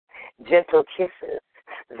knee. Gentle kisses.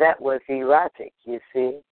 That was erotic, you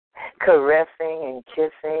see. Caressing and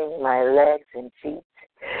kissing my legs and feet.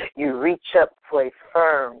 You reach up for a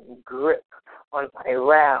firm grip on my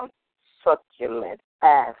round, succulent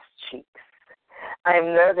ass cheeks.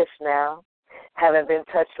 I'm nervous now. Haven't been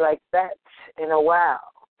touched like that in a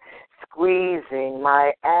while. Squeezing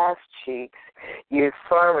my ass cheeks, you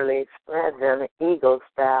firmly spread them eagle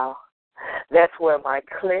style. That's where my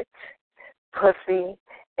clit, pussy,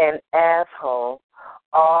 and asshole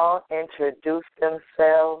all introduce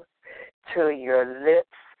themselves to your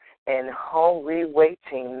lips and hungry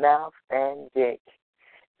waiting mouth and dick.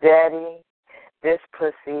 Daddy, this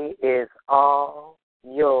pussy is all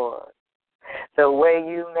yours. The way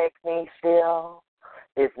you make me feel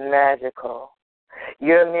is magical.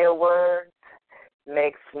 Your mere words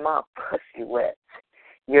makes my pussy wet.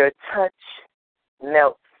 Your touch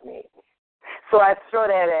melts me. So I throw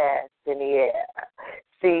that ass in the air.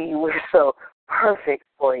 See, we're so perfect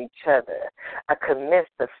for each other. I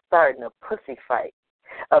commenced to starting a pussy fight.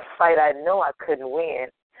 A fight I know I couldn't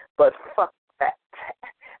win, but fuck that.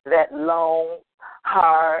 That long,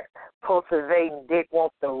 hard, cultivating dick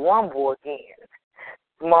wants to rumble again.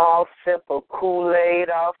 Small, simple Kool-Aid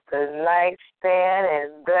off the nightstand,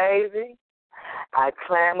 and baby, I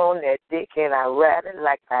climb on that dick and I ride it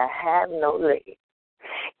like I have no legs.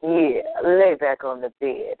 Yeah, lay back on the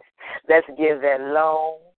bed. Let's give that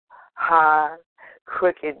long, hard,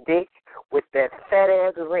 crooked dick with that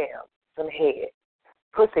fat-ass rim some head.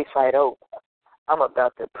 Pussy fight over. I'm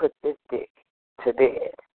about to put this dick to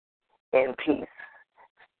bed. In peace.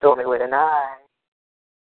 Stormy with an I.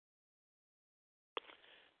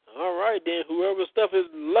 All right, then. Whoever stuff is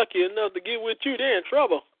lucky enough to get with you, they're in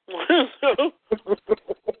trouble.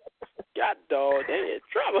 God dog, they're in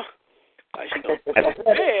trouble. I should go.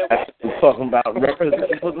 I'm talking about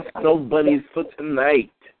representing for the Snow Bunnies for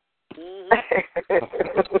tonight. Mm-hmm.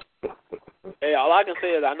 Hey, all I can say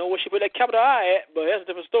is I know where she put that capital I at, but that's a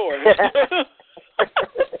different story.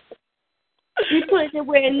 She put it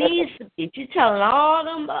where it needs to be. She telling all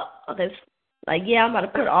them others, like, yeah, I'm about to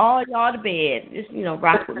put all y'all to bed. Just,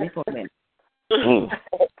 rock with me for a minute.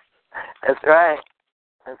 That's right.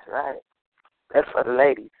 That's for the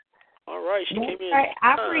ladies. All right, she came in.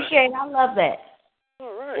 I appreciate it. I love that.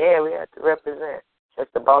 All right. Yeah, we have to represent.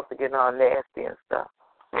 That's the boss to getting all nasty and stuff.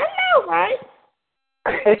 I know, right?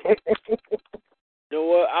 You know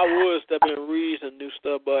what? I would step in and read some new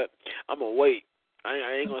stuff, but I'm gonna wait. I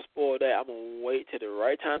ain't gonna spoil that. I'm gonna wait till the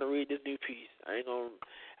right time to read this new piece. I ain't gonna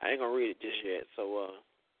read it just yet. So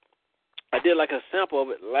I did like a sample of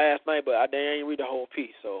it last night, but I didn't read the whole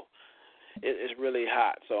piece. So it's really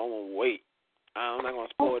hot. So I'm gonna wait. I'm not gonna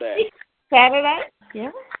spoil that. Saturday?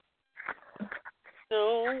 Yeah.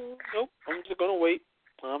 Nope. I'm just gonna wait.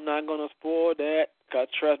 I'm not gonna spoil that. Cause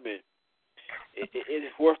trust me,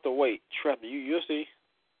 it's worth the wait. Trust me, you'll see.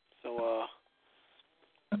 So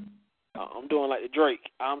I'm doing like the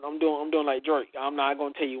Drake. I'm doing like Drake. I'm not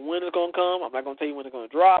gonna tell you when it's gonna come. I'm not gonna tell you when it's gonna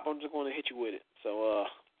drop. I'm just gonna hit you with it. So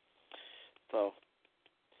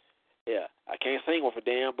yeah, I can't sing worth a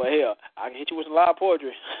damn, but hell, I can hit you with some live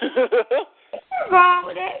poetry. What's wrong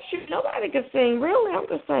with that? Shoot, nobody can sing. Really, I'm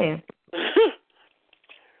just saying.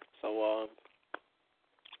 So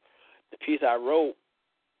the piece I wrote,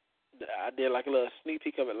 I did like a little sneak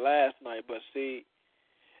peek of it last night. But see,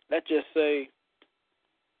 let's just say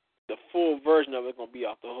the full version of it gonna be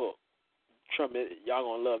off the hook. Trump, y'all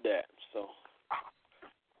gonna love that. So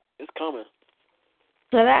it's coming.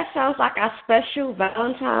 So that sounds like our special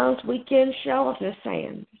Valentine's weekend show. I'm just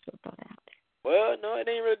saying. Well, no, it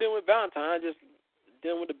ain't really dealing with Valentine's. Just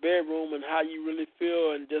dealing with the bedroom and how you really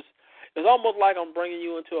feel, and just it's almost like I'm bringing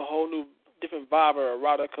you into a whole new, different vibe of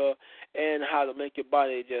erotica and how to make your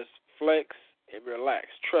body just flex and relax.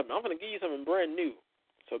 Trust me, I'm gonna give you something brand new.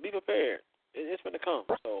 So be prepared. It's gonna come.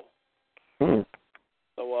 So,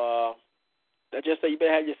 let's just say you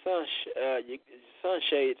better have your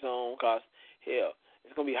sunshades on, cause hell,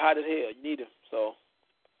 it's gonna be hot as hell. You need them. So,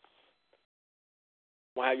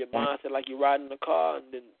 you have your mindset like you're riding in the car, and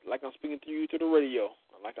then like I'm speaking to you through the radio,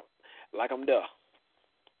 like I'm there.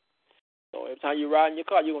 So every time you ride in your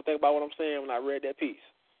car, you're gonna think about what I'm saying when I read that piece.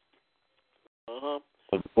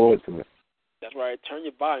 Look forward to it. That's right. Turn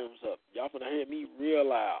your volumes up. Y'all gonna hear me real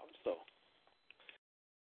loud. So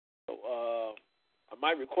I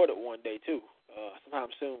might record it one day too, sometime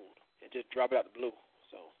soon, and just drop it out the blue.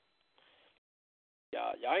 So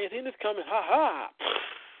y'all ain't seen this coming. Ha ha.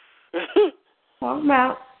 Talk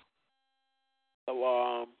about.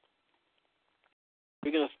 So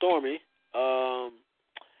speaking of Stormy, now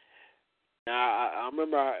I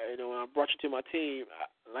remember when I brought you to my team.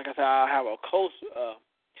 Like I said, I have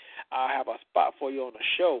a spot for you on the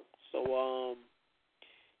show. So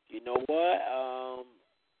you know what?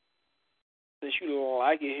 Since you don't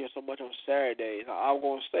like it here so much on Saturdays, all I'm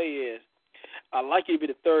gonna say is I'd like you to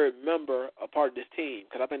be the third member, a part of this team,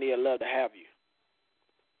 because I think they'd love to have you.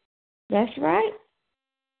 That's right.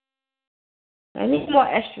 I need more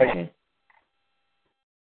estrogen.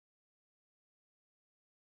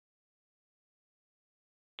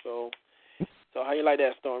 So how you like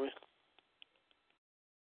that, Stormy?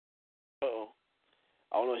 Uh-oh.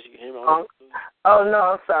 I don't know if you can hear me. Oh, no,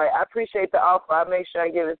 I'm sorry. I appreciate the offer. I make sure I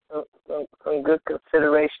give it some good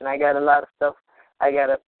consideration. I got a lot of stuff I got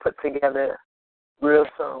to put together real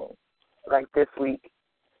soon, like this week.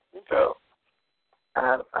 Okay. So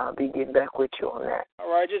I'll be getting back with you on that.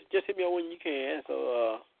 All right, just hit me up when you can.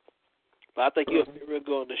 So, but I think you'll be real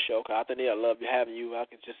good on the show, because I think they'll love having you. I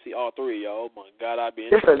can just see all three of y'all. Oh, my God, I'll be in.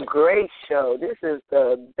 This is a great show. This is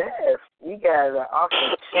the best. You guys are off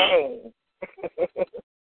the chain.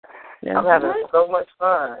 I'm having so much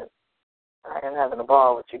fun. I am having a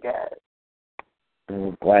ball with you guys.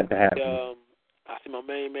 I'm glad to have you. I see my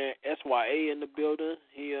main man SYA in the building.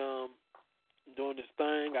 He doing this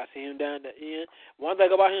thing. I see him down at the end. One thing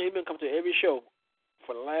about him, he's been coming to every show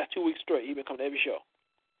for the last 2 weeks straight. He's been coming to every show.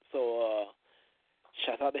 So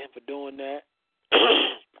shout out to him for doing that.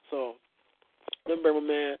 So let me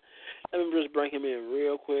just bring him in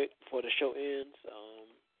real quick before the show ends.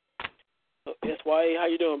 So SYA, how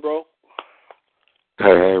you doing, bro?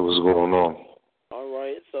 Hey, what's going on? All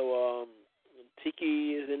right, so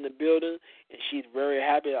Tiki is in the building, and she's very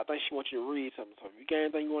happy. I think she wants you to read something. So if you got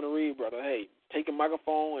anything you want to read, brother, hey, take a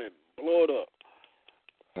microphone and blow it up.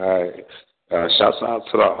 All right. Shouts out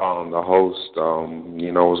to the host.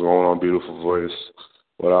 You know what's going on, beautiful voice.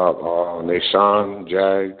 What up, Nashawn,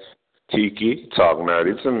 Jag, Tiki, talking about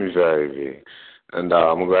it to me, very. And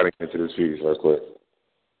I'm going to go ahead and get into this piece real quick.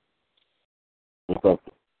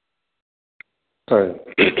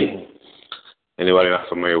 Okay. Anybody not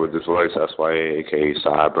familiar with this voice? That's why, a.k.a.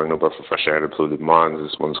 I bring the breath of fresh air to polluted minds.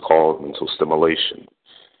 This one's called Mental Stimulation.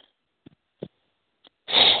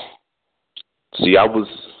 See, I was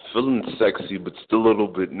feeling sexy, but still a little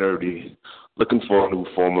bit nerdy, looking for a new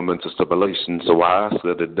form of mental stimulation, so I asked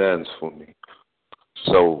her to dance for me.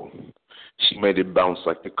 So she made it bounce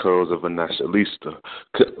like the curls of a nationalista.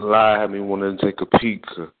 Couldn't lie, had me wanting to take a peek.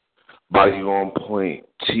 Body on point,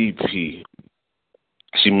 TP.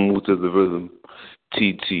 She moved to the rhythm,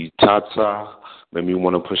 TT, ta-ta. Made me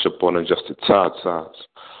want to push up on her just to ta-tas.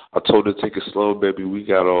 I told her, take it slow, baby, we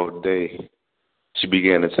got all day. She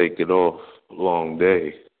began to take it off, long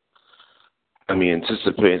day.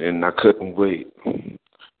 Anticipating, I couldn't wait.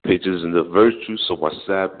 Pictures in the virtue, so I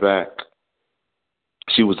sat back.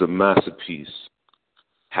 She was a masterpiece.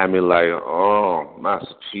 Had me like, oh,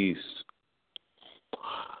 masterpiece.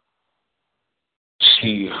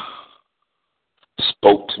 She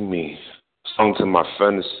spoke to me, sung to my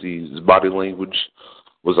fantasies. Body language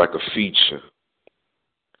was like a feature.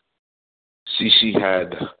 See, she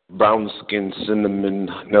had brown skin, cinnamon,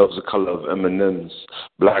 nails the color of M&Ms,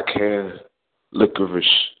 black hair, licorice,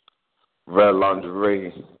 red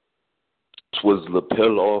lingerie, Twizzler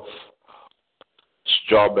peel off,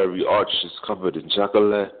 strawberry arches covered in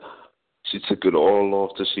chocolate. She took it all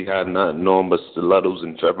off till she had nothing on but stilettos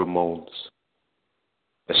and pheromones.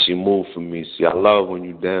 And she moved for me. See, I love when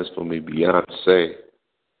you dance for me, Beyonce.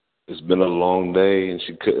 It's been a long day and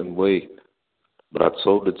she couldn't wait. But I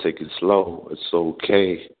told her take it slow. It's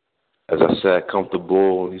okay. As I sat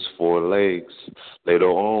comfortable on these 4 legs. Later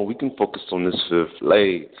on, we can focus on this 5th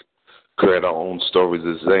leg. Create our own stories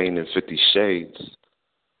of Zayn and 50 Shades.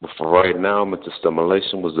 But for right now, mental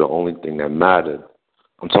stimulation was the only thing that mattered.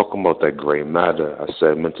 I'm talking about that gray matter. I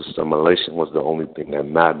said mental stimulation was the only thing that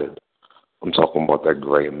mattered. I'm talking about that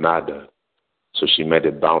gray matter. So she made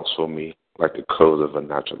it bounce for me like the curls of a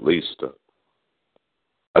naturalista.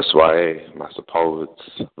 That's why Master Poets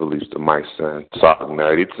released the mic saying, talk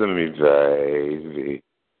nerdy to me, baby.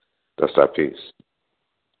 That's that piece.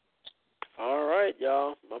 All right,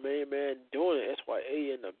 y'all. My main man doing it.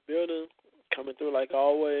 SYA in the building. Coming through like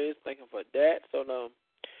always. Thank you for that. So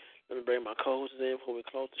let me bring my co-hosts in before we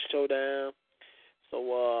close the show down. So,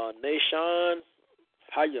 Nashawn,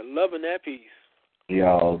 how you loving that piece?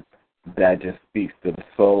 Yo, that just speaks to the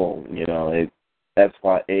soul. You know, that's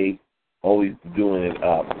why always doing it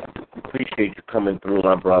up. Appreciate you coming through,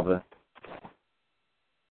 my brother.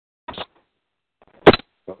 I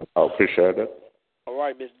appreciate it. All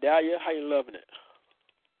right, Miss Dahlia, how you loving it?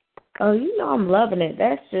 Oh, you know I'm loving it.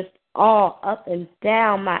 That's just all up and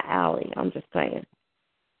down my alley. I'm just saying.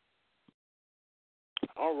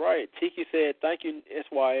 All right. Tiki said, thank you,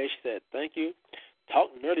 SYA. She said, thank you.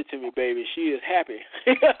 Talk nerdy to me, baby. She is happy.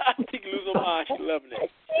 Tiki losing her mind. She's loving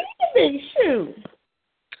it. Shoot.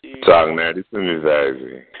 Talk nerdy to me,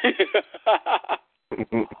 baby.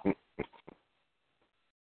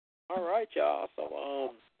 All right, y'all. So,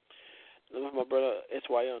 let me put my brother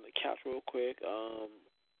SYA on the couch real quick.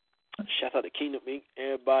 Shouts out to Kingdom Inc.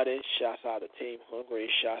 Everybody. Shouts out to Team Hungry.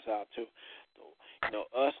 Shouts out to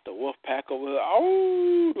us, the Wolf Pack over here.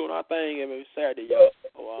 Oh, doing our thing every Saturday, y'all.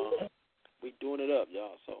 So, we doing it up,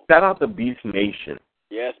 y'all. So shout out to Beast Nation.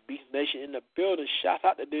 Yes, Beast Nation in the building. Shouts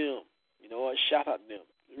out to them. You know what? Shouts out to them.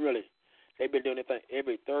 Really. They've been doing their thing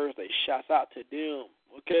every Thursday. Shouts out to them.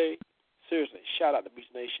 Okay? Seriously, shout out to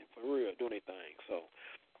Beast Nation for real, doing their thing. So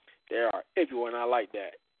they are everywhere, and I like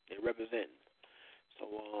that. They're representing.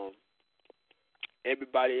 So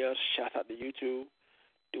everybody else, shout out to YouTube.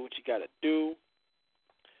 Do what you got to do.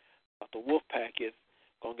 The Wolfpack is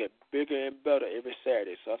going to get bigger and better every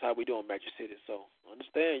Saturday. So that's how we do in Magic City. So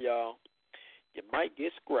understand, y'all, you might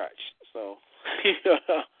get scratched. So,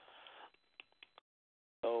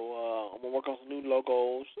 I'm going to work on some new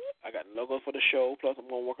logos. I got logos for the show. Plus, I'm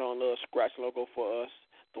going to work on a little scratch logo for us,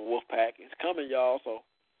 the Wolfpack. It's coming, y'all. So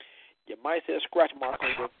you might see a scratch mark on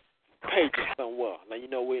your page somewhere. Now, you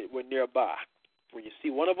know we're nearby. When you see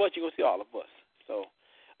one of us, you're going to see all of us. So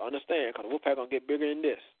understand, because the Wolfpack going to get bigger than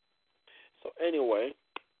this. So anyway,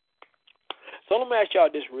 so let me ask y'all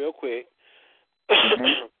this real quick.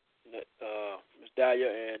 Ms. Dahlia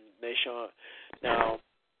and Nashawn. Now,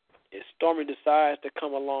 if Stormy decides to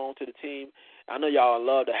come along to the team, I know y'all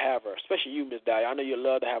love to have her, especially you, Ms. Dahlia. I know you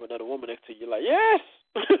love to have another woman next to you. Like, yes.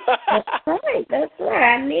 That's right.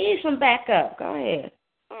 I need some backup. Go ahead.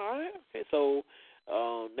 All right. Okay, so,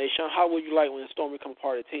 Nashawn, how would you like when Stormy come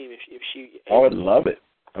part of the team? If she? I would love it.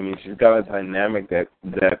 I mean, she's got a dynamic that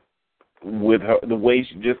with her, the way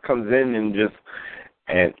she just comes in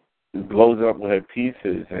and blows up with her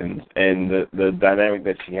pieces and the dynamic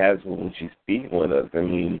that she has when she's speaking with us. I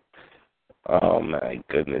mean, oh my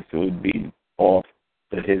goodness, it would be off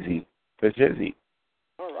the hizzy.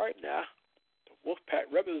 All right, now the Wolfpack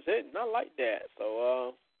representing. I like that.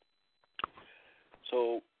 So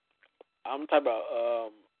I'm the type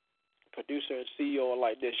of producer and CEO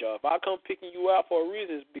like this, y'all. If I come picking you out for a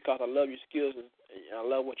reason, it's because I love your skills and I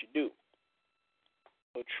love what you do.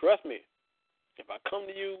 So trust me, if I come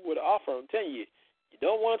to you with an offer, I'm telling you, you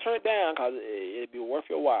don't want to turn it down because it'll be worth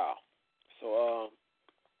your while. So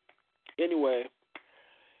anyway,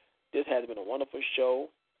 this has been a wonderful show.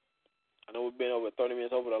 I know we've been over 30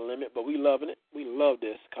 minutes over the limit, but we loving it. We love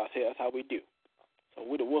this because that's how we do. So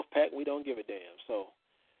we're the Wolfpack. We don't give a damn. So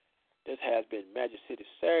this has been Magic City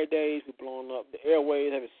Saturdayz. We're blowing up the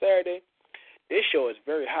airwaves every Saturday. This show is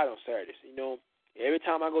very hot on Saturdays. You know, every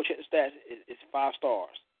time I go check the stats, it's 5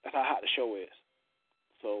 stars. That's how hot the show is.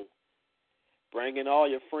 So bring in all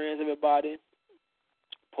your friends, everybody.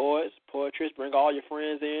 poets, poetry. Bring all your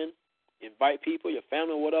friends in. Invite people, your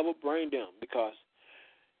family, whatever. Bring them, because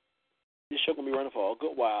this show gonna be running for a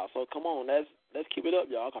good while. So come on, let's keep it up,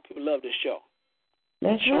 y'all. Cause people love this show.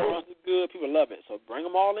 That's show right. runs good. People love it. So bring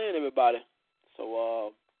them all in, everybody.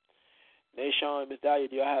 So, Nashawn, Miss Dahlia,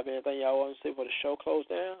 do y'all have anything y'all want to say before the show close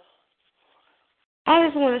down? I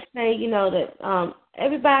just want to say, that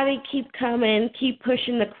everybody keep coming, keep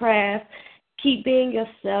pushing the craft, keep being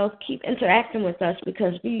yourself, keep interacting with us,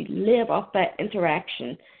 because we live off that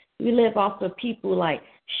interaction. We live off of people,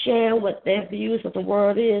 sharing what their views of the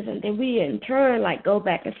world is, and then we, in turn, go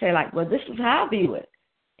back and say, well, this is how I view it.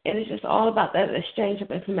 And it's just all about that exchange of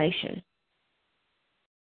information.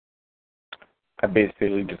 I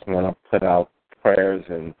basically just want to put out prayers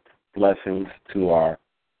and blessings to our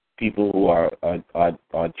people who are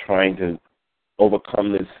trying to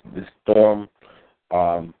overcome this storm.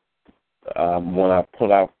 Want to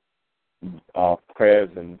put out prayers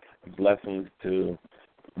and blessings to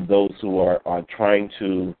those who are trying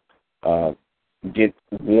to get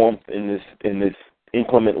warmth in this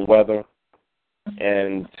inclement weather,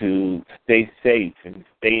 and to stay safe and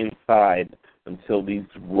stay inside until these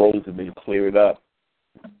roads have been cleared up,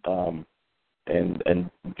 and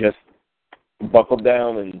just buckle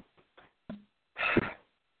down and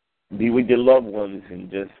be with your loved ones and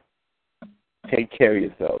just take care of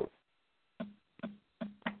yourselves.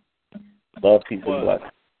 Love, peace, and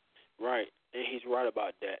blessings. Right, and he's right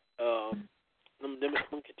about that. Let me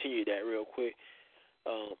continue that real quick.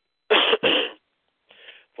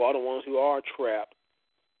 For all the ones who are trapped,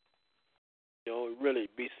 really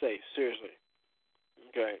be safe, seriously.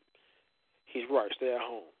 Okay? He's right, stay at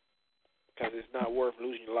home, because it's not worth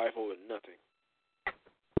losing your life over nothing.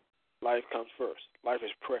 Life comes first. Life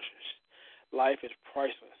is precious. Life is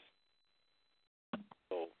priceless.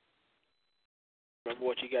 So, remember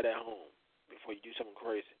what you got at home before you do something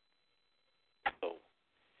crazy. So,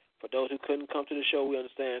 for those who couldn't come to the show, we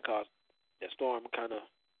understand, because that storm kind of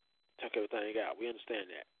took everything out. We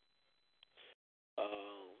understand that.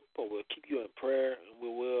 But we'll keep you in prayer, and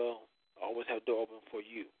we will always have the door open for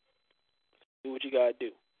you. Do what you got to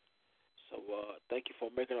do. So thank you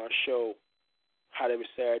for making our show hot every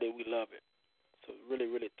Saturday. We love it. So really,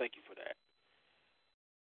 really thank you for that.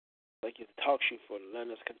 Thank you to Talk Shoe for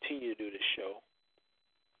letting us continue to do this show.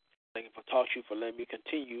 Thank you for Talk Shoe for letting me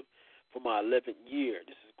continue for my 11th year.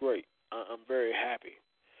 This is great. I'm very happy.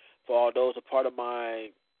 For all those a part of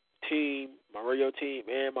my team, my radio team,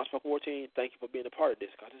 and my spoken word team, thank you for being a part of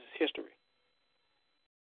this, because this is history.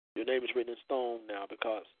 Your name is written in stone now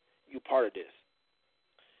because you're part of this.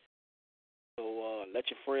 So let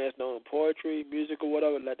your friends know in poetry, music, or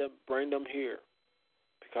whatever, bring them here,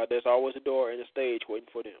 because there's always a door and a stage waiting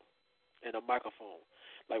for them, and a microphone.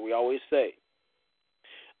 Like we always say,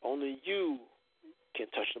 only you can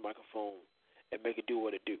touch the microphone and make it do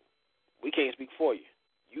what it do. We can't speak for you.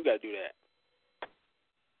 You got to do that.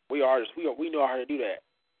 We artists, we know how to do that.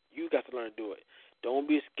 You got to learn to do it. Don't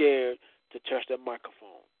be scared to touch that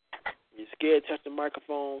microphone. You're scared to touch the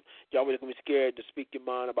microphone, you're always going to be scared to speak your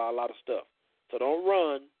mind about a lot of stuff. So don't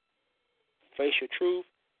run. Face your truth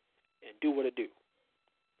and do what it do.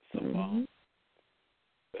 So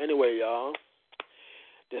anyway, y'all,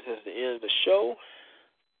 this is the end of the show.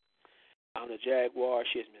 I'm the Jaguar.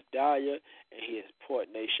 She is Miss Dahlia, and he is Port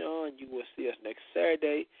Nation. You will see us next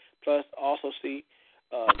Saturday. Plus, also see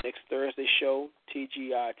next Thursday show,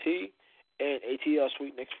 TGIT, and ATL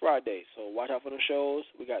Suite next Friday. So watch out for them shows.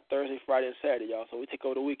 We got Thursday, Friday, and Saturday, y'all. So we take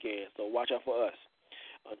over the weekend. So watch out for us.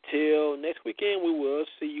 Until next weekend, we will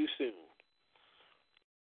see you soon.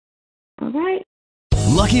 All right.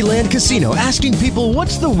 Lucky Land Casino, asking people,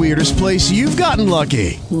 what's the weirdest place you've gotten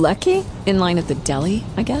lucky? Lucky? In line at the deli,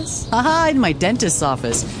 I guess? Aha, in my dentist's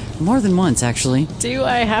office. More than once, actually. Do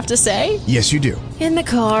I have to say? Yes, you do. In the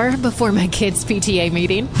car before my kids' PTA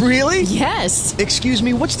meeting. Really? Yes. Excuse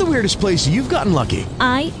me, what's the weirdest place you've gotten lucky?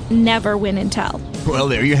 I never win and tell. Well,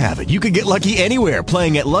 there you have it. You can get lucky anywhere,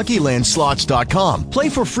 playing at LuckyLandSlots.com. Play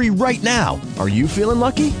for free right now. Are you feeling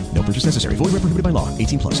lucky? No purchase necessary. Void where prohibited by law.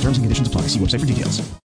 18+. Terms and conditions apply. See website for details.